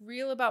 I'm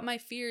real about my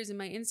fears and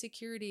my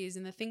insecurities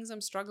and the things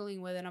I'm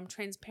struggling with, and I'm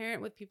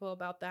transparent with people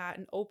about that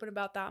and open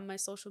about that on my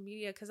social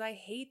media, because I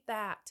hate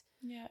that.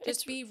 Yeah,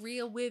 just be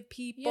real with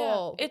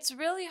people. Yeah, it's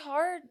really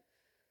hard,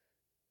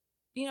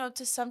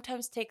 to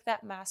sometimes take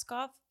that mask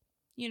off.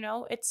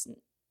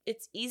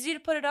 It's easy to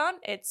put it on.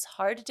 It's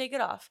hard to take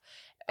it off.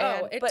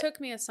 It took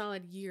me a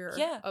solid year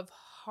of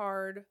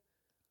hard,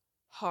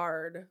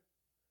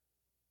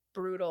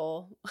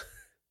 brutal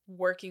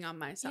working on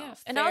myself.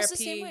 Yeah. And I was the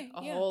same way.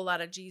 A whole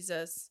lot of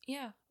Jesus.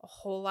 Yeah. A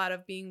whole lot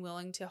of being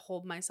willing to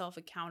hold myself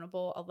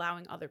accountable,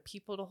 allowing other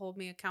people to hold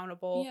me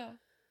accountable. Yeah.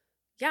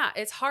 Yeah,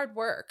 it's hard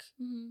work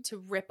to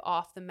rip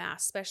off the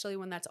mask, especially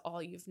when that's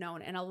all you've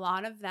known. And a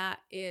lot of that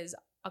is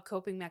a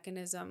coping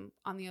mechanism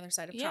on the other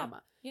side of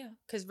trauma. Yeah.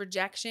 Because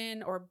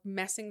rejection or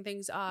messing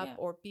things up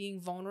or being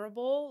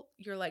vulnerable,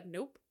 you're like,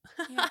 nope.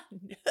 Yeah.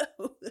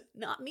 No,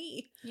 not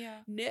me. Yeah.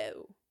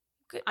 No.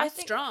 I'm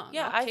strong.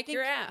 Yeah, I'll kick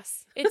your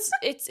ass.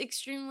 It's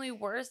extremely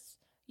worth,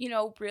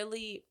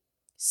 really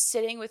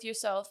sitting with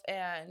yourself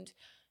and,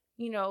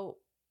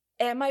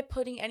 am I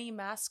putting any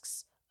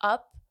masks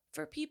up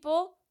for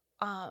people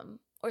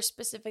or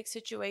specific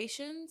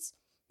situations?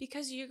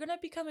 Because you're going to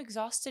become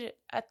exhausted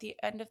at the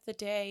end of the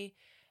day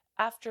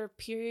after a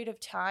period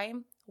of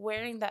time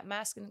wearing that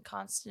mask and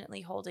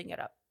constantly holding it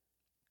up.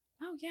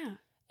 Oh, yeah.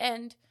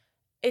 And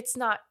it's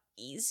not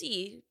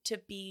easy to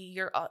be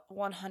your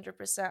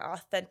 100%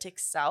 authentic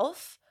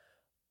self,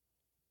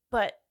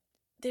 but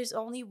there's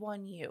only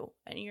one you,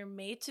 and you're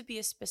made to be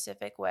a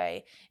specific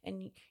way,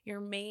 and you're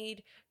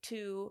made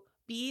to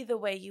be the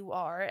way you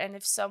are. And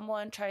if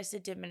someone tries to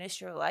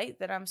diminish your light,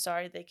 then I'm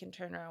sorry, they can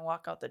turn around and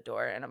walk out the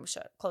door, and I'm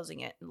closing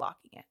it and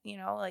locking it,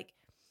 like,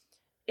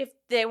 if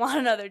they want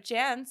another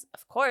chance,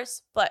 of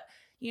course. But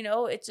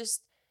it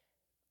just,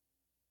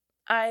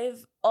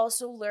 I've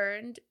also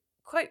learned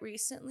quite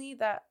recently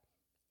that,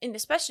 and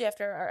especially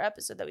after our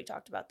episode that we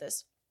talked about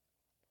this,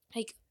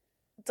 like,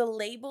 the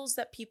labels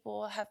that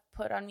people have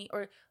put on me,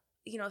 or,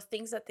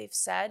 things that they've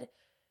said,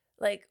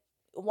 like,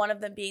 one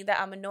of them being that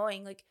I'm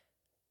annoying, like,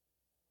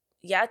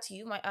 yeah, to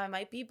you, I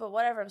might be, but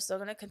whatever, I'm still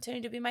going to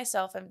continue to be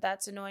myself, and if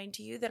that's annoying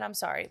to you, then I'm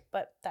sorry,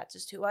 but that's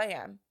just who I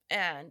am.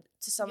 And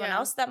to someone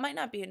else, that might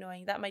not be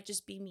annoying, that might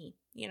just be me,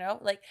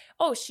 like,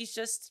 oh, she's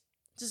just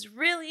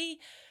really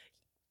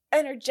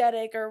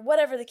energetic, or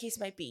whatever the case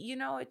might be,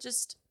 it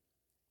just...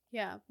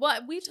 Yeah.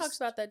 Well, we talked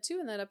about that too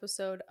in that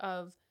episode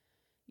of,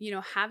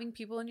 having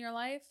people in your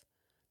life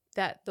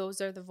that those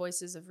are the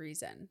voices of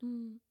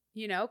reason,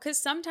 because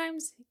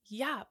sometimes,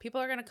 people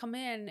are going to come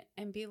in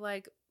and be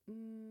like,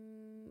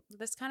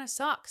 this kind of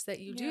sucks that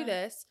you do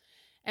this.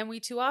 And we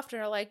too often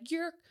are like,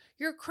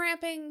 you're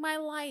cramping my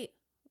light.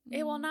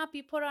 It will not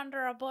be put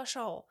under a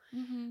bushel.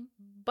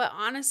 But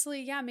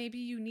honestly, yeah, maybe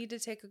you need to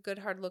take a good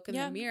hard look in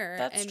the mirror.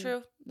 That's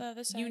true.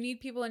 You need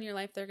people in your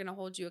life that are going to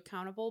hold you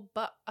accountable,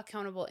 but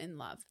accountable in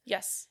love.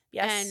 Yes.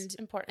 And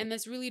important. And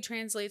this really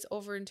translates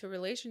over into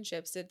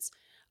relationships. It's,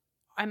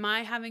 am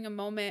I having a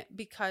moment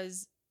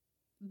because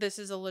this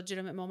is a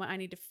legitimate moment I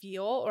need to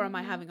feel, or am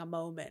I having a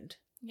moment?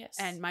 Yes.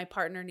 And my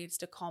partner needs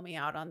to call me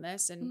out on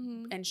this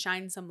and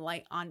shine some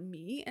light on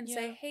me and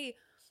say, hey,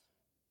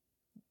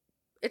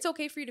 it's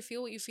okay for you to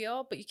feel what you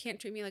feel, but you can't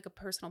treat me like a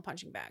personal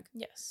punching bag.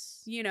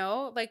 Yes. You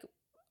know, like,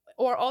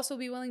 or also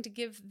be willing to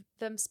give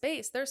them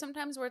space. There are some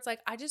times where it's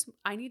like,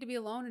 I need to be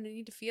alone and I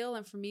need to feel.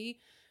 And for me,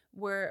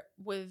 where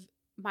with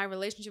my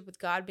relationship with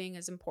God being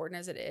as important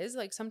as it is,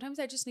 like sometimes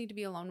I just need to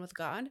be alone with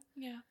God.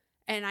 Yeah.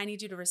 And I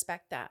need you to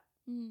respect that.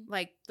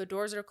 Like the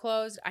doors are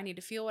closed. I need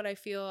to feel what I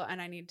feel,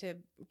 and I need to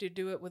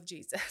do it with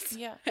Jesus.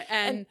 Yeah.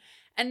 and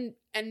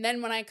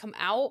then when I come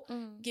out,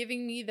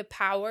 giving me the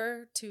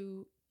power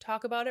to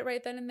talk about it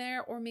right then and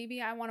there, or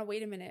maybe I want to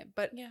wait a minute,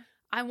 but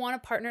I want a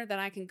partner that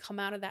I can come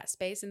out of that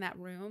space in that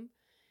room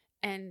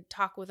and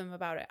talk with them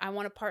about it. I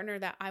want a partner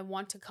that I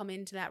want to come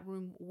into that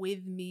room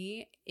with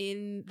me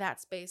in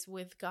that space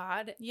with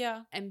God.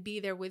 Yeah. And be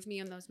there with me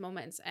in those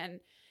moments.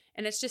 And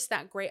it's just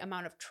that great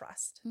amount of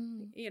trust,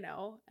 you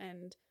know,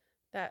 and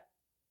that,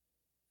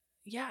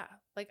 yeah,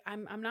 like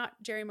I'm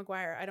not Jerry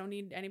Maguire. I don't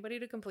need anybody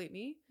to complete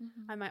me.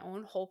 I'm my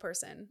own whole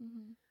person.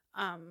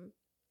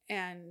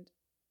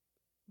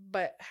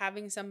 But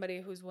having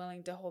somebody who's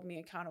willing to hold me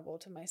accountable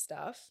to my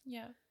stuff.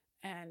 Yeah.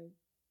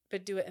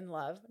 But do it in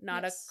love,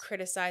 not a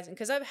criticizing.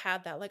 Because I've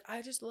had that, like,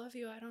 I just love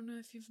you. I don't know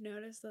if you've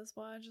noticed this,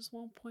 why I just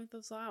won't point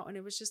this out. And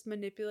it was just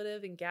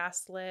manipulative and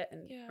gaslit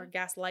or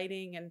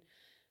gaslighting. And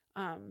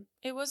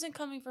it wasn't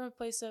coming from a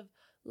place of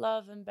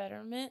love and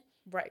betterment.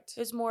 Right. It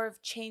was more of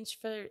change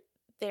for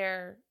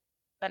their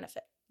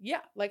benefit.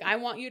 Yeah. Like, I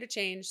want you to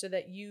change so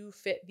that you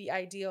fit the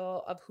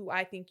ideal of who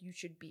I think you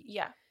should be.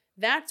 Yeah.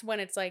 That's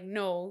when it's like,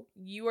 no,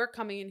 you are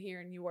coming in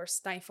here and you are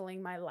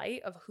stifling my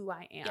light of who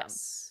I am.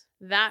 Yes.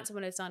 That's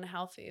when it's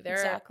unhealthy.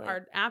 There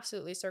are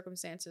absolutely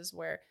circumstances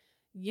where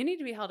you need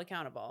to be held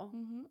accountable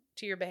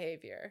to your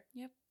behavior.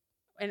 Yep.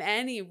 In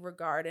any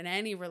regard, in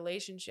any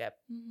relationship,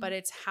 but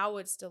it's how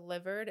it's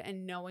delivered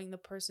and knowing the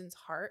person's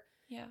heart.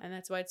 Yeah. And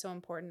that's why it's so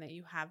important that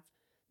you have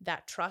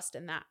that trust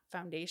and that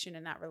foundation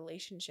in that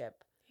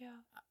relationship. Yeah.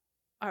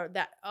 Or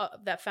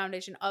that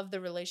foundation of the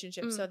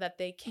relationship so that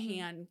they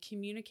can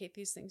communicate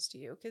these things to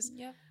you. Because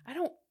I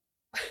don't...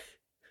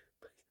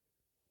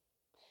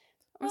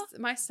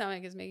 My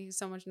stomach is making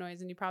so much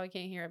noise and you probably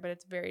can't hear it, but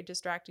it's very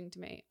distracting to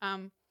me.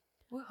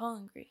 We're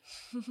hungry.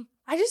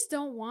 I just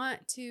don't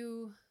want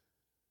to...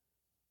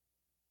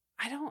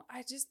 I don't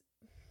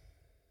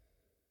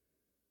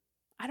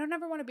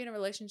ever want to be in a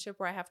relationship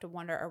where I have to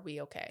wonder, are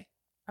we okay?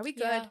 Are we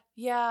good?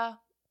 Yeah.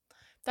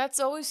 That's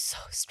always so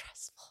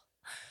stressful.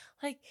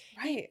 Like,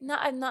 right.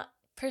 I'm not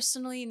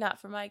personally, not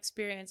from my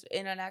experience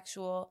in an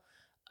actual,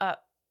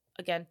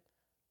 again,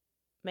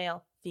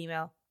 male,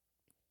 female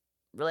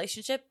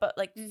relationship, but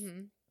like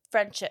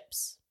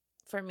friendships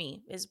for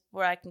me is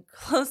where I can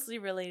closely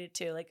relate it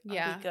to. Like,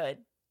 are we good?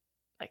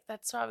 Like,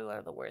 that's probably one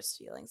of the worst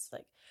feelings.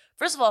 Like,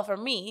 first of all, for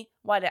me,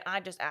 why didn't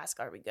I just ask,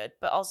 are we good?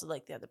 But also,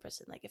 like, the other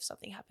person, like, if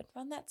something happened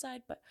on that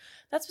side. But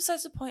that's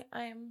besides the point.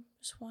 I am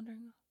just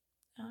wondering.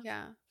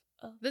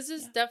 This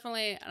is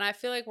definitely, and I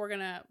feel like we're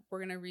gonna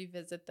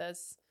revisit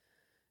this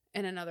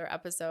in another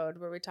episode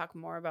where we talk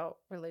more about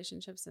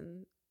relationships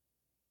and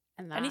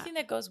that. Anything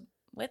that goes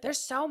with There's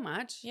so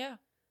much. Yeah.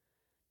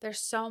 There's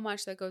so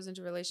much that goes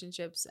into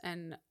relationships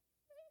and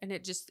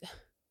it just...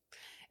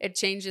 It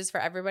changes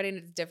for everybody and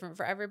it's different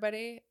for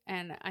everybody.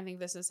 And I think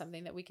this is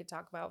something that we could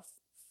talk about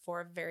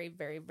for a very,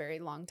 very, very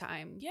long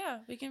time. Yeah,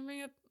 we can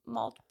bring up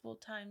multiple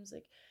times.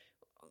 Like,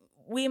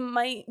 we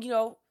might,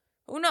 who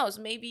knows,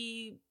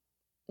 maybe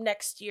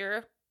next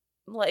year,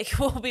 like,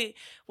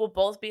 we'll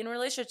both be in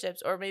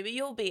relationships, or maybe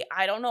you'll be,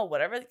 I don't know,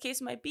 whatever the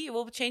case might be,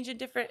 we'll change in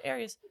different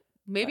areas.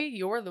 Maybe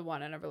you're the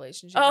one in a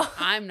relationship. Oh.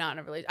 I'm not in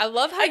a relationship. I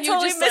love how you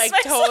just like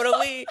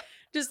totally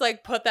just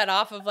like put that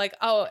off of like,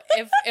 oh,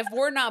 if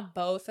we're not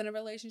both in a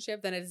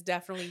relationship, then it's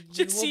definitely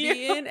you will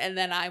be in and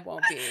then I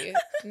won't be.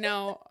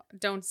 No,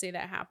 don't see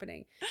that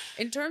happening.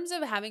 In terms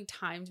of having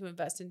time to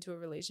invest into a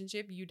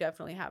relationship, you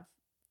definitely have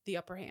the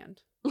upper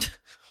hand.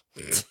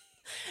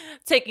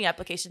 Taking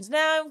applications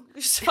now.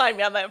 Just find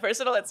me on my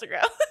personal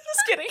Instagram.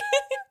 Just kidding.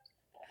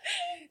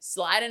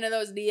 Slide into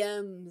those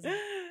DMs.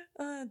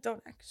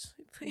 Don't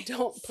actually, please.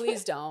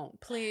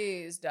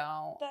 Please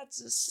don't.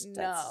 That's just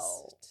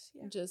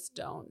just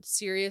don't.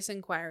 Serious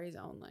inquiries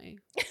only.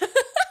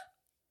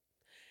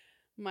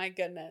 My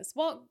goodness.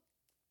 Well,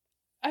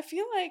 I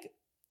feel like,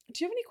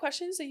 do you have any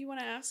questions that you want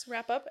to ask?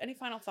 Wrap up? Any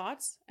final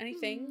thoughts? Any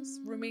things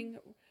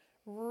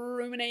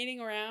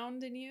ruminating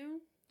around in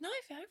you? No,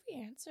 I feel like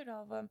we answered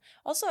all of them.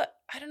 Also,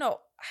 I don't know.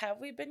 Have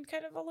we been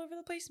kind of all over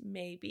the place?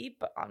 Maybe,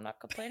 but I'm not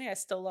complaining. I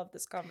still love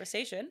this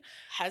conversation.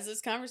 Has this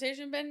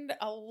conversation been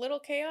a little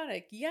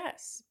chaotic?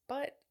 Yes,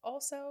 but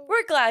also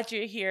we're glad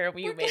you're here.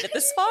 You made it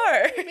this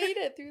far. We made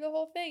it through the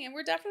whole thing, and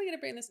we're definitely going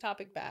to bring this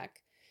topic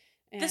back.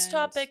 This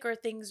topic or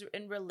things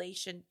in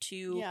relation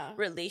to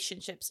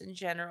relationships in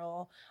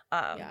general.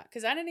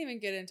 Because I didn't even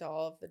get into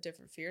all of the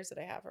different fears that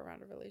I have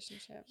around a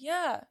relationship.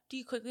 Yeah. Do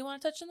you quickly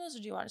want to touch on those, or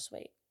do you want to just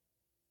wait?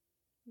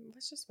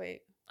 Let's just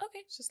wait. Okay.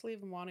 Let's just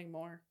leave them wanting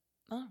more.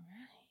 All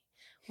right.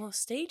 Well,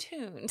 stay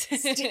tuned.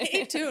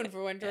 Stay tuned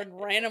for when Jordan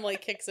randomly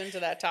kicks into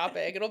that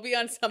topic. It'll be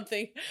on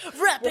something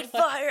rapid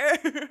fire,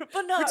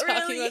 but not we're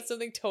talking really. about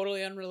something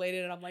totally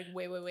unrelated, and I'm like,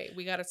 wait.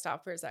 We got to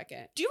stop for a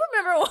second. Do you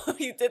remember when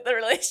we did the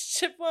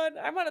relationship one?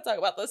 I want to talk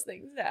about those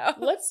things now.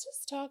 Let's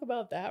just talk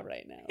about that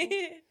right now.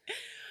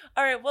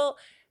 All right. Well,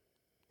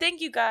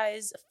 thank you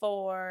guys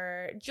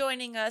for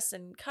joining us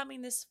and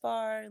coming this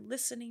far,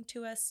 listening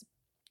to us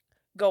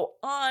go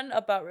on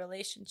about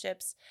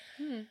relationships.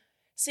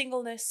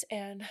 Singleness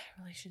and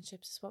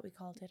relationships is what we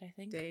called it, I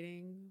think.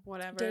 Dating,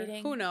 whatever.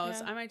 Dating, who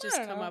knows? yeah. I might just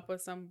come up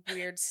with some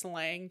weird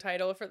slang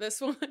title for this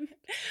one.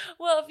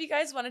 Well, if you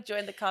guys want to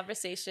join the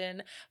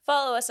conversation,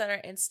 follow us on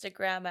our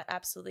Instagram at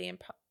Absolutely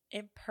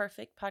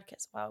Imperfect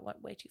Podcast. Wow, it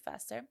went way too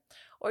fast there.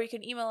 Or you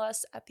can email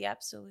us at the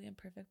Absolutely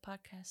Imperfect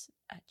Podcast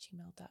at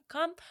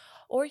gmail.com.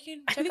 Or you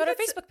can check out our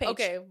Facebook page.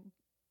 Okay.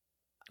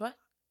 What?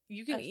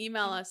 You can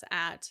email us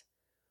at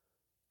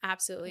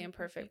Absolutely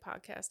Imperfect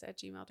Podcast at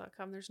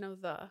gmail.com. There's no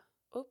the.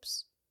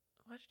 Oops.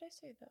 Why did I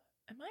say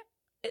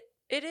that?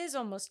 It is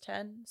almost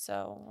 10,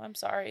 so I'm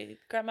sorry.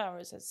 Grandma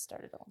Hours has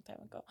started a long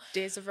time ago.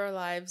 Days of our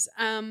lives.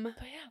 But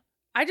yeah.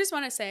 I just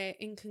want to say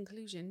in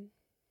conclusion,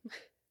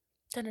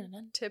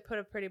 Dun-dun-dun. to put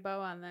a pretty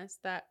bow on this,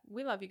 that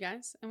we love you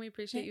guys and we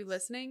appreciate you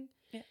listening.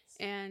 Yes.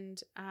 And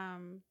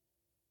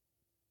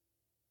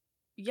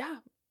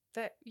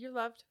that you're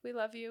loved. We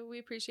love you. We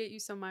appreciate you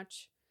so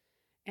much.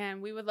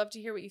 And we would love to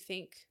hear what you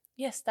think.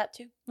 Yes, that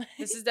too.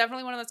 This is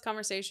definitely one of those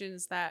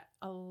conversations that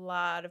a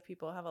lot of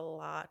people have a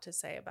lot to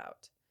say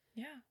about.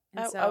 Yeah.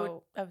 And I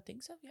would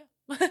think so,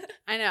 yeah.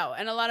 I know.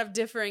 And a lot of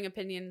differing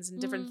opinions and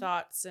different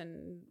thoughts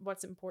and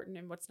what's important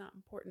and what's not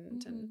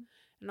important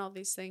and all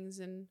these things.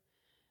 And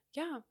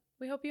yeah,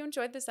 we hope you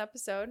enjoyed this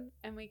episode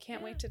and we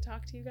can't wait to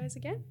talk to you guys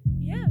again.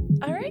 Yeah.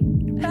 All right.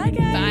 Bye,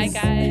 guys.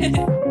 Bye,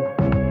 guys.